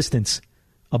in existence,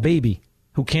 a baby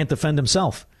who can't defend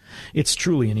himself. It's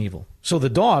truly an evil. So the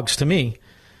dogs, to me,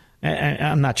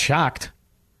 I'm not shocked.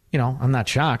 I'm not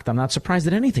shocked. I'm not surprised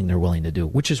at anything they're willing to do,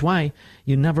 which is why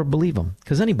you never believe them.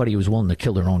 Because anybody who's willing to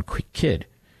kill their own kid,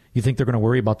 you think they're going to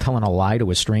worry about telling a lie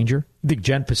to a stranger? You think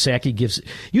Jen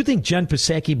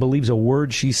Psaki believes a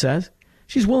word she says?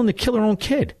 She's willing to kill her own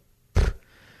kid.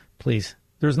 Please.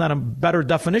 There's not a better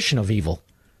definition of evil.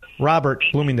 Robert,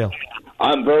 Bloomingdale.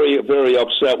 I'm very, very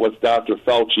upset with Dr.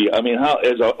 Fauci. I mean, how,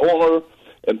 as an owner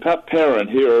and pet parent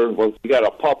here, we got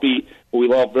a puppy who we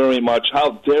love very much.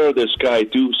 How dare this guy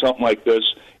do something like this?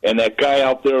 And that guy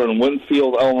out there in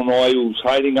Winfield, Illinois, who's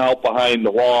hiding out behind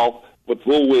the wall with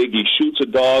Lou Wig, he shoots a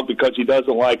dog because he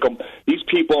doesn't like him. These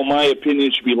people, in my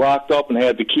opinion, should be locked up and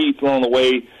have the key thrown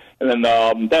away. And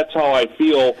that's how I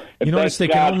feel. And you notice they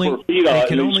can only hurt things.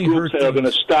 That are going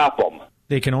to stop them.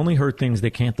 They can only hurt things. They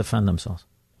can't defend themselves.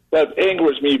 That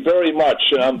angers me very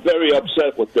much, and I'm very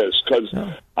upset with this because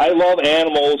I love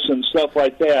animals and stuff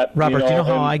like that. Robert, do you know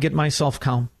how I get myself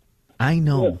calm? I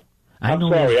know. Yeah. I'm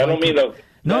sorry. I don't mean to.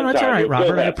 No, that's all right,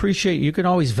 Robert. I appreciate you. You can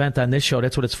always vent on this show.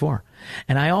 That's what it's for.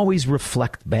 And I always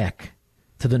reflect back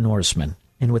to the Norsemen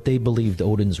and what they believed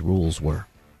Odin's rules were.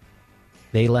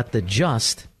 They let the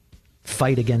just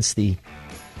fight against the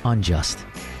unjust.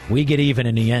 We get even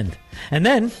in the end. And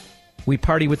then we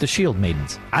party with the shield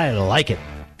maidens. I like it.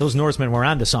 Those Norsemen were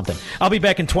onto something. I'll be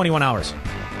back in 21 hours.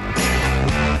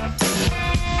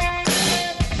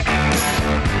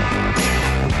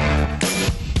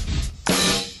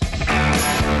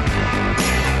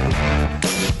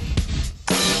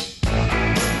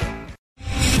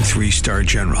 Three-star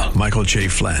General Michael J.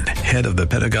 Flynn, head of the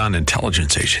Pentagon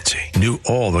Intelligence Agency, knew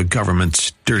all the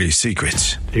government's dirty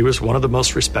secrets. He was one of the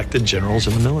most respected generals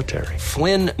in the military.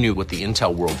 Flynn knew what the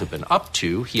intel world had been up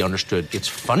to. He understood its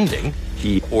funding.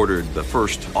 He ordered the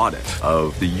first audit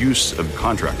of the use of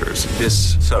contractors.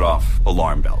 This set off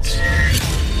alarm bells.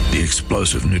 The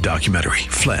explosive new documentary,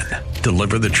 Flynn,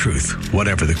 Deliver the Truth,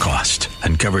 Whatever the Cost,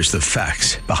 uncovers the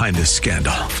facts behind this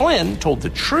scandal. Flynn told the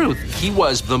truth. He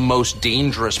was the most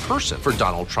dangerous person for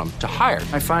Donald Trump to hire.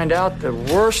 I find out the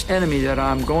worst enemy that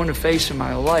I'm going to face in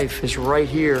my life is right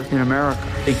here in America.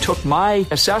 They took my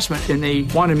assessment and they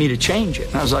wanted me to change it.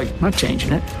 And I was like, I'm not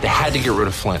changing it. They had to get rid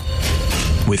of Flynn.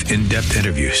 With in-depth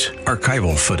interviews,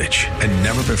 archival footage, and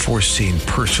never-before-seen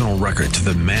personal records of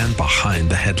the man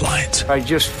behind the headlines. I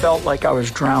just felt like I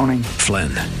was drowning. Flynn,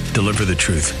 Deliver the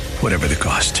Truth, Whatever the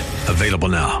Cost. Available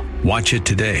now. Watch it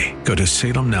today. Go to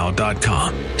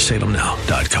salemnow.com.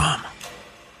 salemnow.com.